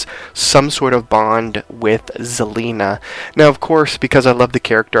finally has some sort of bond with Zelena. Now, of course, because I love the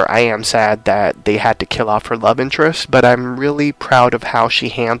character, I am sad that they had to kill off her love interest, but I'm really proud of how she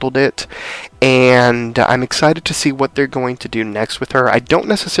handled it, and I'm excited to see what they're going to do next with her. I don't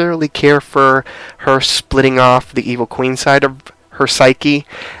necessarily care for her splitting off the Evil Queen side of her psyche.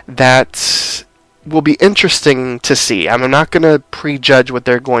 That will be interesting to see. I'm not going to prejudge what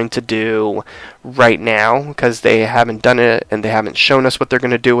they're going to do right now, because they haven't done it and they haven't shown us what they're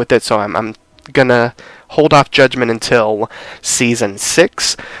going to do with it, so I'm going to hold off judgment until season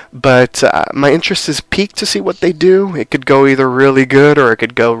 6, but my interest is piqued to see what they do. It could go either really good or it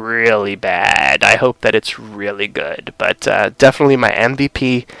could go really bad. I hope that it's really good, but definitely my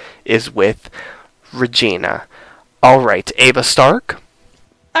MVP is with Regina. Alright, Ava Stark?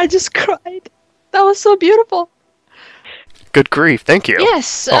 I just cried. That was so beautiful. Good grief, thank you.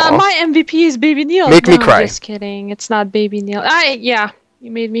 Yes, my MVP is Baby Neil. Make me cry. Just kidding. It's not Baby Neil.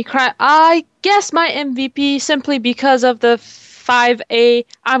 You made me cry. I guess my MVP, simply because of the 5A,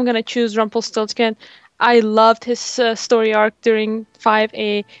 I'm gonna choose Rumpelstiltskin. I loved his story arc during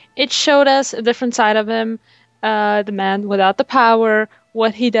 5A. It showed us a different side of him, the man without the power,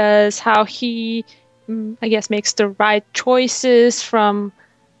 what he does, how he, I guess, makes the right choices from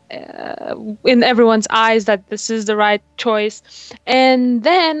in everyone's eyes that this is the right choice. And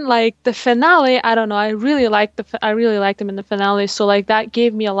then like the finale, I don't know, I really liked him in the finale, so like that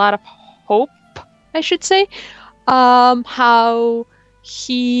gave me a lot of hope, I should say. How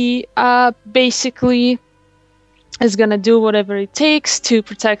he basically is gonna do whatever it takes to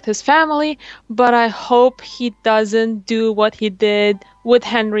protect his family, but I hope he doesn't do what he did with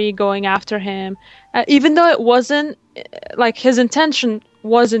Henry going after him, even though it wasn't like his intention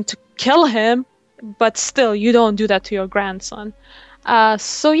wasn't to kill him, but still, you don't do that to your grandson.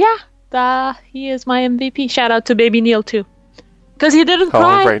 So yeah, he is my MVP. Shout out to Baby Neil too, because he didn't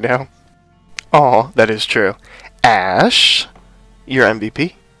cry. Right now. Oh, that is true. Ash, your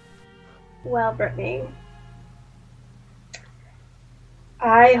MVP. Well, Brittany,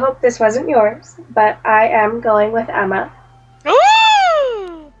 I hope this wasn't yours, but I am going with Emma.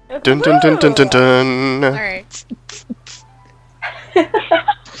 Ooh! Dun dun dun dun dun dun. All right.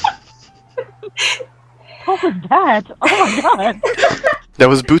 What was that? Oh my god. That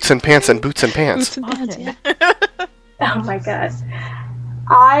was Boots and Pants and Boots and Pants. Yeah. Oh my god.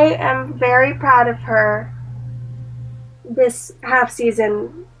 I am very proud of her this half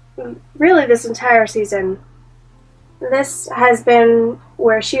season, really this entire season. This has been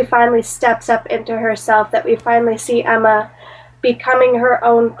where she finally steps up into herself, that we finally see Emma becoming her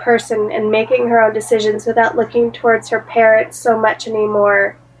own person and making her own decisions without looking towards her parents so much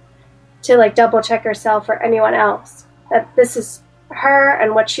anymore to like double check herself or anyone else. That this is her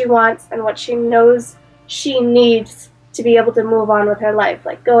and what she wants and what she knows she needs to be able to move on with her life.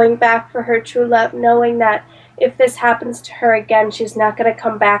 Like going back for her true love, knowing that if this happens to her again, she's not going to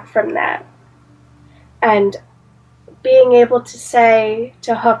come back from that. And being able to say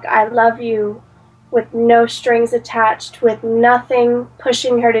to Hook, I love you, with no strings attached, with nothing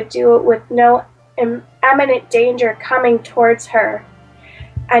pushing her to do it, with no imminent danger coming towards her,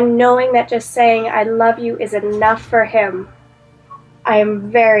 and knowing that just saying I love you is enough for him. I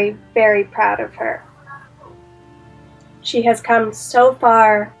am very, very proud of her. She has come so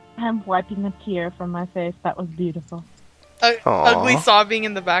far. I'm wiping a tear from my face. That was beautiful. Ugly sobbing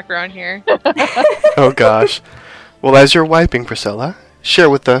in the background here. Oh gosh. Well, as you're wiping, Priscilla, share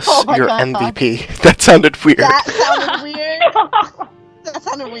with us your MVP. That sounded weird. That sounded weird. That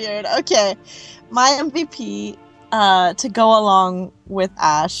sounded weird. Okay. My MVP to go along with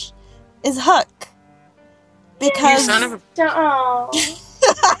Ash is Hook. Because... You son of a...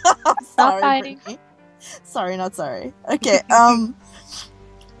 I'm sorry, fighting. Brittany. Sorry, not sorry. Okay, I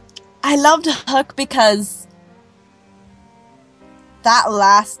loved Hook because that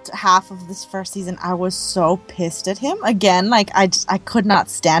last half of this first season, I was so pissed at him. Again, like, I could not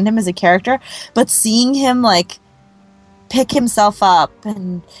stand him as a character, but seeing him, like, pick himself up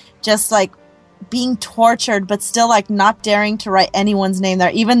and just, like, being tortured, but still, like, not daring to write anyone's name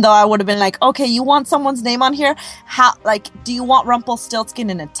there, even though I would have been like, okay, you want someone's name on here? How, like, do you want Rumpelstiltskin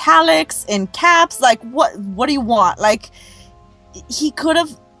in italics, in caps? Like, what do you want? Like, he could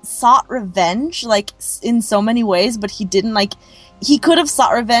have sought revenge, like, in so many ways, but he didn't. Like, he could have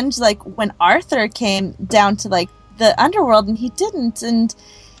sought revenge, like, when Arthur came down to, like, the underworld, and he didn't, and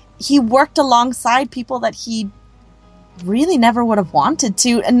he worked alongside people that he really never would have wanted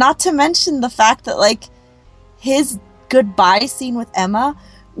to, and not to mention the fact that, like, his goodbye scene with Emma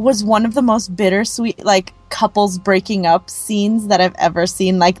was one of the most bittersweet, like, couples breaking up scenes that I've ever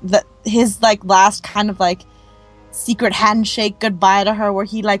seen. Like, his, like, last kind of, like, secret handshake goodbye to her, where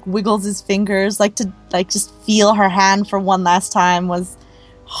he, like, wiggles his fingers, like, to, like, just feel her hand for one last time, was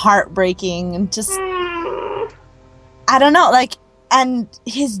heartbreaking. And just, I don't know, like, and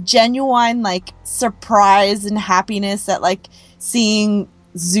his genuine, like, surprise and happiness at, like, seeing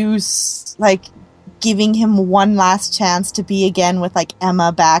Zeus, like, giving him one last chance to be again with, like,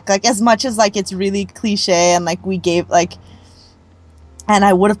 Emma back. Like, as much as, like, it's really cliche and, like, we gave, like, and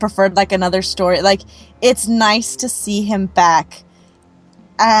I would have preferred, like, another story. Like, it's nice to see him back.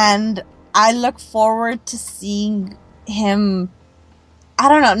 And I look forward to seeing him, I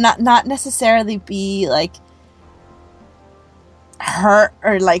don't know, not necessarily be, like, hurt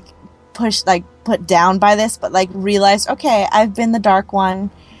or, like, pushed, like, put down by this, but, like, realize, okay, I've been the Dark One.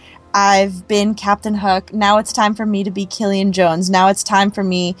 I've been Captain Hook. Now it's time for me to be Killian Jones. Now it's time for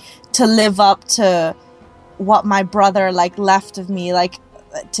me to live up to what my brother, like, left of me, like,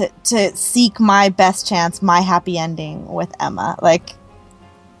 to seek my best chance, my happy ending with Emma. Like,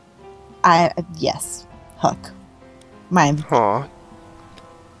 yes, Hook. Mine. Aw.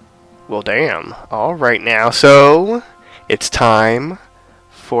 Well, damn. All right now, so it's time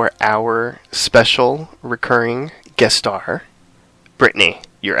for our special recurring guest star, Brittany,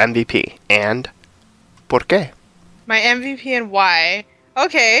 your MVP, and por qué? My MVP and why.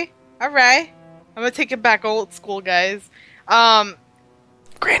 Okay, alright. I'm gonna take it back old school, guys.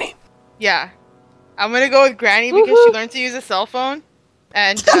 Granny. Yeah. I'm gonna go with Granny because she learned to use a cell phone.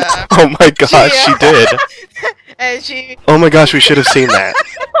 And, oh my gosh, she did. And she... Oh my gosh, we should have seen that.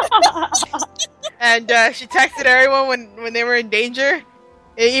 And, she texted everyone when they were in danger.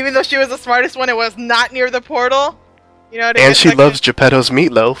 Even though she was the smartest one, it was not near the portal. You know, and she loves Geppetto's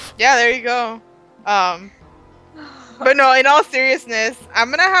meatloaf. Yeah, there you go. But no, in all seriousness, I'm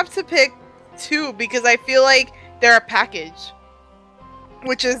gonna have to pick two because I feel like they're a package.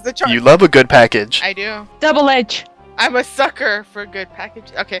 Which is the You love a good package. I do. Double Edge. I'm a sucker for good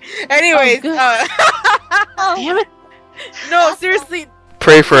package. Okay. Anyways, damn it. No, seriously.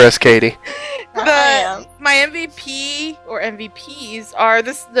 Pray for us, Katie. My MVP or MVPs are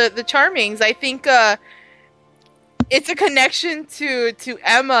the Charmings. I think it's a connection to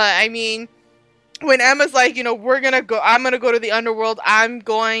Emma. I mean, when Emma's like, you know, I'm gonna go to the underworld. I'm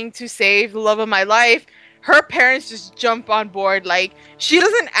going to save the love of my life. Her parents just jump on board. Like, she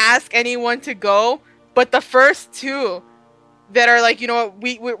doesn't ask anyone to go, but the first two that are like, you know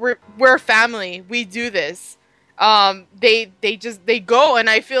what, we're a family. We do this. They go, and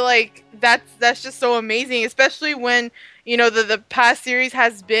I feel like that's just so amazing, especially when, you know, the past series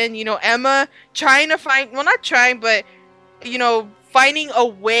has been, you know, Emma trying to find, well, not trying, but, you know, finding a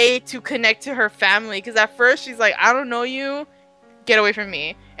way to connect to her family. Because at first she's like, I don't know you, get away from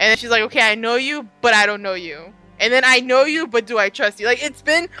me. And then she's like, okay, I know you, but I don't know you. And then I know you, but do I trust you? Like, it's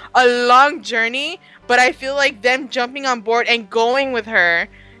been a long journey, but I feel like them jumping on board and going with her,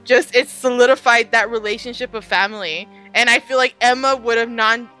 just, it solidified that relationship of family. And I feel like Emma would have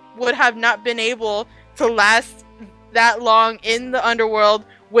not been able to last that long in the underworld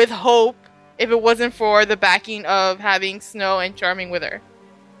with Hope if it wasn't for the backing of having Snow and Charming with her.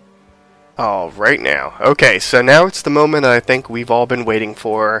 All right now. Okay, so now it's the moment I think we've all been waiting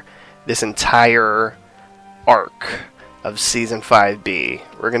for, this entire arc of Season 5B.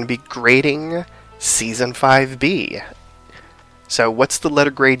 We're going to be grading Season 5B. So what's the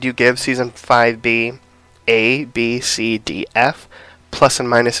letter grade you give Season 5B? A, B, C, D, F. Plus and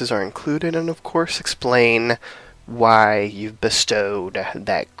minuses are included, and of course explain why you've bestowed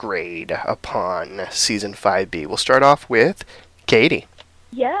that grade upon Season 5B. We'll start off with Katie.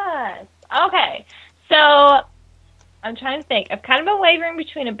 Yes. Okay. So I'm trying to think. I've kind of been wavering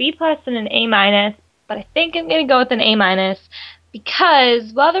between a B+ and an A-, but I think I'm going to go with an A-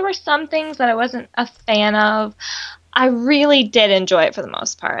 because while there were some things that I wasn't a fan of, I really did enjoy it for the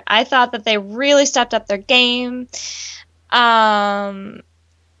most part. I thought that they really stepped up their game. They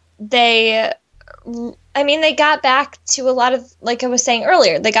got back to a lot of, like I was saying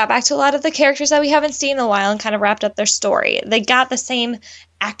earlier, they got back to a lot of the characters that we haven't seen in a while and kind of wrapped up their story. They got the same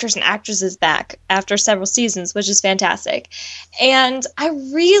actors and actresses back after several seasons, which is fantastic. And I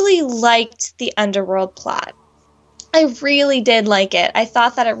really liked the underworld plot. I really did like it. I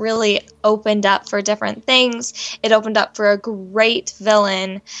thought that it really opened up for different things. It opened up for a great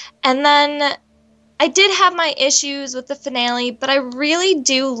villain. And then I did have my issues with the finale, but I really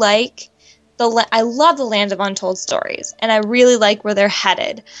do like I love the Land of Untold Stories, and I really like where they're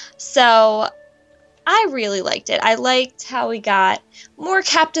headed. So I really liked it. I liked how we got more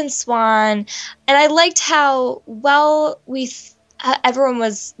Captain Swan, and I liked how everyone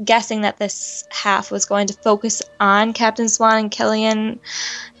was guessing that this half was going to focus on Captain Swan and Killian.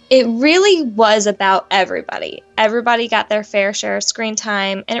 It really was about everybody. Everybody got their fair share of screen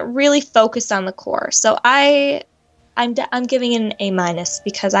time, and it really focused on the core. So I'm giving it an A-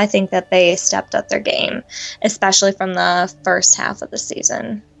 because I think that they stepped up their game, especially from the first half of the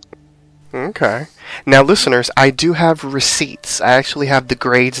season. Okay. Now, listeners, I do have receipts. I actually have the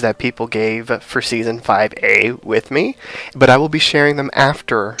grades that people gave for Season 5A with me, but I will be sharing them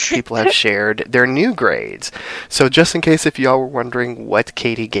after people have shared their new grades. So just in case if y'all were wondering what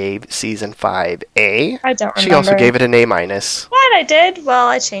Katie gave Season 5A, I don't remember. She also gave it an A-. What? I did? Well,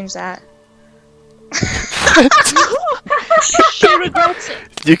 I changed that. She regrets it.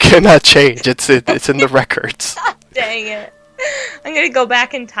 You cannot change. It's in the records. Dang it. I'm going to go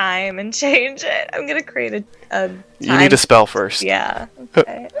back in time and change it. I'm going to create a time. You need to spell first. Yeah.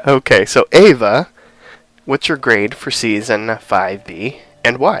 Okay. Okay, so Ava, what's your grade for Season 5B,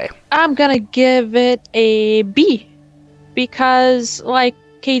 and why? I'm gonna give it a B, because, like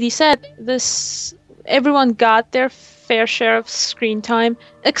Katie said, everyone got their fair share of screen time,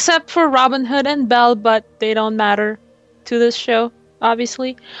 except for Robin Hood and Belle, but they don't matter to this show,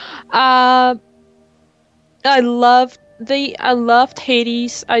 obviously. I loved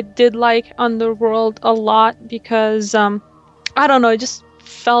Hades. I did like Underworld a lot because I don't know, it just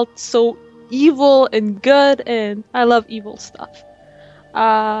felt so evil and good, and I love evil stuff.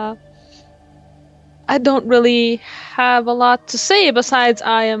 I don't really have a lot to say besides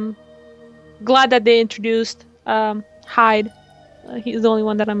I am glad that they introduced Hyde. He's the only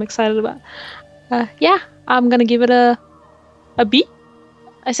one that I'm excited about. Yeah, I'm gonna give it a B.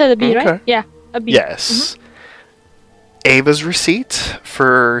 I said a B, okay. Right? Yeah, a B. Yes. Mm-hmm. Ava's receipt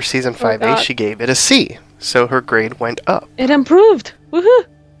for Season 5A, she gave it a C, so her grade went up. It improved. Woohoo!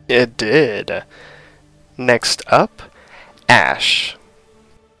 It did. Next up, Ash.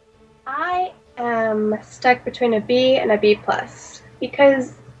 I am stuck between a B and a B+,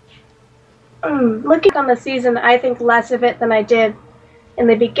 because looking on the season, I think less of it than I did in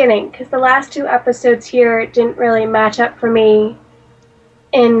the beginning, because the last two episodes here didn't really match up for me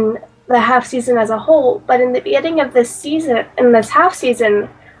in the half season as a whole, but in the beginning of this season, in this half season,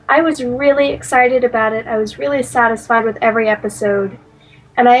 I was really excited about it. I was really satisfied with every episode,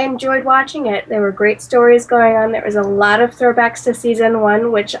 and I enjoyed watching it. There were great stories going on. There was a lot of throwbacks to season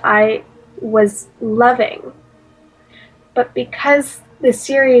 1, which I was loving. But because the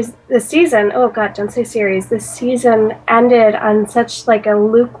season ended on such like a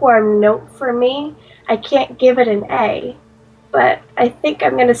lukewarm note for me, I can't give it an A. But I think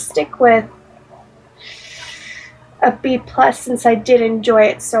I'm going to stick with a B+ since I did enjoy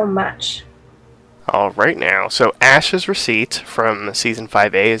it so much. All right now, so Ash's receipt from Season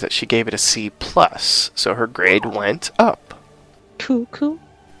 5A is that she gave it a C+, so her grade went up. Cool.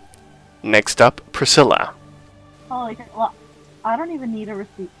 Next up, Priscilla. Holy cow. Well, I don't even need a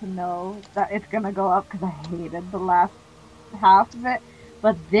receipt to know that it's going to go up because I hated the last half of it.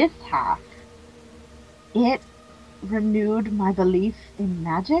 But this half, it renewed my belief in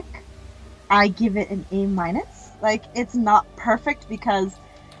magic. I give it an A-. Like, it's not perfect because,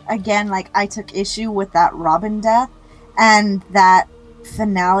 again, like, I took issue with that Robin death and that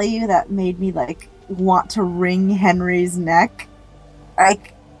finale that made me, like, want to wring Henry's neck.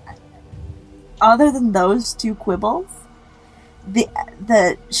 Like, other than those two quibbles,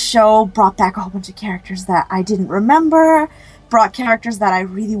 the show brought back a whole bunch of characters that I didn't remember. brought characters that I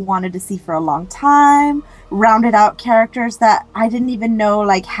really wanted to see for a long time, rounded out characters that I didn't even know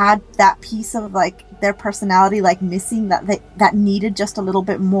like had that piece of like their personality like missing that needed just a little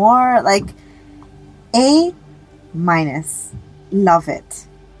bit more. Like A-. Love it.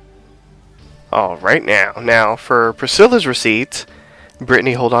 All right, now for Priscilla's receipt,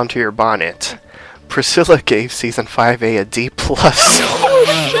 Brittany, hold on to your bonnet. Priscilla gave season 5A a D+.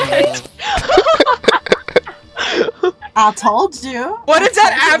 I told you. What does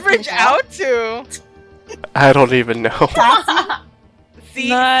that average out to? I don't even know. C,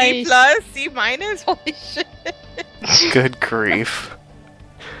 Nice. C plus, C minus. Holy shit! Good grief.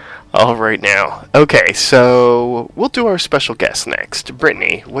 All right, now. Okay, so we'll do our special guest next.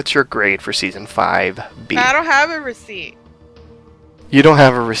 Brittany, what's your grade for season 5B? I don't have a receipt. You don't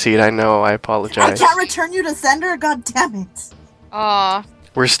have a receipt, I know. I apologize. I can't return you to sender. God damn it. Aw.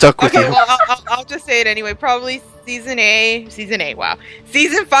 We're stuck with Okay, you. well, I'll just say it anyway. Probably season A, wow.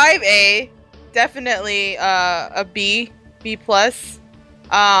 Season 5A, definitely a B plus.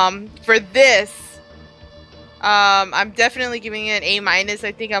 For this, I'm definitely giving it an A minus.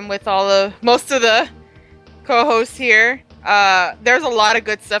 I think I'm with most of the co-hosts here. There's a lot of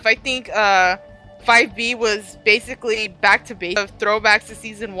good stuff. I think 5B was basically back to base of throwbacks to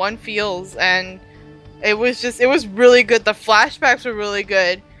season 1 feels, and it was really good. The flashbacks were really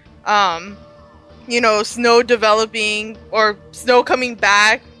good. Snow developing or Snow coming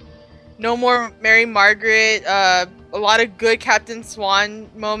back. No more Mary Margaret. A lot of good Captain Swan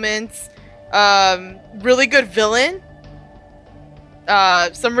moments. Really good villain.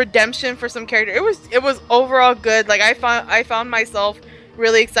 Some redemption for some character. It was overall good. Like I found myself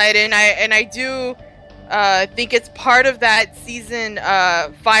really excited, and I do think it's part of that season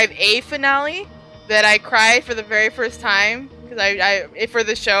 5A finale that I cried for the very first time because I for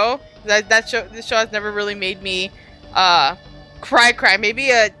the show. This show has never really made me cry.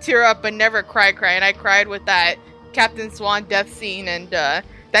 Maybe a tear up, but never cry. And I cried with that Captain Swan death scene, and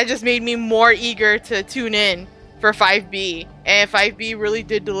that just made me more eager to tune in for 5B. And 5B really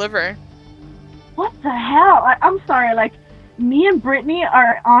did deliver. What the hell? I'm sorry, like, me and Brittany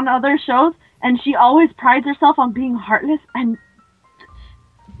are on other shows, and she always prides herself on being heartless, and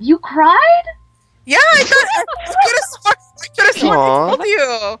you cried? Yeah, I thought I could have sworn I told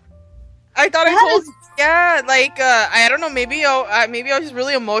you. I thought I told you. Yeah, like I don't know. Maybe I was just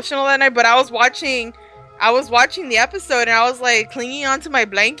really emotional that night. But I was watching the episode, and I was like clinging onto my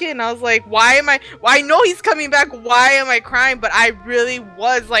blanket, and I was like, "Why I know he's coming back. Why am I crying?" But I really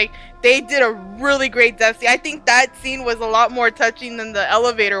was like, they did a really great death scene. I think that scene was a lot more touching than the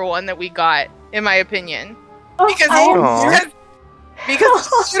elevator one that we got, in my opinion. Because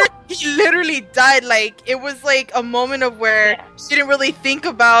he literally died. Like, it was like a moment of where she didn't really think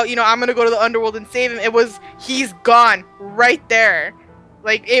about, I'm gonna go to the underworld and save him. It was, he's gone right there.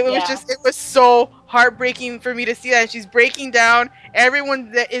 Like, it was so heartbreaking for me to see that. And she's breaking down.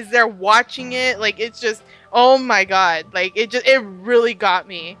 Everyone that is there watching it. Like, it's just, oh my god. Like, it really got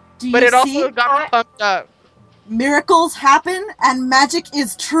me. But it also got me pumped up. Miracles happen and magic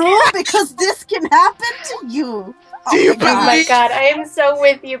is true because this can happen to you. Oh my god, I am so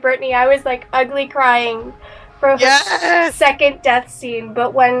with you, Brittany. I was like ugly crying for her second death scene,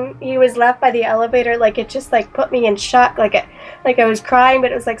 but when he was left by the elevator, like it just like put me in shock. Like I was crying,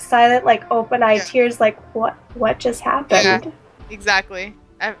 but it was like silent, like open-eyed tears. Like what just happened? Yeah, exactly.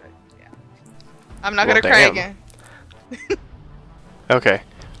 I'm not gonna cry again. Okay,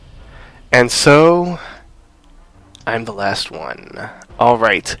 and so I'm the last one. All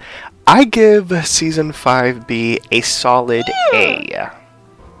right. I give season 5B a solid A.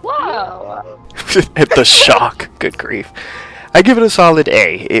 Wow. The shock. Good grief. I give it a solid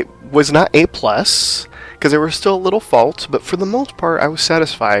A. It was not A+, because there were still little faults, but for the most part, I was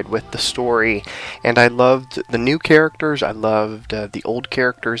satisfied with the story, and I loved the new characters. I loved the old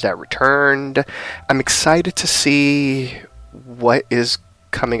characters that returned. I'm excited to see what is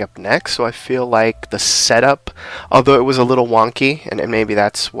coming up next, so I feel like the setup, although it was a little wonky, and maybe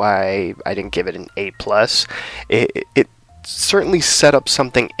that's why I didn't give it an A+, it certainly set up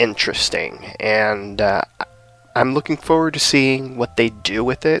something interesting, and I'm looking forward to seeing what they do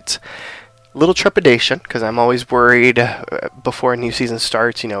with it. Little trepidation, because I'm always worried before a new season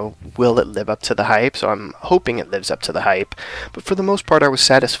starts, will it live up to the hype? So I'm hoping it lives up to the hype. But for the most part, I was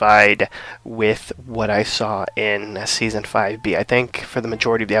satisfied with what I saw in season 5B. I think for the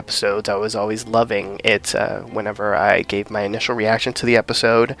majority of the episodes, I was always loving it whenever I gave my initial reaction to the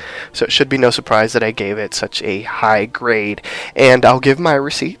episode. So it should be no surprise that I gave it such a high grade. And I'll give my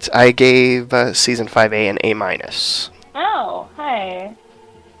receipts. I gave season 5A an A-. Oh, hi.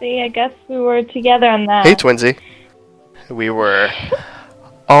 See, I guess we were together on that. Hey, Twinsy. We were.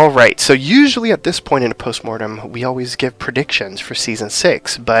 Alright, so usually at this point in a postmortem, we always give predictions for Season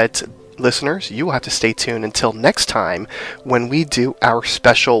 6, but listeners, you will have to stay tuned until next time when we do our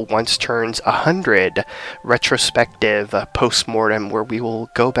special Once Turns 100 retrospective postmortem, where we will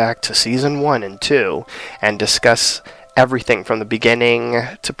go back to Season 1 and 2 and discuss everything from the beginning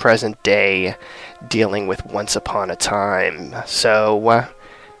to present day, dealing with Once Upon a Time. So,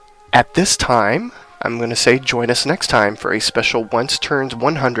 at this time, I'm going to say join us next time for a special Once Turns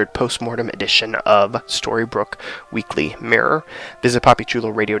 100 postmortem edition of Storybrooke Weekly Mirror. Visit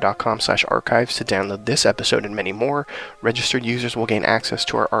poppychuloradio.com/archives to download this episode and many more. Registered users will gain access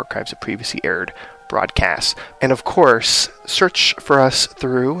to our archives of previously aired broadcasts. And of course, search for us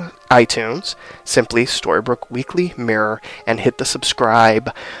through iTunes, simply Storybrooke Weekly Mirror, and hit the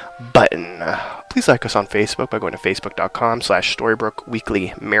subscribe button. Please like us on Facebook by going to facebook.com/Storybrooke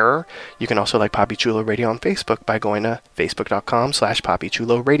Weekly Mirror. You can also like Poppy Chulo Radio on Facebook by going to facebook.com/Poppy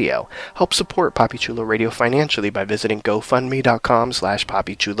Chulo Radio. Help support Poppy Chulo Radio financially by visiting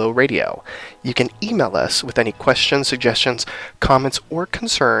gofundme.com/Poppy Chulo Radio. You can email us with any questions, suggestions, comments, or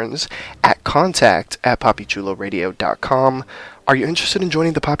concerns at contact@poppychuloradio.com. Are you interested in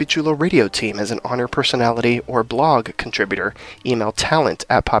joining the Poppy Chulo Radio team as an honor personality or blog contributor? Email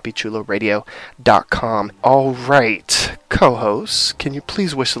talent@poppychuloradio.com. All right, co-hosts, can you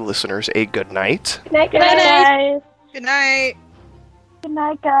please wish the listeners a good night? Good night, Good night, guys. Good night. Good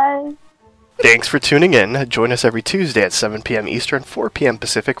night, guys. Thanks for tuning in. Join us every Tuesday at 7 p.m. Eastern, 4 p.m.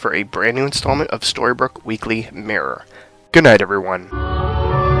 Pacific for a brand new installment of Storybrooke Weekly Mirror. Good night, everyone.